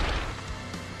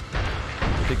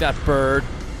 Take that, bird.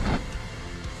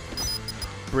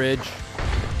 Bridge.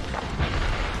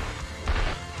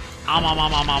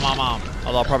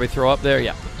 Although I'll probably throw up there,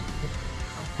 yeah.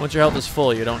 Once your health is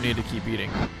full, you don't need to keep eating.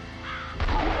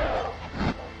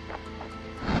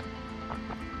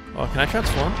 Oh, can I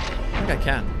transform? I think I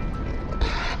can.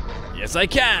 Yes, I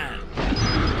can!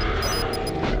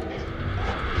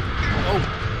 Oh!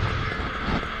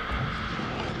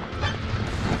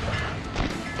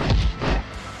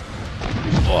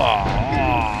 Oh!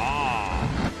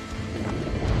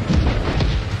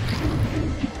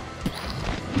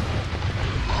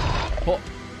 Oh,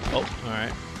 oh,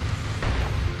 alright.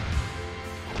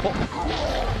 Oh,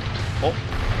 oh.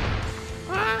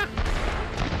 Ah.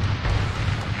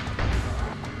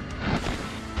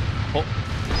 Oh.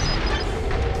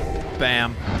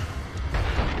 Bam.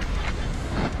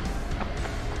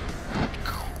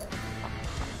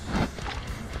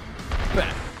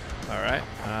 Bam. Alright,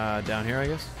 down here, I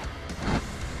guess.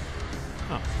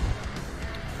 Oh.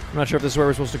 I'm not sure if this is where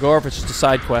we're supposed to go or if it's just a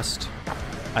side quest.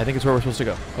 I think it's where we're supposed to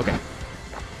go. Okay.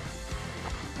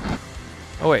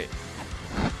 Oh, wait.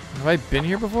 Have I been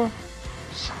here before? I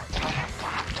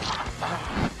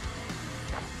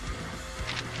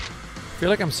feel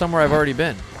like I'm somewhere I've already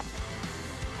been.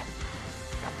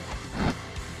 I'm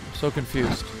so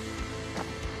confused.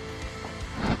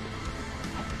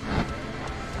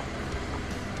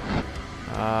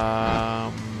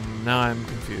 Now I'm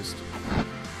confused.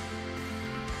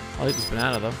 I'll eat this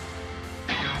banana, though.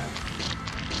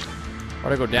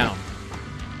 Where'd I go down?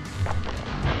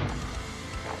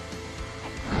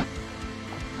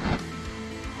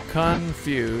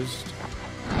 Confused.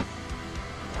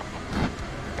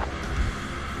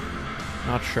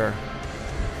 Not sure.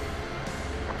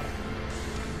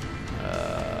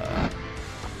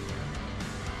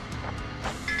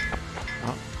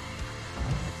 Oh.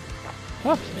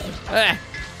 Oh. Eh.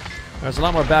 There's a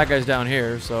lot more bad guys down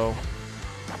here, so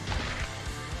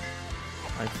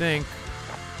I think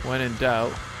when in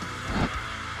doubt.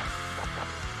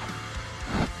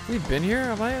 We've been here?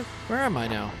 Am I? Where am I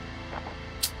now?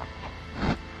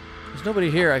 There's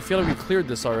nobody here. I feel like we cleared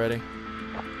this already.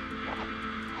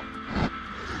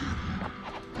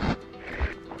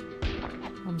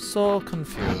 I'm so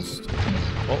confused.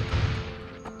 Oh.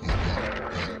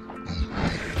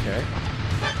 Okay.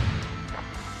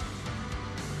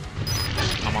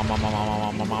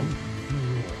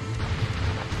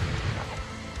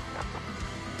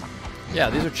 Yeah,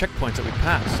 these are checkpoints that we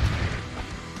passed.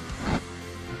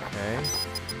 Okay.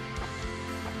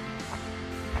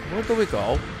 Where do we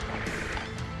go?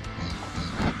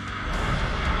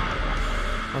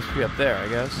 Must be up there, I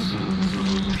guess.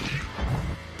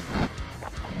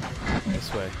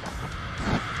 This way.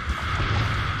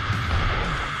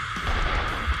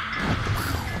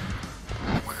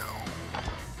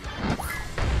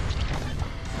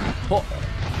 Oh.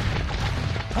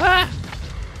 Ah!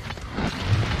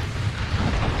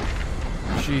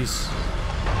 Jeez.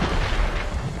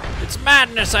 It's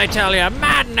madness, I tell you,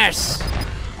 madness!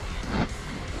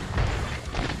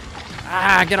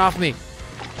 Ah, get off me.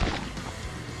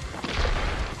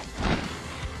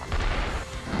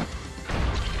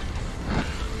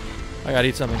 I gotta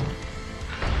eat something.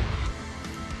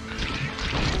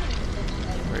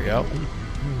 There we go.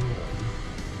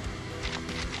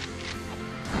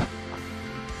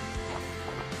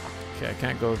 Okay, I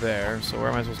can't go there, so where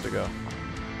am I supposed to go?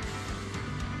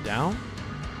 Down?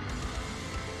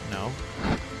 No.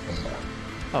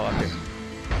 Oh, up here.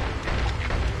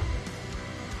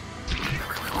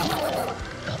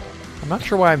 I'm not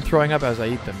sure why I'm throwing up as I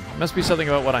eat them. It must be something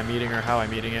about what I'm eating or how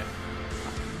I'm eating it.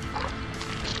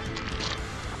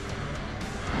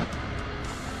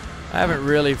 I haven't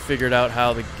really figured out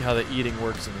how the eating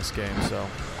works in this game, so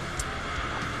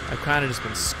I've kind of just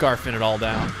been scarfing it all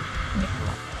down.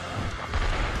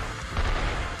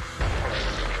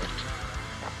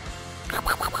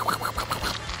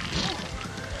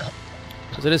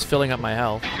 Because it is filling up my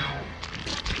health.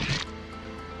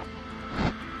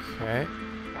 Okay.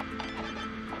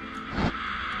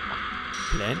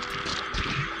 Plant.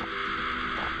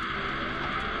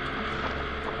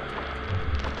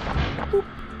 Boop.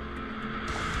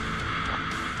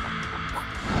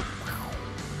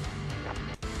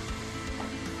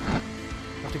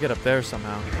 get up there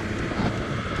somehow.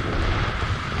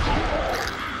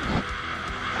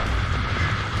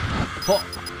 Oh.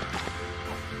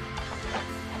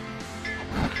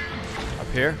 Up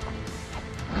here.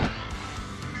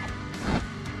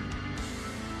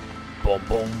 Boom,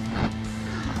 boom.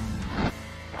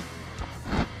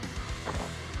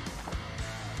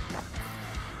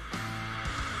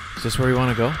 Is this where we want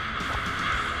to go?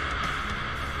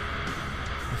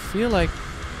 I feel like...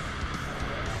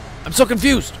 I'm so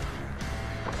confused!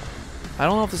 I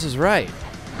don't know if this is right.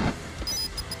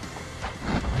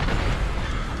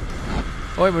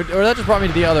 Oh, wait, or that just brought me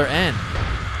to the other end.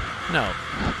 No.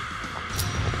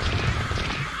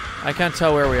 I can't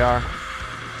tell where we are.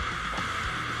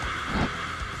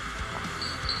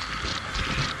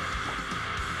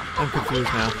 I'm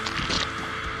confused now.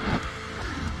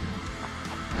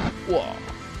 Whoa.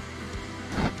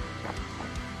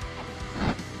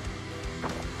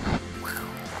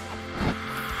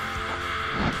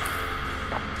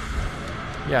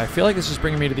 Yeah, I feel like this is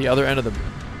bringing me to the other end of the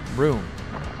room.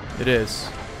 It is.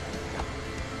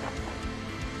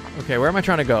 Okay, where am I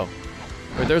trying to go?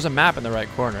 Wait, there's a map in the right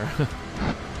corner.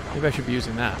 Maybe I should be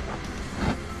using that.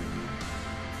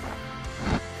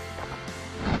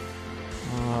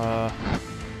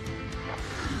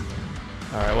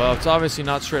 Alright, well, it's obviously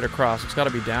not straight across. It's got to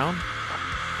be down.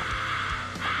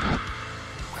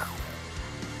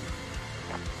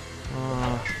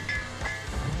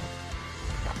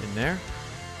 In there.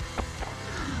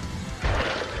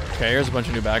 Okay, here's a bunch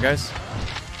of new bad guys.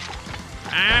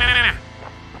 Ah!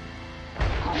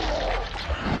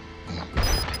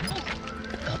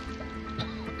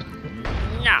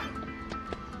 No.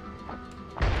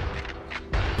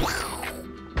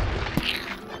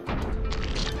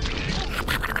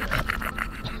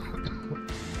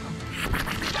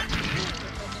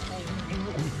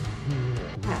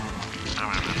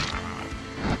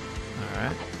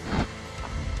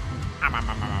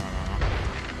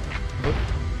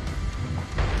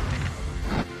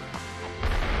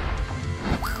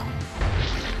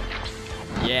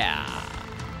 Yeah.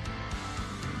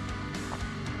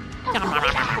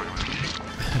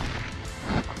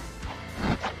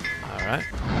 All right.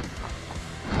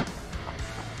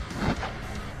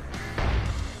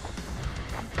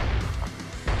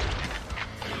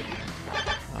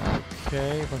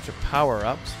 Okay, a bunch of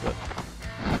power-ups, but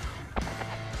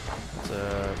it's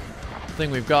a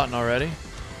thing we've gotten already.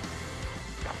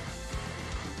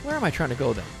 Where am I trying to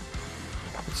go then?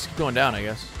 Let's keep going down, I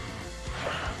guess.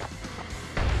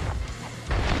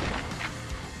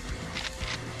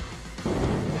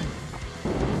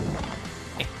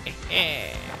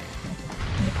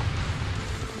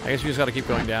 I guess we just gotta keep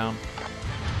going down.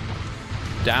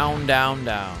 Down, down,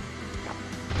 down.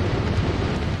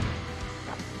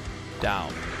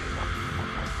 Down.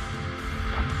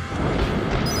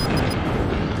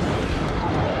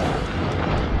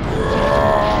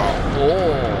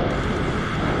 Oh.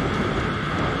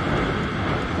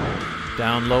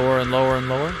 Down lower and lower and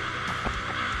lower.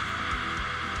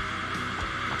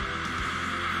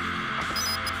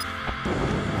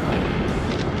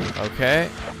 Okay.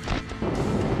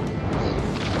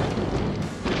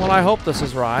 Well, I hope this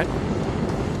is right.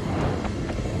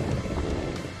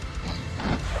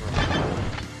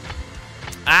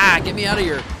 Ah, get me out of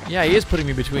here. Yeah, he is putting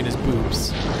me between his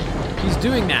boobs. He's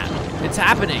doing that. It's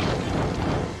happening.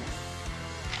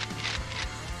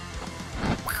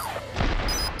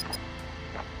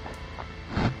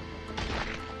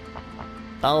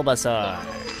 Bulbasaur.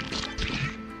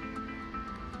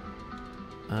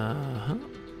 Uh-huh.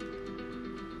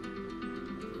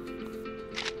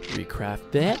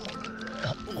 Recraft that.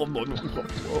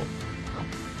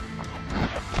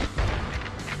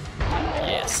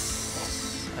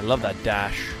 Yes. I love that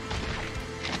dash.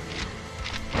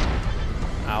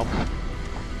 Ow.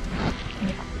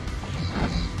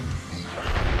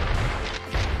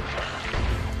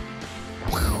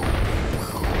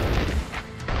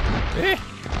 Eh.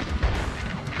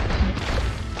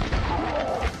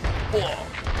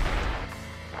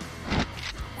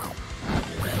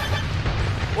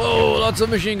 Whoa, lots of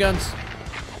machine guns.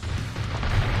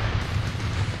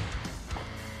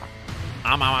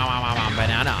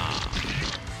 Banana.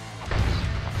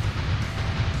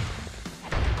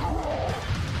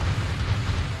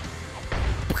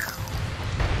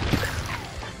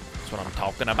 That's what I'm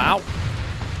talking about.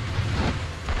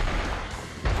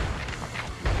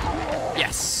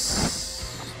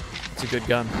 Yes. It's a good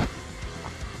gun.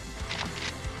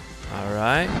 All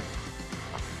right.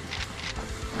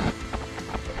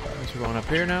 Guess we're going up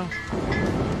here now.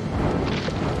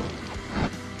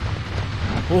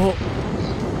 Whoa.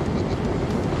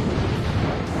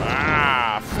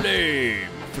 Ah,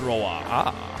 Flamethrower.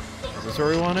 Ah. Is this where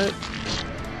we want it?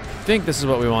 I think this is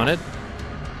what we wanted.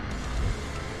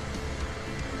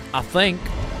 I think.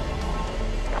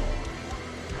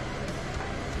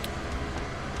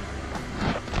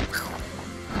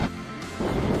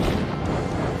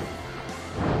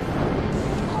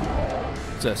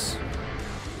 What's this?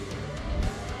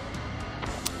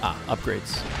 Ah,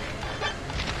 upgrades.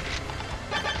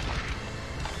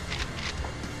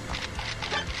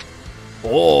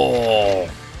 Oh!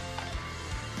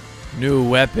 New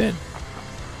weapon.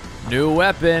 New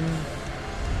weapon.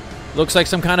 Looks like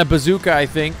some kind of bazooka, I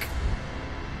think.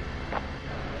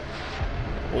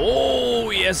 Oh,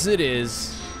 yes it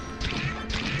is.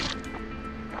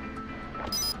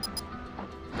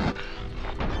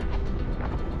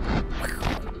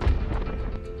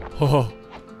 Oh.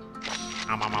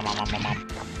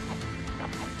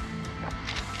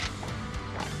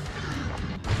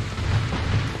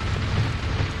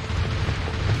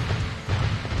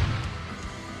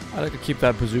 I'd like to keep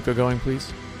that bazooka going,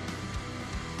 please.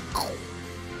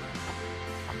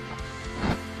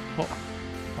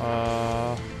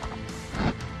 Oh.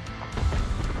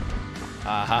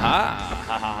 Ha ha ha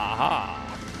ha ha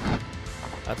ha.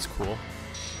 That's cool.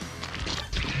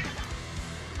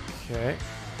 Okay.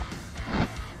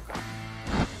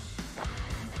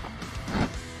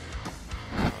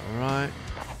 Alright.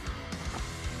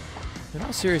 In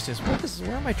all seriousness,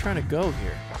 where am I trying to go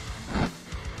here?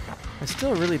 I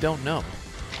still really don't know.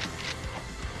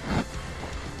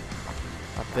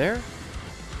 Up there?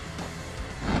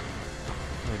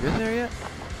 Have I been there yet?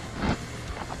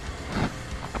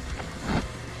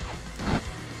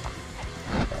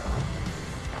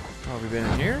 Oh, have we been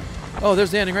in here? Oh,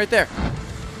 there's the ending right there.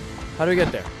 How do we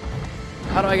get there?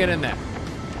 How do I get in there?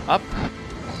 Up?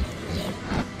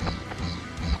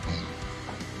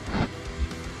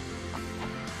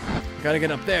 Gotta get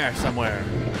up there somewhere.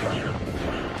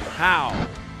 How?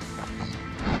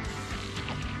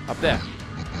 Up there.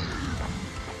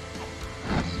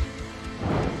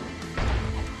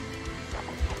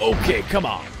 Okay, come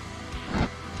on.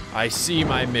 I see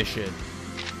my mission.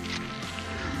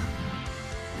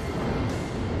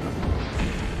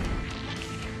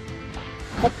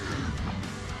 Hop.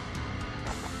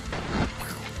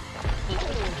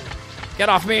 Get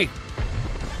off me!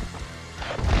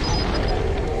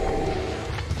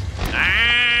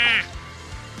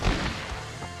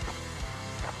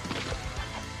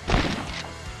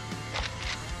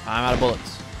 I'm out of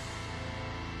bullets.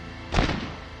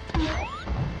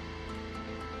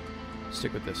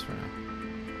 Stick with this for now.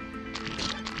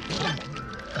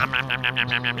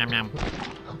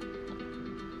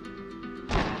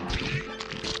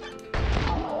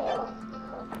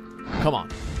 Come on.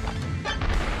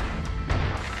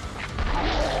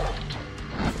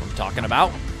 That's what I'm talking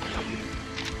about.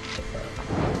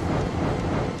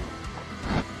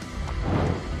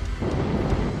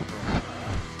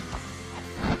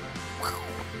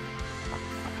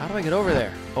 How do I get over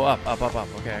there? Oh, up, up, up, up.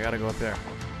 Okay, I gotta go up there.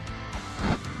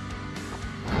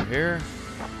 Over here.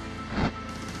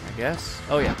 I guess.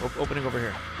 Oh, yeah. Opening over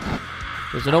here.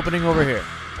 There's an opening over here.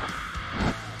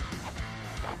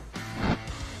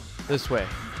 This way.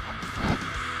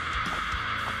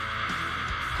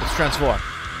 Let's transform.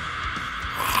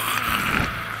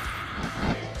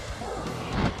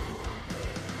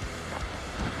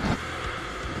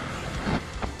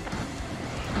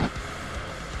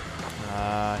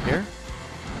 Here?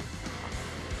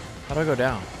 How do I go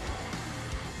down?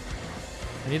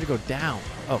 I need to go down.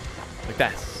 Oh, like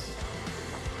that.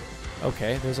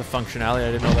 Okay, there's a functionality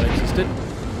I didn't know that existed.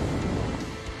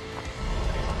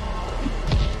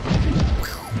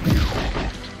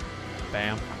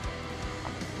 Bam.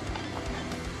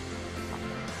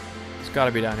 It's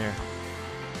gotta be down here.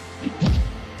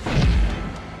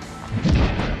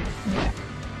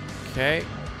 Okay.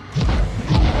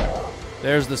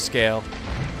 There's the scale.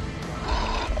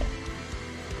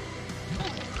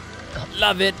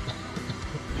 Love it.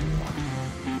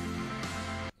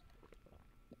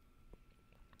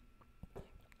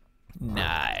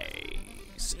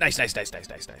 Nice.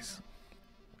 Nice.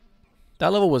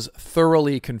 That level was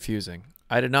thoroughly confusing.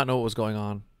 I did not know what was going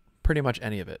on. Pretty much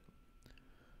any of it.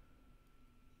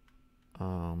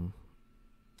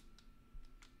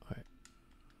 Wait.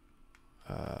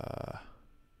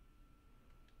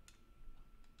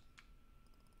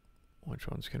 Which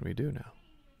ones can we do now?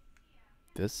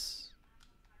 This.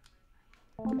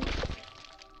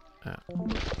 Ah.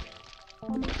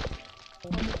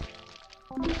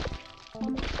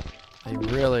 I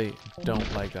really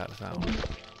don't like that sound.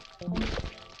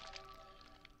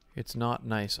 It's not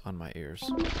nice on my ears.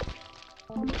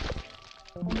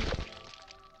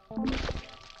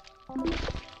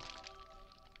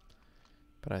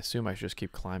 But I assume I should just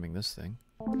keep climbing this thing.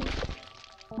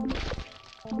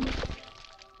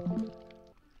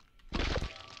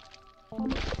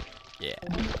 Yeah.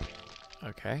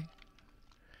 Okay.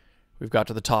 We've got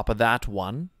to the top of that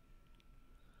one.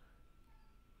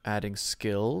 Adding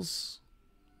skills.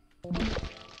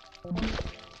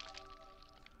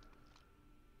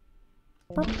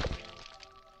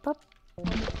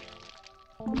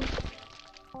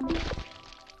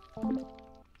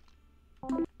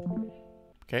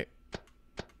 Okay.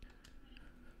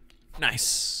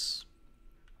 Nice.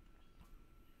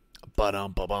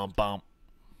 Ba-dum-ba-bum-bum.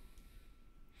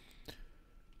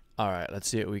 Alright, let's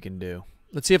see what we can do.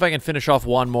 Let's see if I can finish off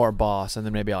one more boss, and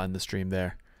then maybe I'll end the stream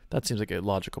there. That seems like a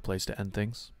logical place to end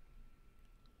things.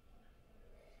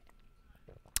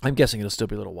 I'm guessing it'll still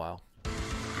be a little while.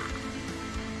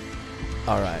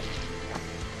 Alright.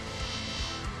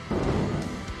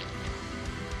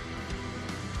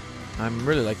 I'm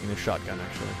really liking the shotgun,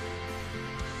 actually.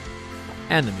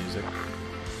 And the music.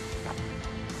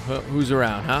 Who's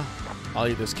around, huh? I'll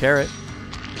eat this carrot.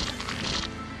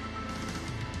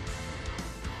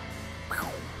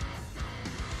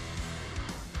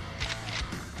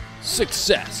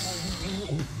 Success!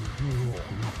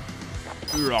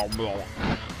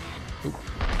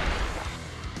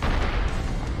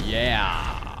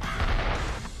 Yeah!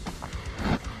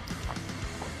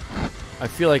 I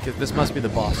feel like this must be the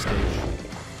boss stage.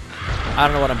 I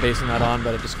don't know what I'm basing that on,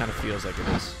 but it just kind of feels like it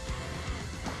is.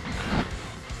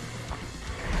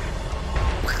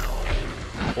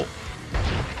 Oh.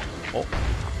 Oh.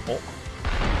 Oh.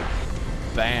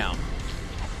 Bam.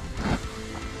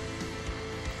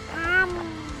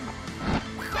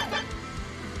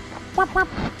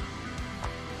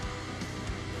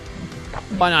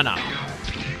 Banana.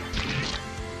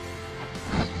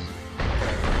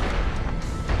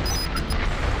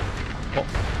 Oh.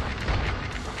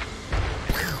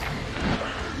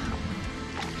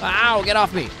 Ow, get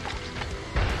off me.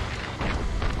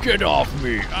 Get off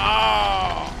me!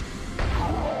 Ah!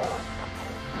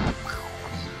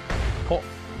 Oh.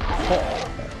 Oh.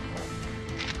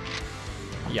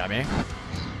 Yummy.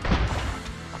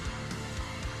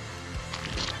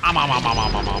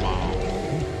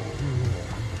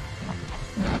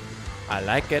 I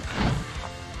like it.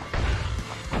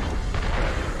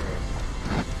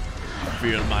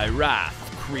 Feel my wrath,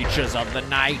 creatures of the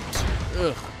night.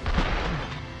 Ugh.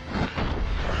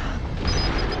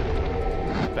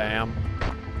 Bam.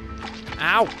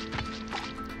 Ow!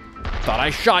 Thought I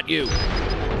shot you.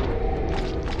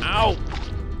 Ow!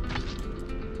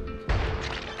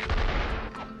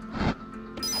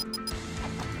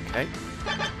 Okay.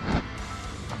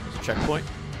 There's a checkpoint.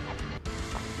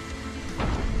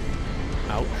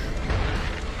 Ouch.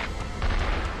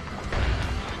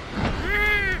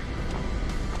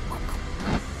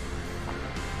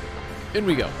 In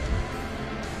we go.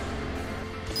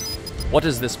 What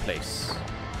is this place?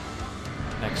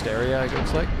 Next area, it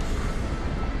looks like.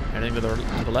 Anything to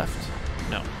the left?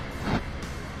 No.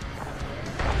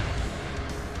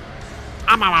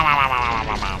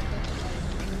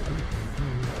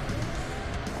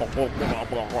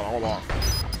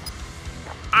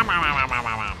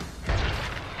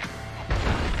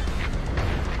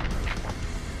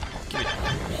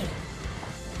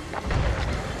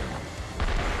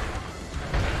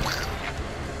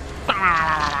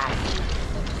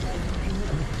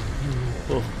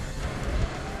 Oh.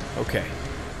 Okay.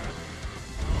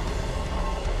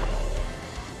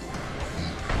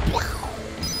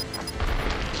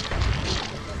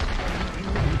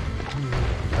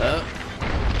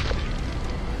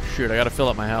 Shoot, I gotta fill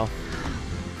up my health.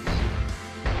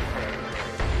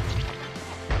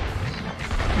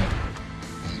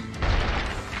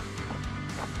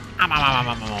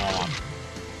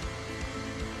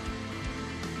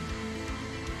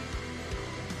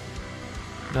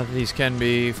 None of these can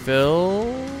be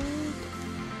filled.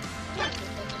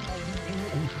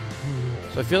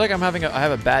 So I feel like I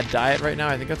have a bad diet right now.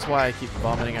 I think that's why I keep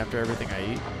vomiting after everything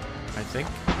I eat. I think.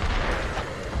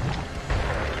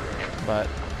 But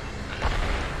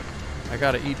I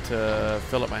gotta eat to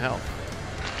fill up my health.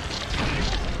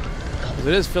 Because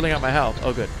it is filling up my health.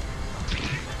 Oh, good.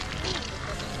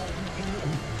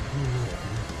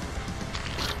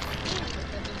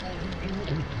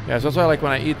 Yeah, so that's why, like,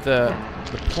 when I eat the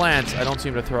plants, I don't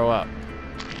seem to throw up.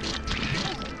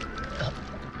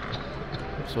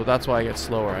 So that's why I get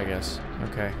slower, I guess.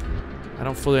 Okay. I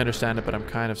don't fully understand it, but I'm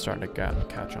kind of starting to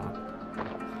catch on.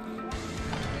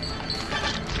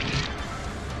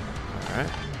 Alright.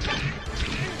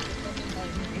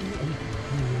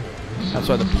 That's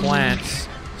why the plants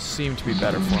seem to be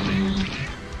better for me.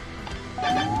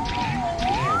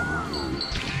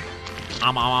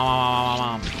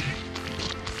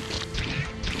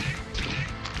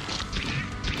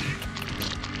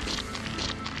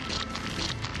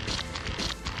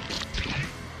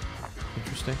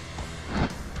 Interesting.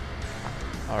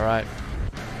 All right,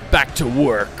 back to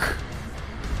work.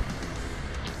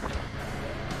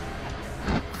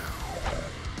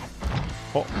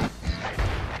 Oh.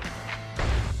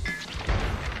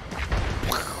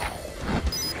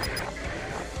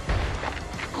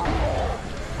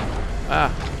 Ah.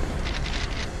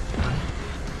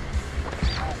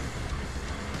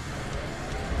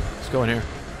 Let's go in here.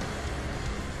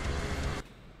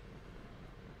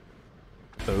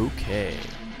 Okay.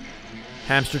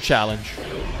 Hamster challenge.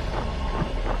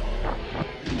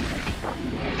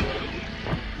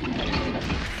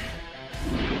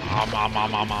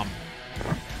 Om.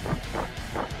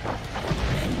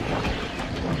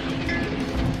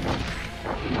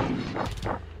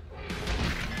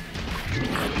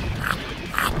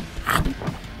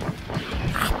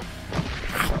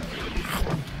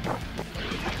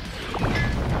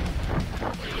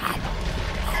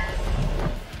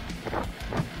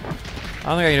 I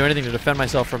don't think I can do anything to defend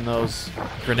myself from those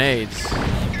grenades.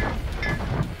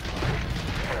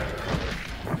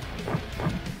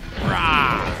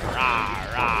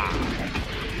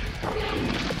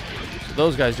 So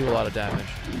those guys do a lot of damage.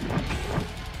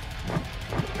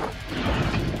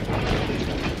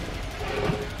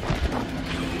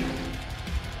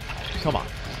 Come on.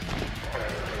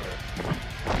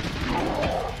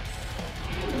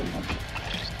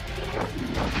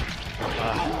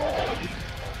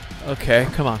 Okay,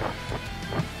 come on.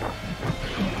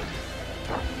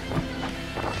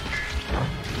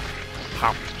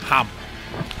 Ham.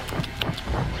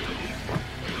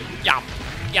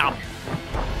 Yum.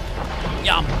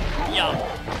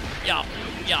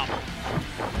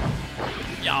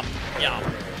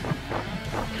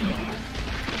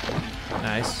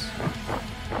 Nice.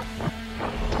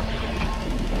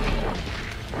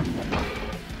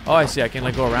 Oh, I see. I can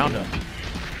like go around them.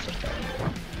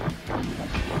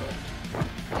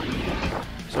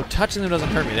 So touching them doesn't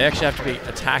hurt me. They actually have to be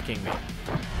attacking me.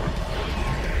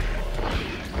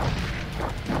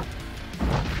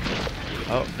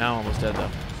 Oh, now I'm almost dead though.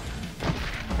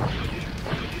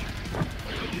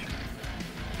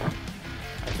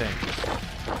 I think.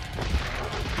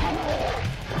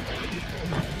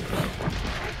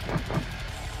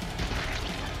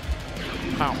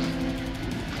 Ow.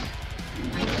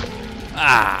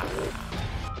 Ah!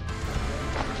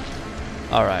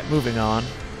 Alright, moving on.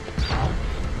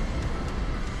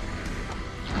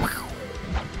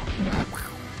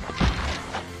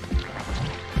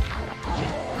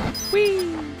 Whee!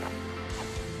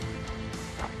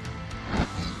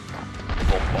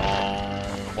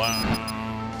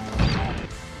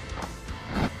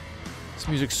 This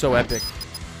music's so epic.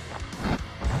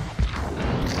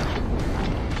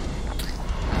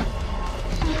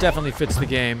 Definitely fits the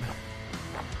game.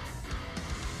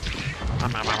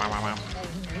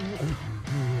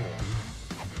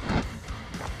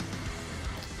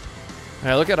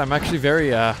 Hey, look at I'm actually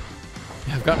very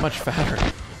I've got much fatter.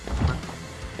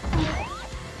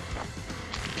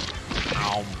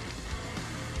 Ow.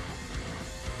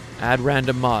 Add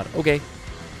random mod. Okay.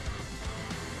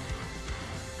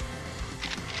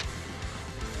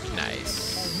 Nice.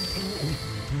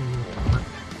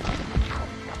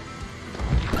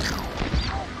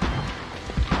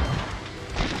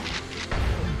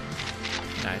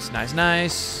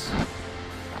 Nice.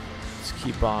 Let's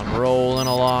keep on rolling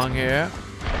along here.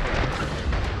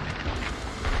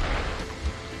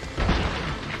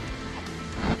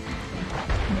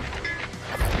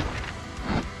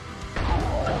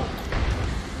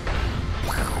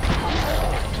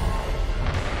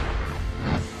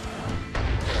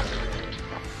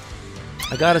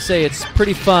 I gotta say, it's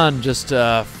pretty fun just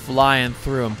flying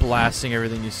through and blasting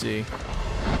everything you see.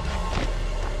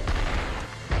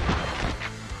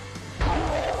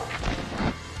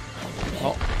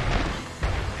 Oh.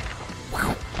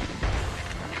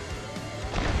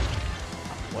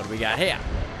 What do we got here?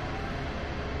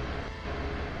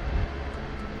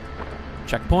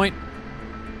 Checkpoint.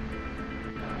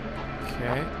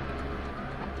 Okay.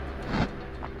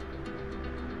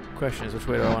 Question is, which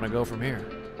way do I want to go from here?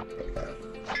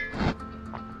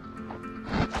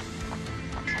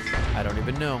 I don't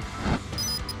even know.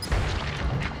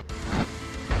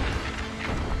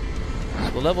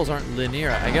 So the levels aren't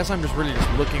linear. I guess I'm just really just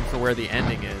looking for where the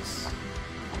ending is.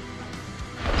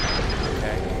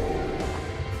 Okay.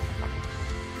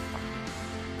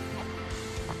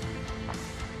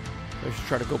 I should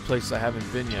try to go places I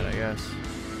haven't been yet, I guess.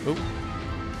 Oop.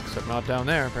 Except not down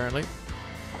there, apparently.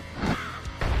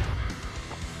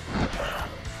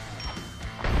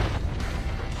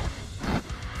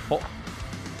 Oh.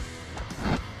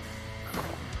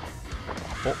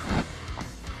 Oh.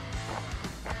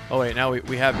 Oh wait, now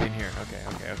we have been here.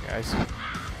 Okay, I see.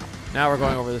 Now we're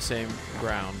going over the same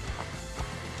ground.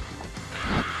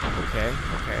 Okay.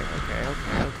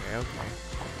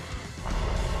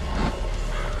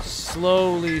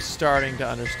 Slowly starting to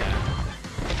understand.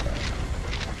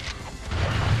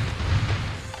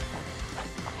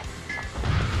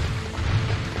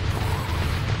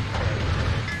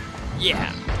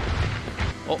 Yeah.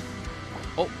 Oh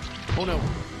no.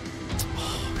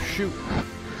 Oh, shoot.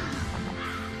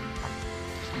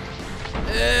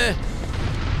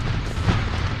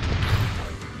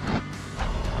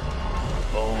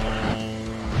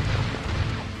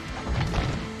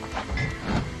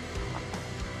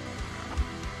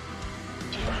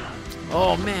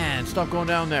 Oh man, stop going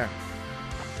down there.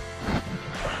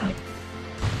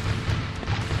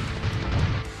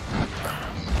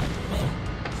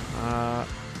 Oh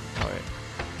wait.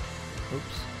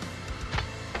 Oops.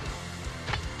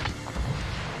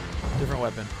 Different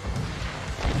weapon.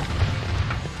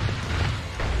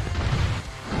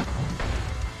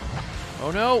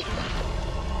 Oh no!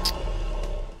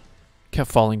 Kept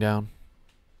falling down.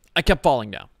 I kept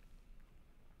falling down.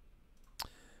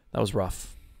 That was rough.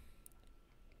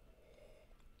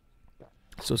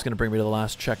 So it's going to bring me to the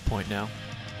last checkpoint now.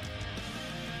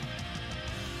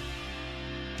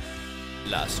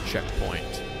 Last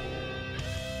checkpoint.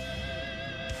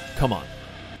 Come on.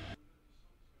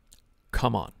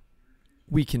 Come on.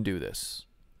 We can do this.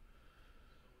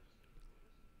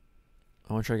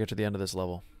 I want to try to get to the end of this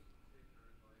level.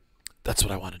 That's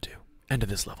what I want to do. End of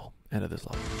this level. End of this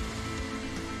level.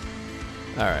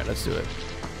 Alright, let's do it.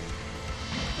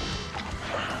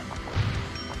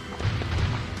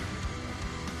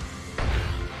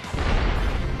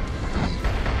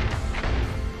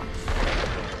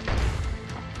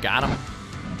 Got him.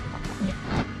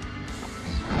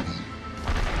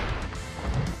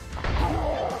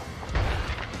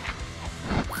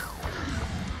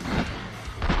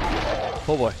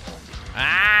 Oh boy.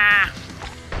 Ah!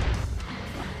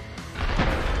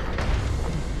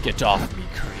 Get off me,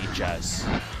 creatures.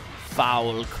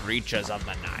 Foul creatures of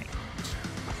the night.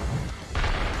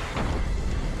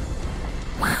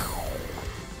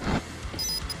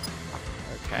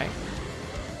 Okay.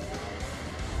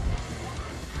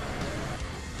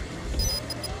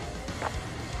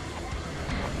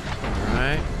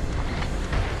 Alright.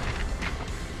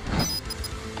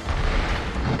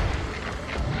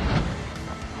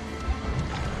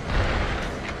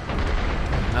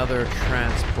 Another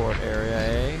transport area,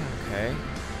 eh? Okay.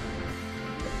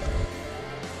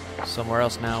 Somewhere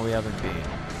else now we haven't been.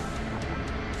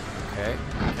 Okay,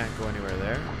 can't go anywhere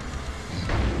there.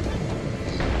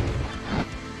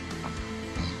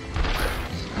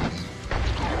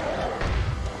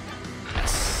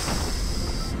 Yes.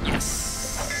 Yes.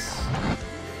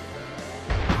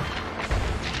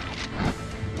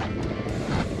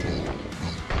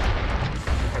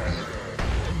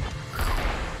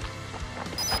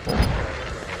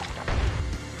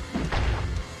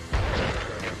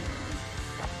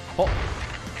 Oh.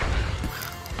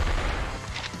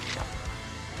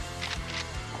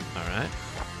 All right.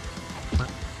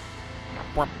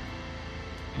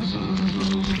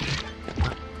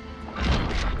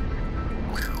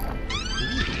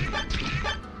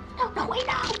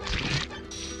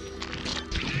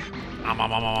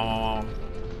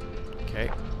 Okay.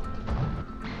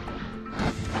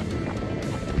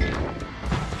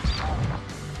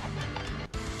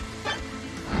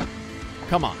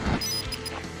 Come on.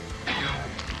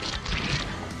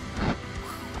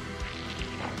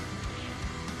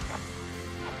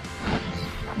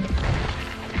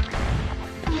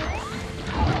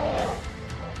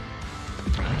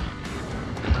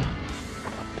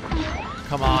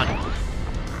 Come on.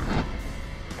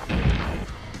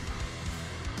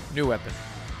 New weapon.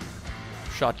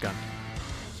 Shotgun.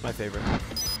 It's my favorite.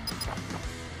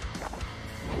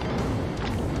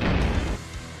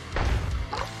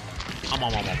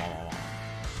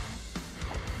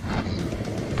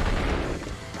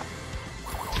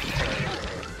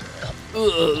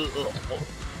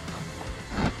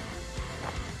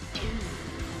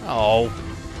 Oh.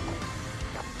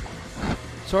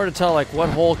 It's hard to tell, like, what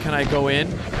hole can I go in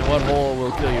and what hole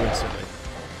will kill you instantly.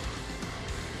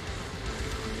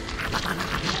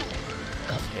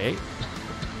 Okay.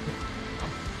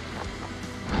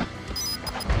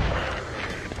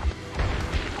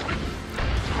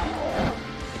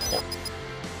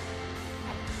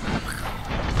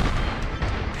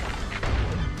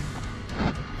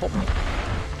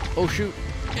 Oh shoot!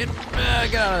 Get out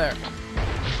of there!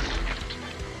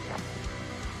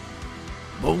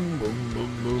 Boom, boom,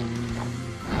 boom, boom.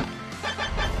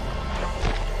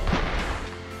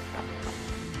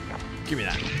 Give me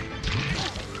that.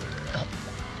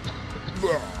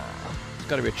 There's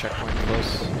got to be a checkpoint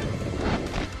close.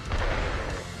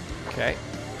 Okay.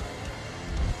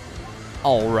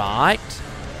 All right.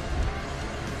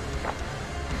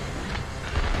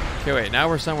 Okay, wait. Now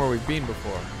we're somewhere we've been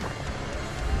before.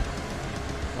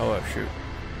 Oh shoot.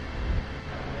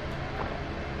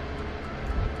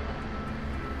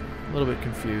 A little bit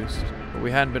confused, but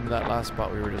we hadn't been to that last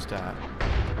spot we were just at.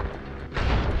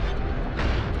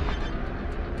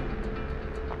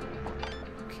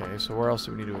 Okay, so where else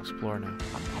do we need to explore now?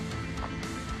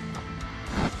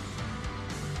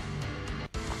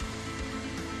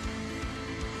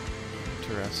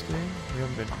 Interesting. We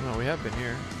haven't been. No, we have been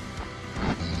here.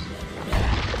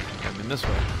 I've been this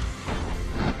way.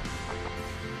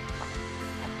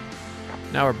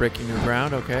 Now we're breaking new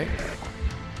ground. Okay.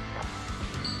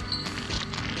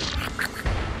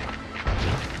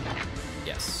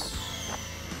 Yes.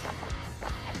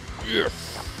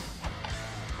 Yes.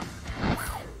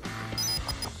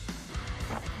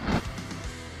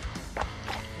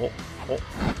 Oh, oh.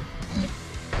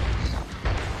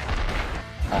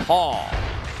 Aha!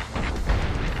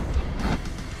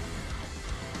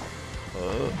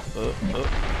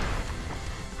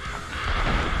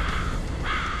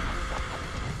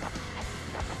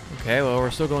 Okay, well, we're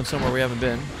still going somewhere we haven't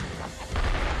been.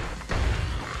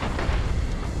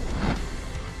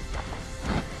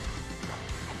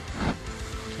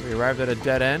 So we arrived at a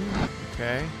dead end.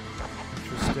 Okay.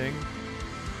 Interesting.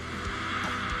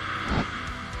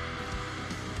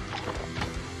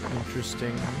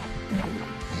 Interesting.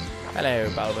 Hello,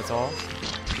 Balbator.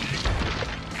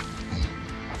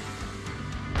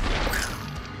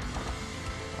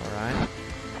 Alright.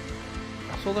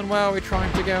 So then where are we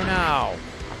trying to go now?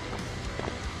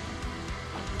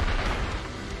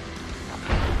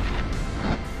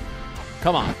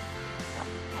 Come on.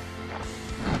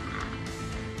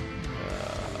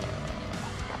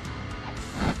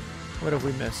 What have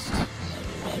we missed?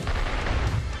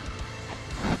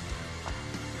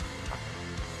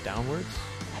 Downwards?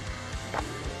 I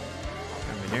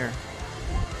mean, here.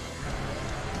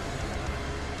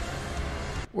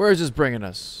 Where is this bringing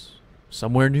us?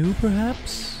 Somewhere new,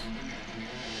 perhaps?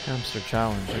 Hamster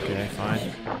challenge. Okay,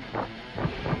 fine.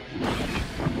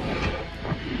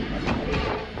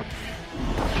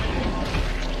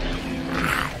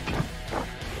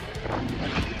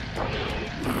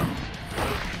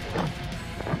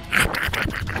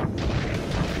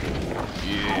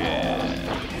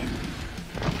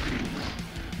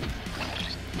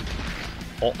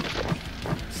 Oh.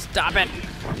 Stop it!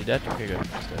 Is he dead? Okay, good. He's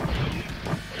dead.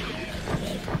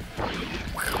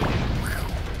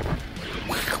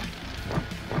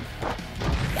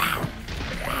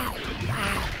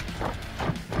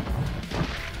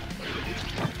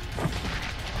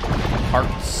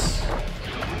 Hearts.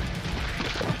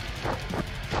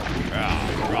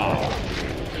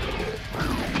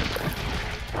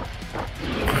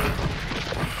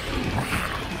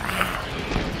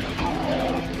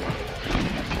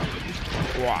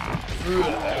 Wow.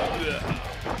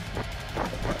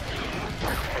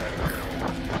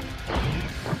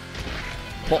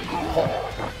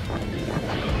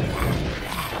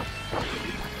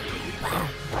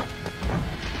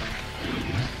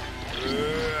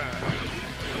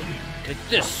 Take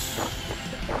this.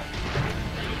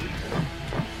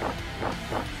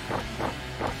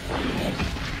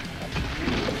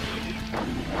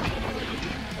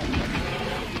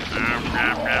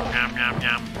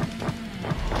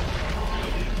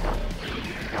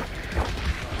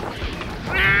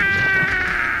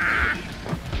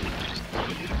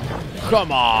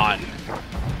 Come on.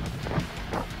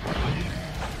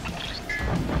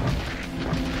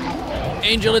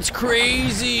 Angel, it's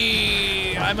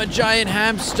crazy. I'm a giant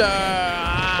hamster.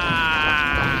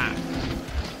 Ah.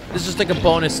 This is just like a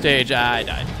bonus stage. I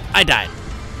died. I died.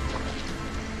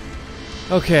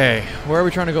 Okay, where are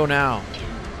we trying to go now?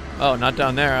 Oh, not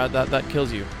down there. That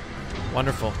kills you.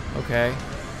 Wonderful. Okay.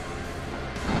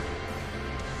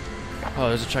 Oh,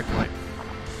 there's a checkpoint.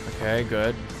 Okay,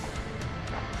 good.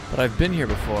 But I've been here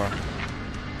before.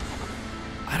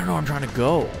 I don't know where I'm trying to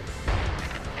go.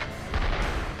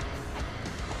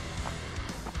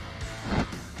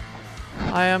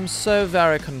 I am so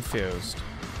very confused.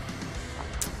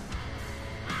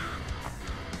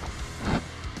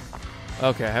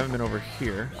 Okay, I haven't been over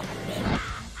here.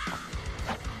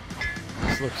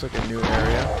 This looks like a new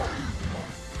area.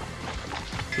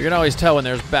 You can always tell when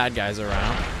there's bad guys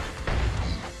around.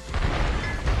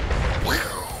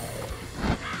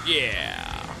 Yeah.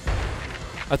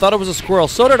 I thought it was a squirrel.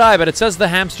 So did I, but it says the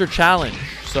hamster challenge.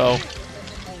 So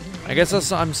I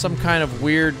guess I'm some kind of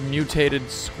weird mutated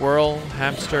squirrel,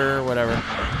 hamster, whatever.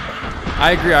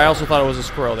 I agree. I also thought it was a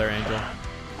squirrel there, Angel.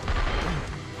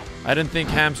 I didn't think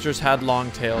hamsters had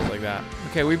long tails like that.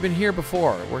 Okay, we've been here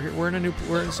before. We're in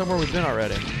somewhere we've been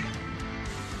already.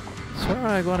 So where am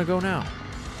I going to go now?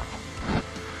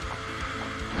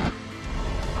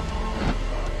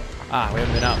 Ah, we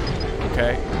haven't been up.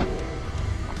 Okay.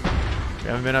 We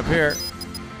haven't been up here.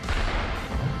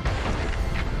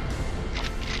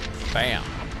 Bam.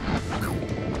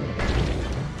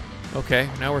 Okay,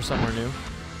 now we're somewhere new.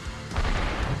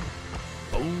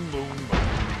 Boom, boom, boom.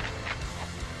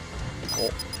 Oh.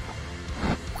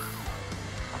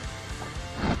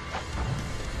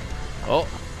 Oh.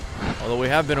 Although we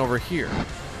have been over here.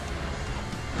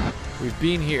 We've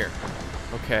been here.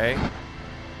 Okay.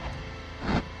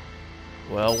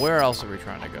 Well, where else are we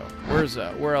trying to go?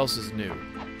 Where else is new? We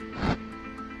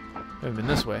haven't been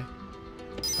this way.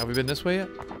 Have we been this way yet?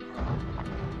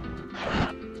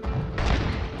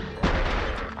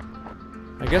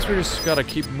 I guess we just gotta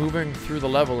keep moving through the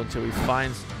level until we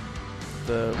find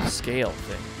the scale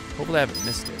thing. Hopefully I haven't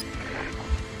missed it.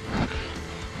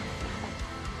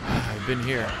 I've been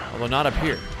here, although not up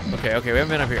here. Okay, we haven't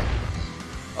been up here.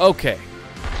 Okay.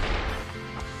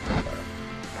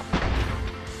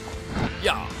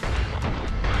 Yeah.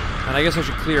 And I guess I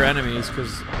should clear enemies,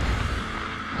 because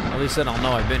at least then I'll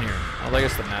know I've been here. Although I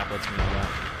guess the map lets me know that.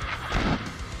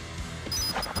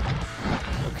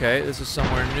 Okay, this is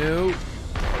somewhere new.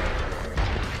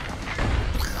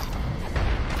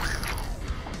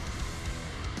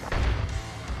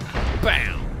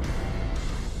 Bam!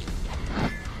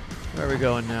 Where are we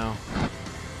going now?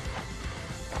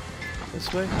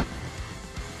 This way?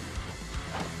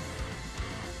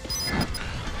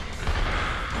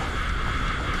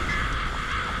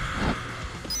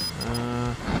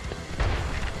 I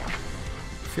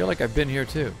feel like I've been here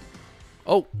too.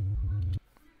 Oh!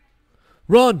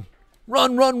 Run!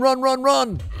 Run, run, run, run,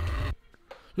 run!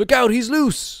 Look out, he's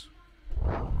loose!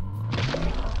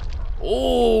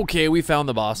 Okay, we found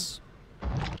the boss.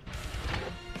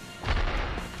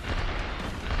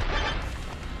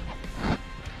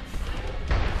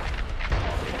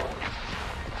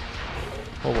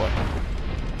 Oh boy.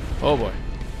 Oh boy.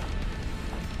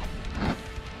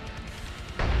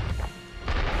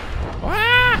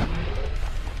 Ah!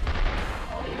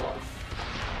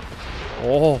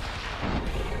 Oh.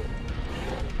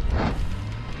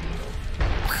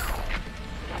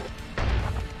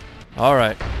 All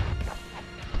right.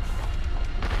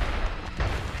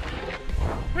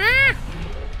 Ah!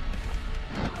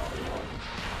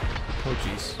 Oh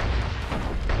jeez.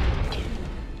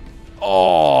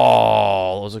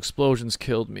 Oh, those explosions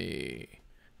killed me.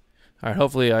 All right,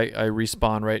 hopefully I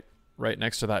respawn right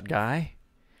next to that guy.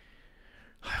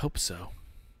 I hope so.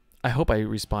 I hope I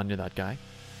respawn near that guy.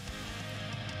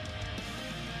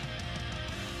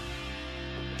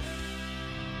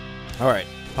 All right,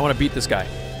 I want to beat this guy.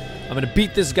 I'm going to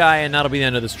beat this guy, and that'll be the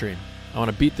end of the stream. I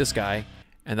want to beat this guy,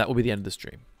 and that will be the end of the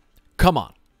stream. Come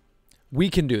on. We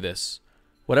can do this.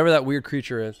 Whatever that weird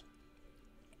creature is,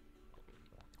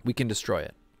 we can destroy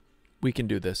it. We can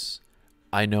do this.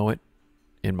 I know it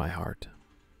in my heart.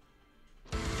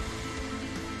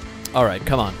 All right,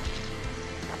 come on.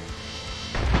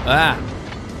 Ah!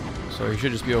 So he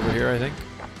should just be over here, I think.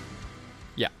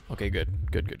 Yeah, okay, good.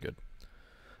 Good, good, good.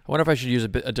 I wonder if I should use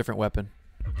a different weapon.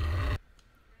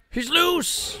 He's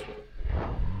loose!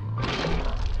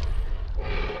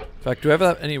 In fact, do I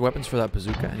have any weapons for that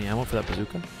bazooka? Any ammo for that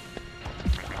bazooka?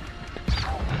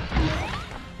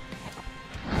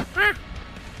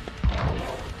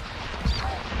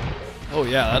 Oh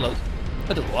yeah,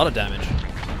 that does a lot of damage.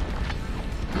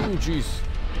 Oh jeez.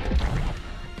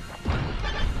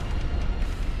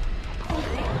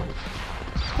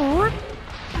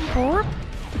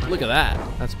 Look at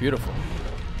that. That's beautiful.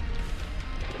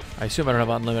 I assume I don't have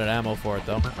unlimited ammo for it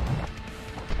though.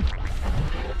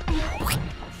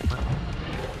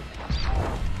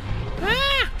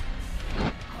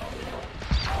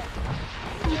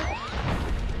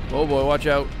 Oh boy, watch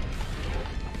out.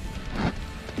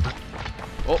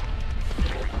 Oh.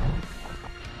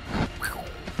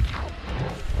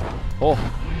 Oh.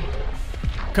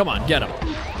 Come on, get him.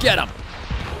 Get him.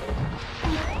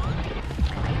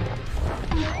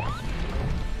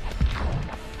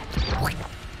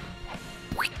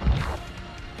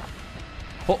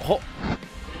 Ho, ho.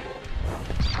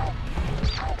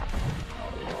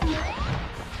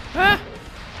 Ah.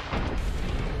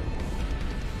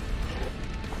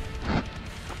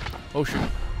 Oh shoot.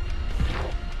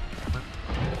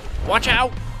 Watch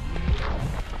out!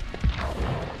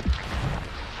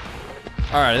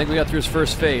 Alright, I think we got through his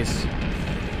first phase.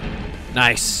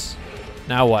 Nice.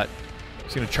 Now what?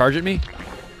 He's gonna charge at me?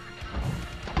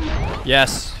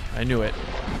 Yes, I knew it.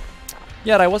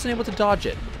 Yet I wasn't able to dodge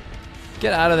it.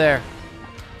 Get out of there.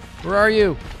 Where are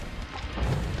you?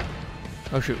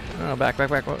 Oh shoot. Oh, back. What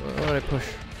did I push?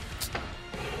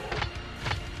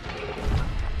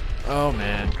 Oh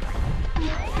man.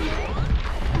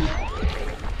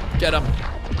 Get him.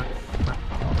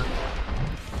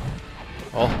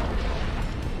 Oh.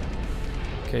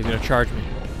 Okay, he's gonna charge me.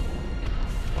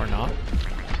 Or not.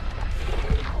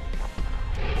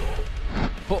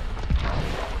 Oh.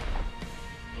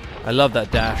 I love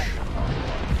that dash.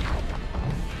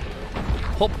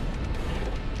 Hop.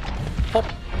 Hop.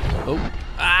 Oh.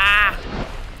 Ah!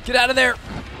 Get out of there!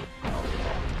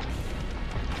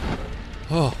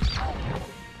 Oh.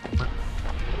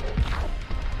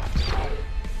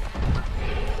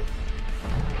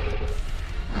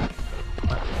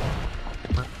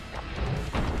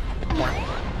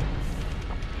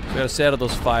 So I gotta stay out of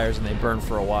those fires and they burn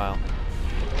for a while.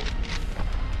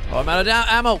 Oh, I'm out of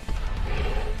ammo!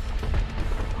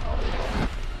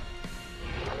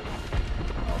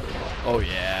 Oh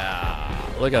yeah.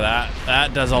 Look at that.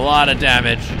 That does a lot of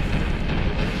damage.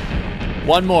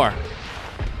 One more.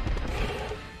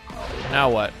 Now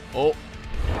what? Oh.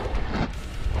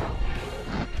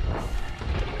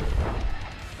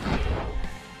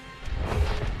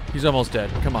 He's almost dead.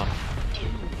 Come on.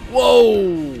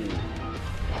 Whoa!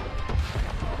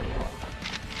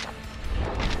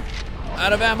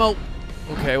 Out of ammo.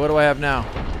 Okay, what do I have now?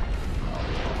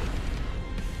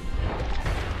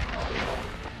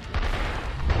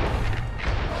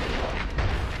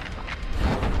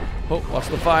 Oh, watch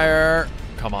the fire.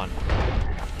 Come on.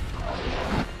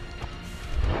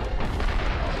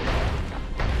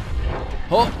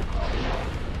 Oh.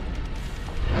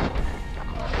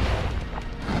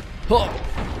 Oh.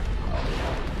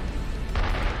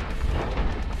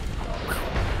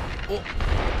 Oh.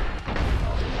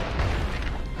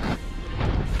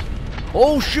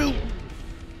 Oh, shoot.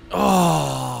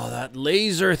 Oh, that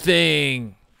laser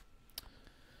thing.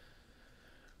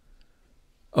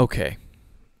 Okay.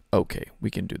 Okay, we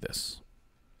can do this.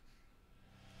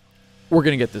 We're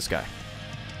gonna get this guy.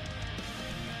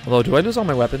 Although, do I lose all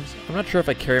my weapons? I'm not sure if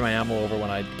I carry my ammo over when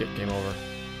I get game over.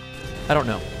 I don't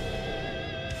know.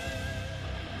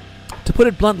 To put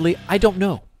it bluntly, I don't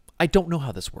know. I don't know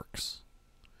how this works.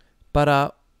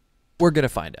 But, we're gonna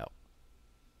find out.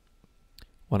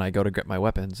 When I go to get my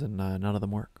weapons and none of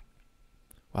them work.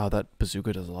 Wow, that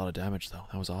bazooka does a lot of damage, though.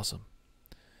 That was awesome.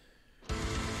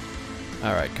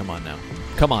 Alright, come on now.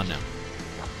 Come on now.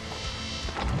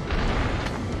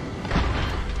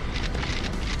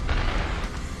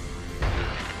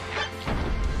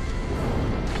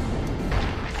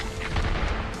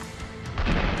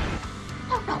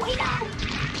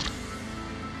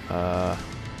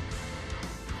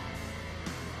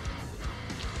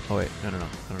 Oh wait,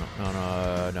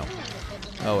 no.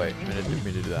 Oh wait, I didn't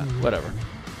mean to do that. Whatever.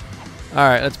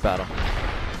 Alright, let's battle.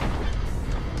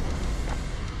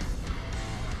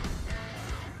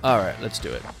 Alright, let's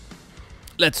do it.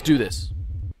 Let's do this.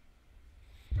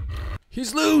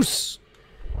 He's loose!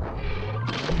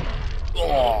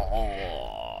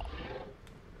 Oh.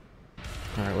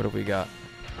 Alright, what have we got?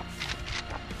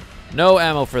 No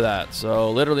ammo for that,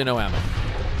 so literally no ammo.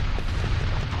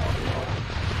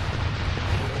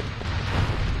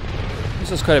 This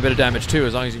does quite a bit of damage too,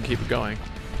 as long as you can keep it going.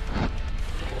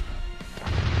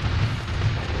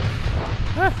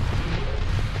 Ah.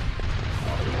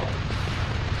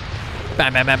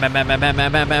 Bam, bam, bam, bam, bam, bam, bam,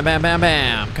 bam, bam, bam, bam, bam,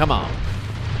 bam. Come on.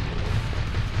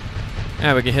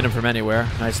 Yeah, we can hit him from anywhere.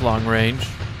 Nice long range.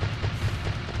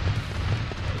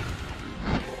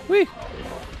 Whee!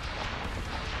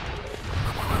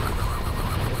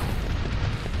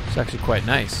 It's actually quite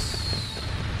nice.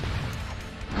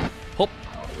 Hop.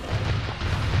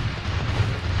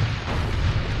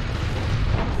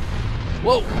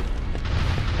 Whoa!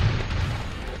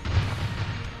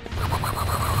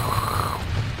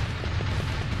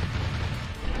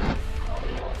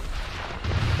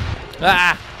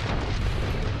 Ah!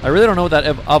 I really don't know what that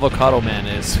avocado man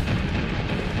is.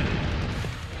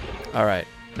 Alright,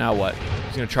 now what?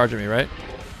 He's gonna charge at me, right?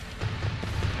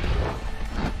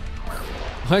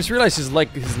 I just realized his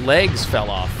legs fell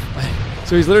off.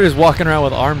 So he's literally just walking around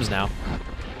with arms now.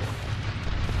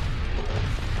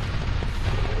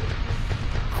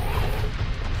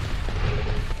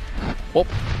 Oh.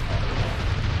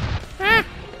 Ah.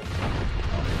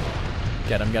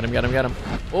 Get him, get him, get him, get him.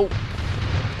 Oh.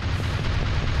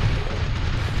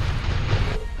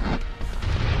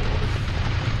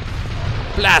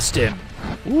 Blast him.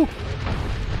 Woo.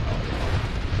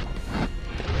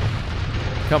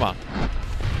 Come on.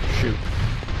 Shoot.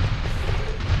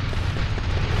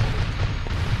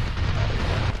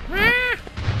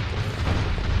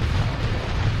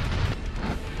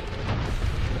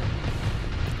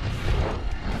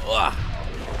 Ugh.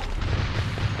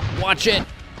 Watch it.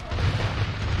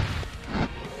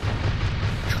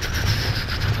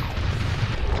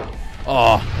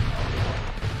 Oh.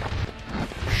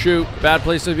 Shoot. Bad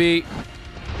place to be.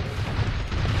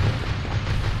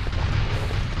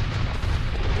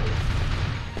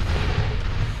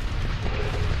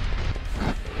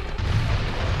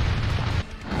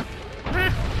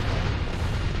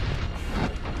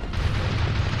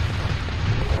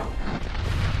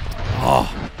 Oh.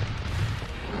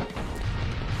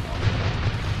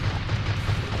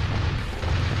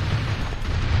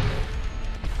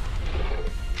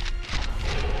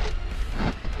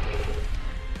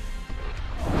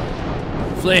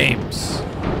 Flames.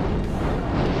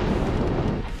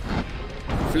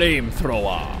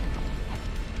 Flamethrower.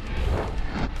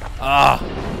 Ah.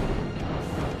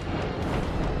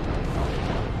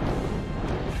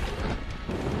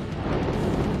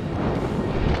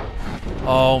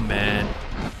 Oh man.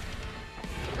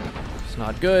 It's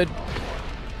not good.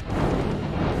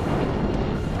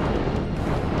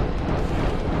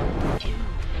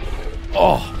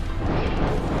 Oh.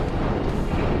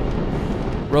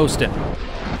 Roast him.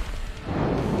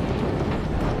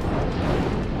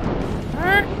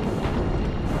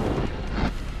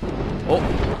 Oh,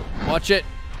 watch it.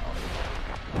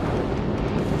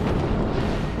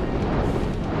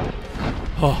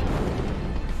 Oh.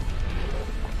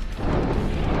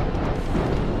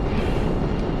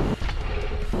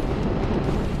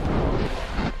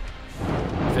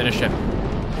 Finish him.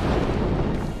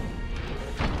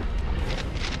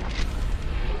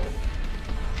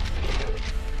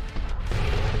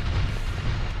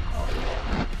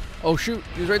 Oh shoot,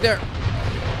 he's right there.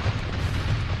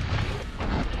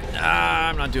 Ah,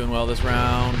 I'm not doing well this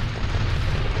round.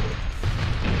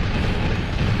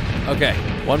 Okay,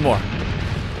 one more.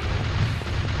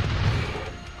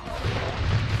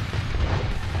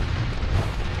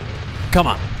 Come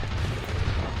on.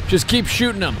 Just keep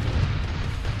shooting him.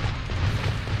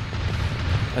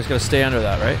 I just gotta stay under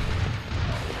that, right?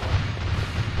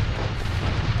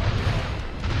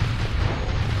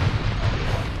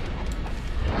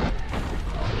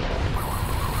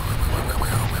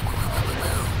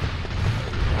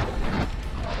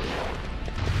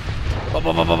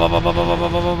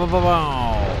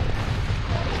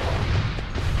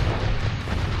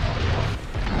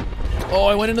 Oh,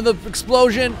 I went into the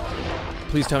explosion.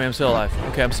 Please tell me I'm still alive.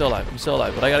 Okay, I'm still alive. I'm still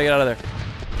alive, but I gotta get out of there.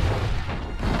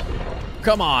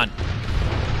 Come on.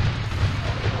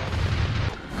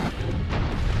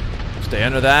 Stay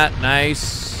under that.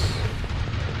 Nice.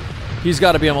 He's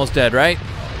got to be almost dead, right?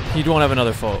 He won't have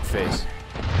another phase.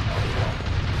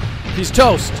 He's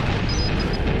toast.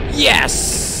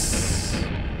 Yes!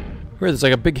 Weird, there's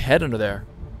like a big head under there.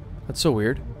 That's so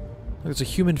weird. Like there's a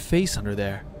human face under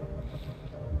there.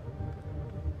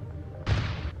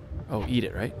 Oh, eat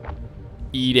it, right?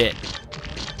 Eat it.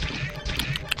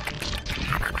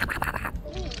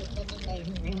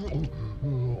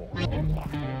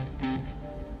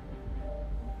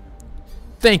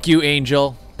 Thank you,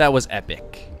 Angel. That was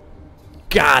epic.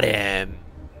 Got him.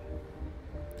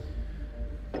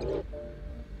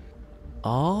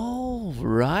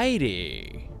 Alrighty.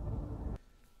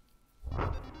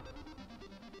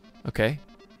 Okay.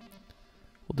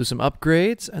 We'll do some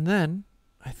upgrades, and then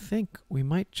I think we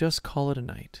might just call it a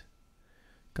night.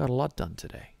 Got a lot done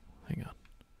today. Hang on.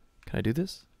 Can I do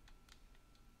this?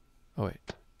 Oh,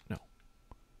 wait. No.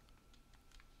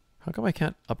 How come I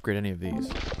can't upgrade any of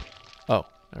these? Oh,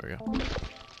 there we go.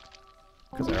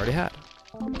 Because I already had.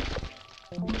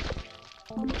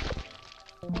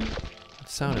 That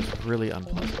sound is really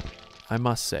unpleasant. I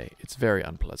must say, it's very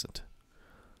unpleasant.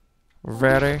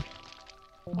 Very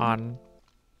Oh,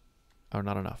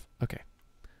 not enough. Okay.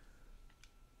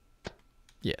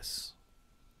 Yes.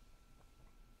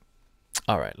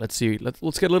 All right, let's see.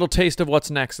 Let's get a little taste of what's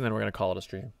next, and then we're going to call it a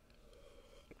stream.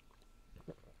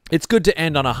 It's good to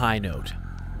end on a high note.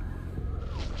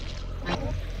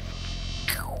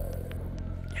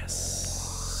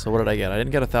 Yes. So what did I get? I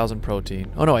didn't get 1,000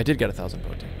 protein. Oh no, I did get 1,000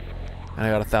 protein. And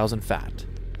I got 1,000 fat.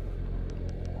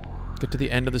 Get to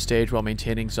the end of the stage while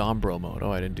maintaining Zombro mode.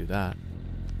 Oh, I didn't do that.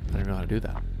 I don't know how to do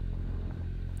that.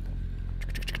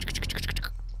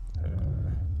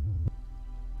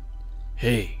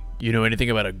 Hey, you know anything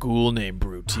about a ghoul named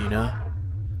Brutina?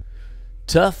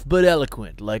 Tough but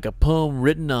eloquent, like a poem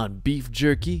written on beef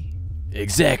jerky?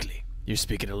 Exactly. You're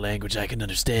speaking a language I can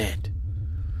understand.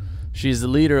 She's the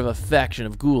leader of a faction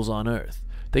of ghouls on Earth.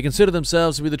 They consider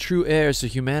themselves to be the true heirs to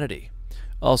humanity.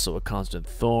 Also a constant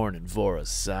thorn in Vora's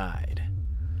side.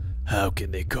 How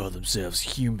can they call themselves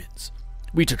humans?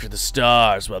 We took to the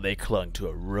stars while they clung to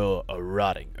a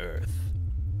rotting earth.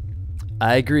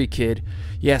 I agree, kid.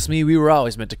 You ask me, we were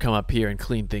always meant to come up here and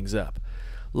clean things up.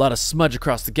 A lot of smudge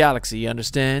across the galaxy, you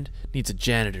understand? Needs a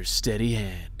janitor's steady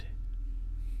hand.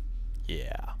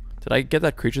 Yeah. Did I get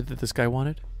that creature that this guy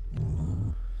wanted?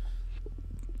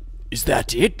 Is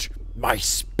that it? My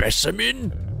specimen?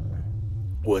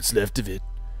 What's left of it.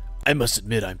 I must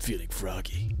admit I'm feeling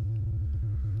froggy.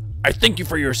 I thank you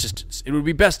for your assistance. It would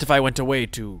be best if I went away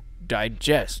to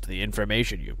digest the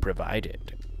information you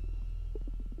provided.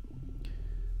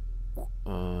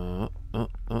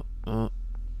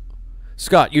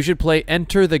 Scott, you should play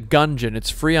Enter the Gungeon. It's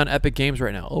free on Epic Games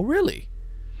right now. Oh, really?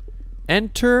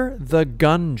 Enter the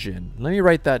Gungeon. Let me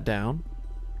write that down,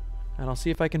 and I'll see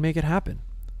if I can make it happen.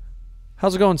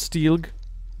 How's it going, Steelg?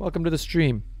 Welcome to the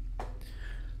stream.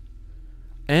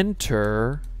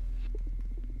 Enter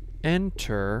the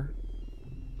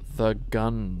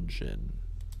Gungeon.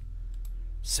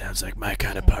 Sounds like my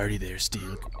kind of party there,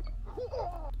 Steel.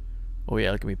 Oh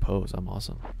yeah, look at me pose. I'm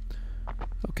awesome.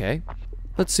 Okay.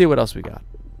 Let's see what else we got.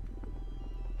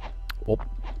 Whoop,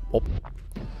 whoop.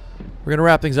 We're gonna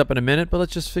wrap things up in a minute, but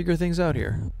let's just figure things out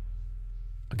here.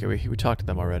 Okay, we talked to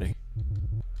them already.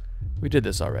 We did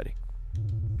this already.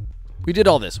 We did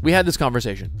all this. We had this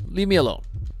conversation. Leave me alone.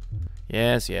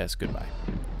 Yes, yes, goodbye.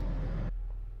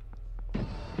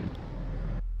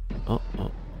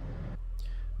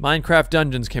 Minecraft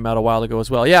Dungeons came out a while ago as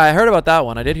well. Yeah, I heard about that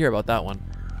one. I did hear about that one.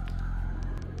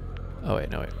 Oh, wait,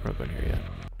 no, wait. We're not going here yet.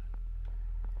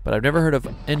 But I've never heard of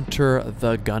Enter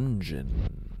the Gungeon.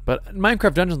 But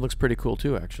Minecraft Dungeons looks pretty cool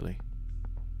too, actually.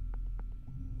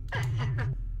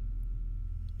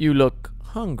 You look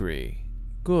hungry.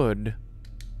 Good.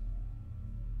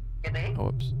 Oh,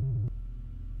 whoops.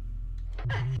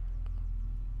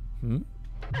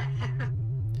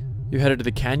 You headed to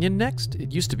the canyon next?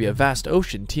 It used to be a vast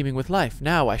ocean teeming with life.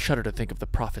 Now I shudder to think of the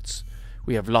profits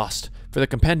we have lost for the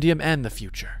compendium and the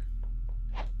future.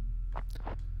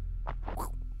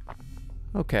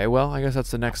 Okay, well, I guess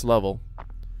that's the next level.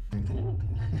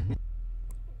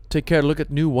 Take care to look at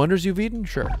new wonders you've eaten?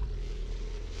 Sure.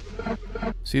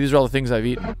 See, these are all the things I've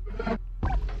eaten.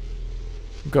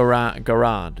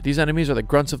 Garand. These enemies are the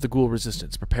grunts of the ghoul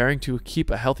resistance. Preferring to keep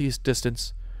a healthy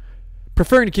distance,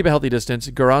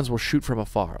 Garans will shoot from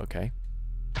afar, okay?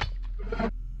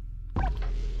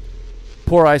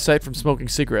 Poor eyesight from smoking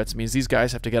cigarettes means these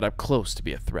guys have to get up close to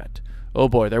be a threat. Oh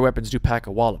boy, their weapons do pack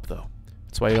a wallop, though.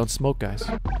 That's why you don't smoke, guys.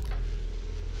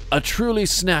 A truly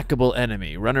snackable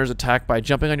enemy. Runners attack by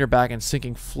jumping on your back and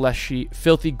sinking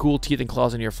filthy ghoul teeth and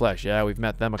claws into your flesh. Yeah, we've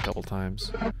met them a couple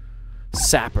times.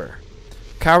 Sapper.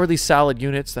 Cowardly salad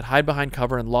units that hide behind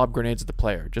cover and lob grenades at the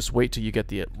player. Just wait till you get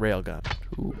the railgun.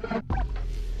 Ooh.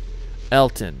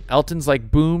 Elton. Eltons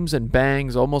like booms and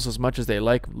bangs almost as much as they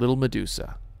like Little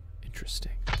Medusa.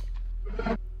 Interesting.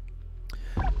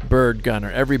 Bird gunner.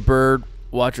 Every bird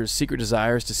watcher's secret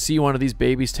desire is to see one of these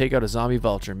babies take out a zombie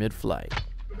vulture mid-flight.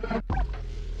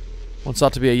 Once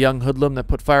thought to be a young hoodlum that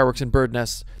put fireworks in bird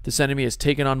nests, this enemy has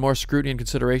taken on more scrutiny and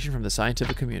consideration from the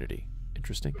scientific community.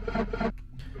 Interesting.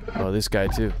 Oh, this guy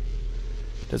too.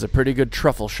 Does a pretty good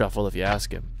truffle shuffle if you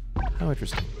ask him. How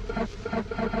interesting.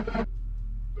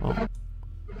 Oh.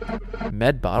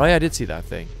 Medbot. Oh yeah, I did see that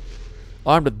thing.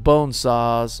 Armed with bone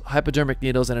saws, hypodermic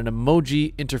needles, and an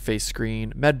emoji interface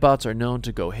screen, medbots are known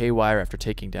to go haywire after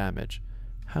taking damage.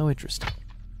 How interesting.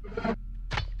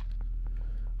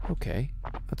 Okay,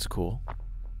 that's cool.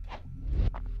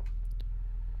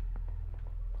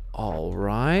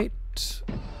 Alright.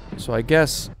 So I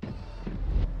guess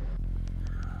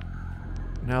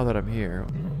now that I'm here,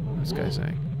 what's this guy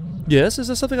saying? Yes, is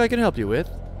there something I can help you with?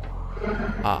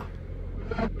 Ah.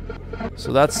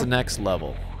 So that's the next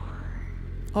level.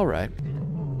 Alright.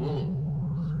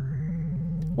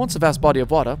 Once a vast body of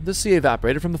water, this sea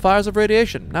evaporated from the fires of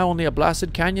radiation. Now only a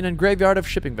blasted canyon and graveyard of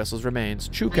shipping vessels remains.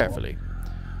 Chew carefully.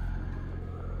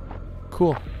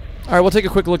 Cool. Alright, we'll take a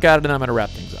quick look at it and then I'm going to wrap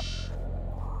things up.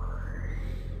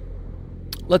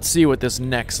 Let's see what this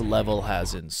next level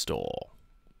has in store.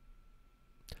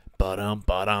 Ba-dum,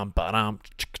 ba-dum, ba-dum.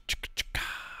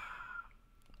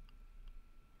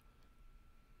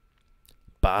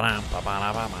 Ba-dum,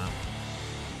 ba-ba-da, ba-bum.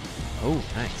 Oh,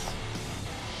 nice.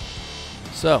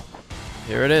 So,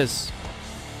 here it is.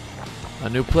 A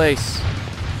new place.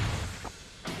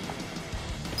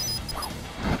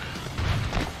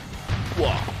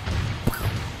 Whoa.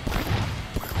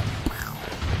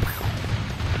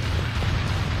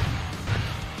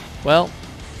 Well,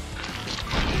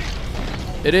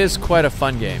 It is quite a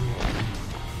fun game.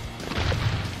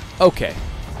 Okay.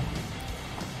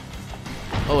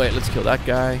 Oh wait, let's kill that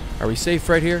guy. Are we safe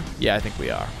right here? Yeah, I think we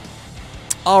are.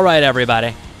 All right,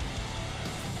 everybody.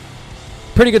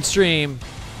 Pretty good stream.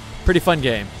 Pretty fun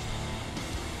game.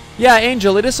 Yeah,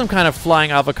 Angel, it is some kind of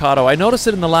flying avocado. I noticed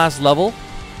it in the last level,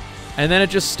 and then it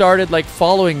just started like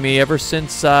following me ever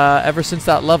since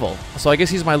that level. So I guess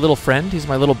he's my little friend. He's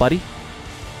my little buddy.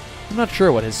 I'm not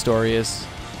sure what his story is,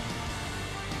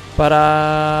 but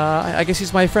I guess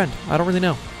he's my friend. I don't really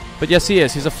know, but yes, he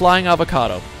is. He's a flying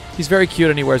avocado. He's very cute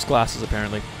and he wears glasses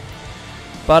apparently.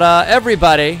 But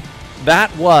everybody,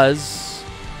 that was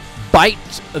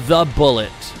Bite the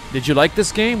Bullet. Did you like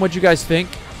this game? What'd you guys think?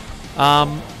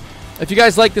 If you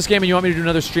guys like this game and you want me to do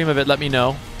another stream of it, let me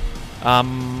know.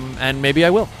 And maybe I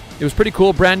will. It was pretty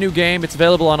cool. Brand new game. It's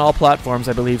available on all platforms,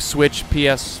 I believe. Switch,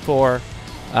 PS4,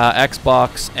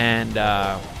 Xbox, and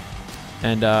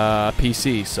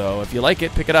PC. So if you like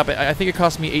it, pick it up. I think it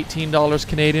cost me $18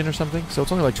 Canadian or something. So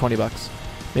it's only like 20 bucks.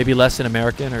 Maybe less in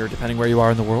American or depending where you are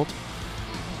in the world.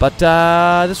 But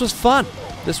this was fun.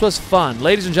 This was fun.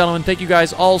 Ladies and gentlemen, thank you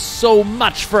guys all so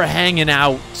much for hanging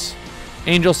out.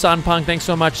 Angel Sanpong, thanks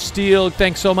so much. Steel,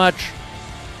 thanks so much.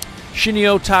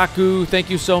 Shinio Taku,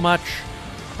 thank you so much.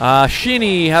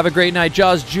 Shinny, have a great night.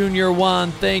 Jaws Jr.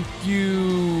 1, thank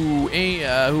you.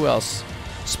 Who else?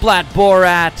 Splat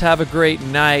Borat, have a great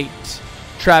night.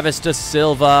 Travis Da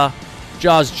Silva.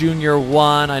 Jaws Jr.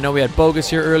 1. I know we had Bogus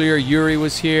here earlier. Yuri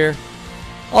was here.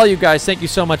 All you guys, thank you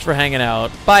so much for hanging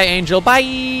out. Bye, Angel.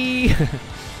 Bye.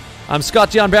 I'm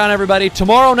Scott Dion Brown, everybody.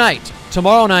 Tomorrow night,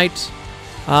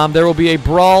 there will be a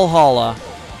Brawlhalla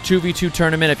 2v2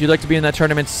 tournament. If you'd like to be in that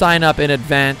tournament, sign up in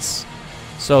advance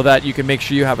so that you can make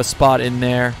sure you have a spot in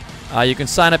there. You can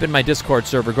sign up in my Discord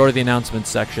server. Go to the announcements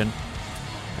section.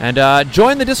 And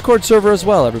join the Discord server as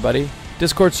well, everybody.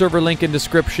 Discord server link in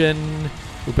description.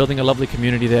 We're building a lovely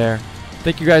community there.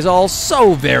 Thank you guys all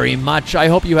so very much. I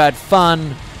hope you had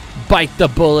fun. Bite the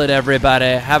bullet, everybody.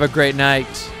 Have a great night.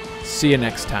 See you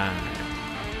next time.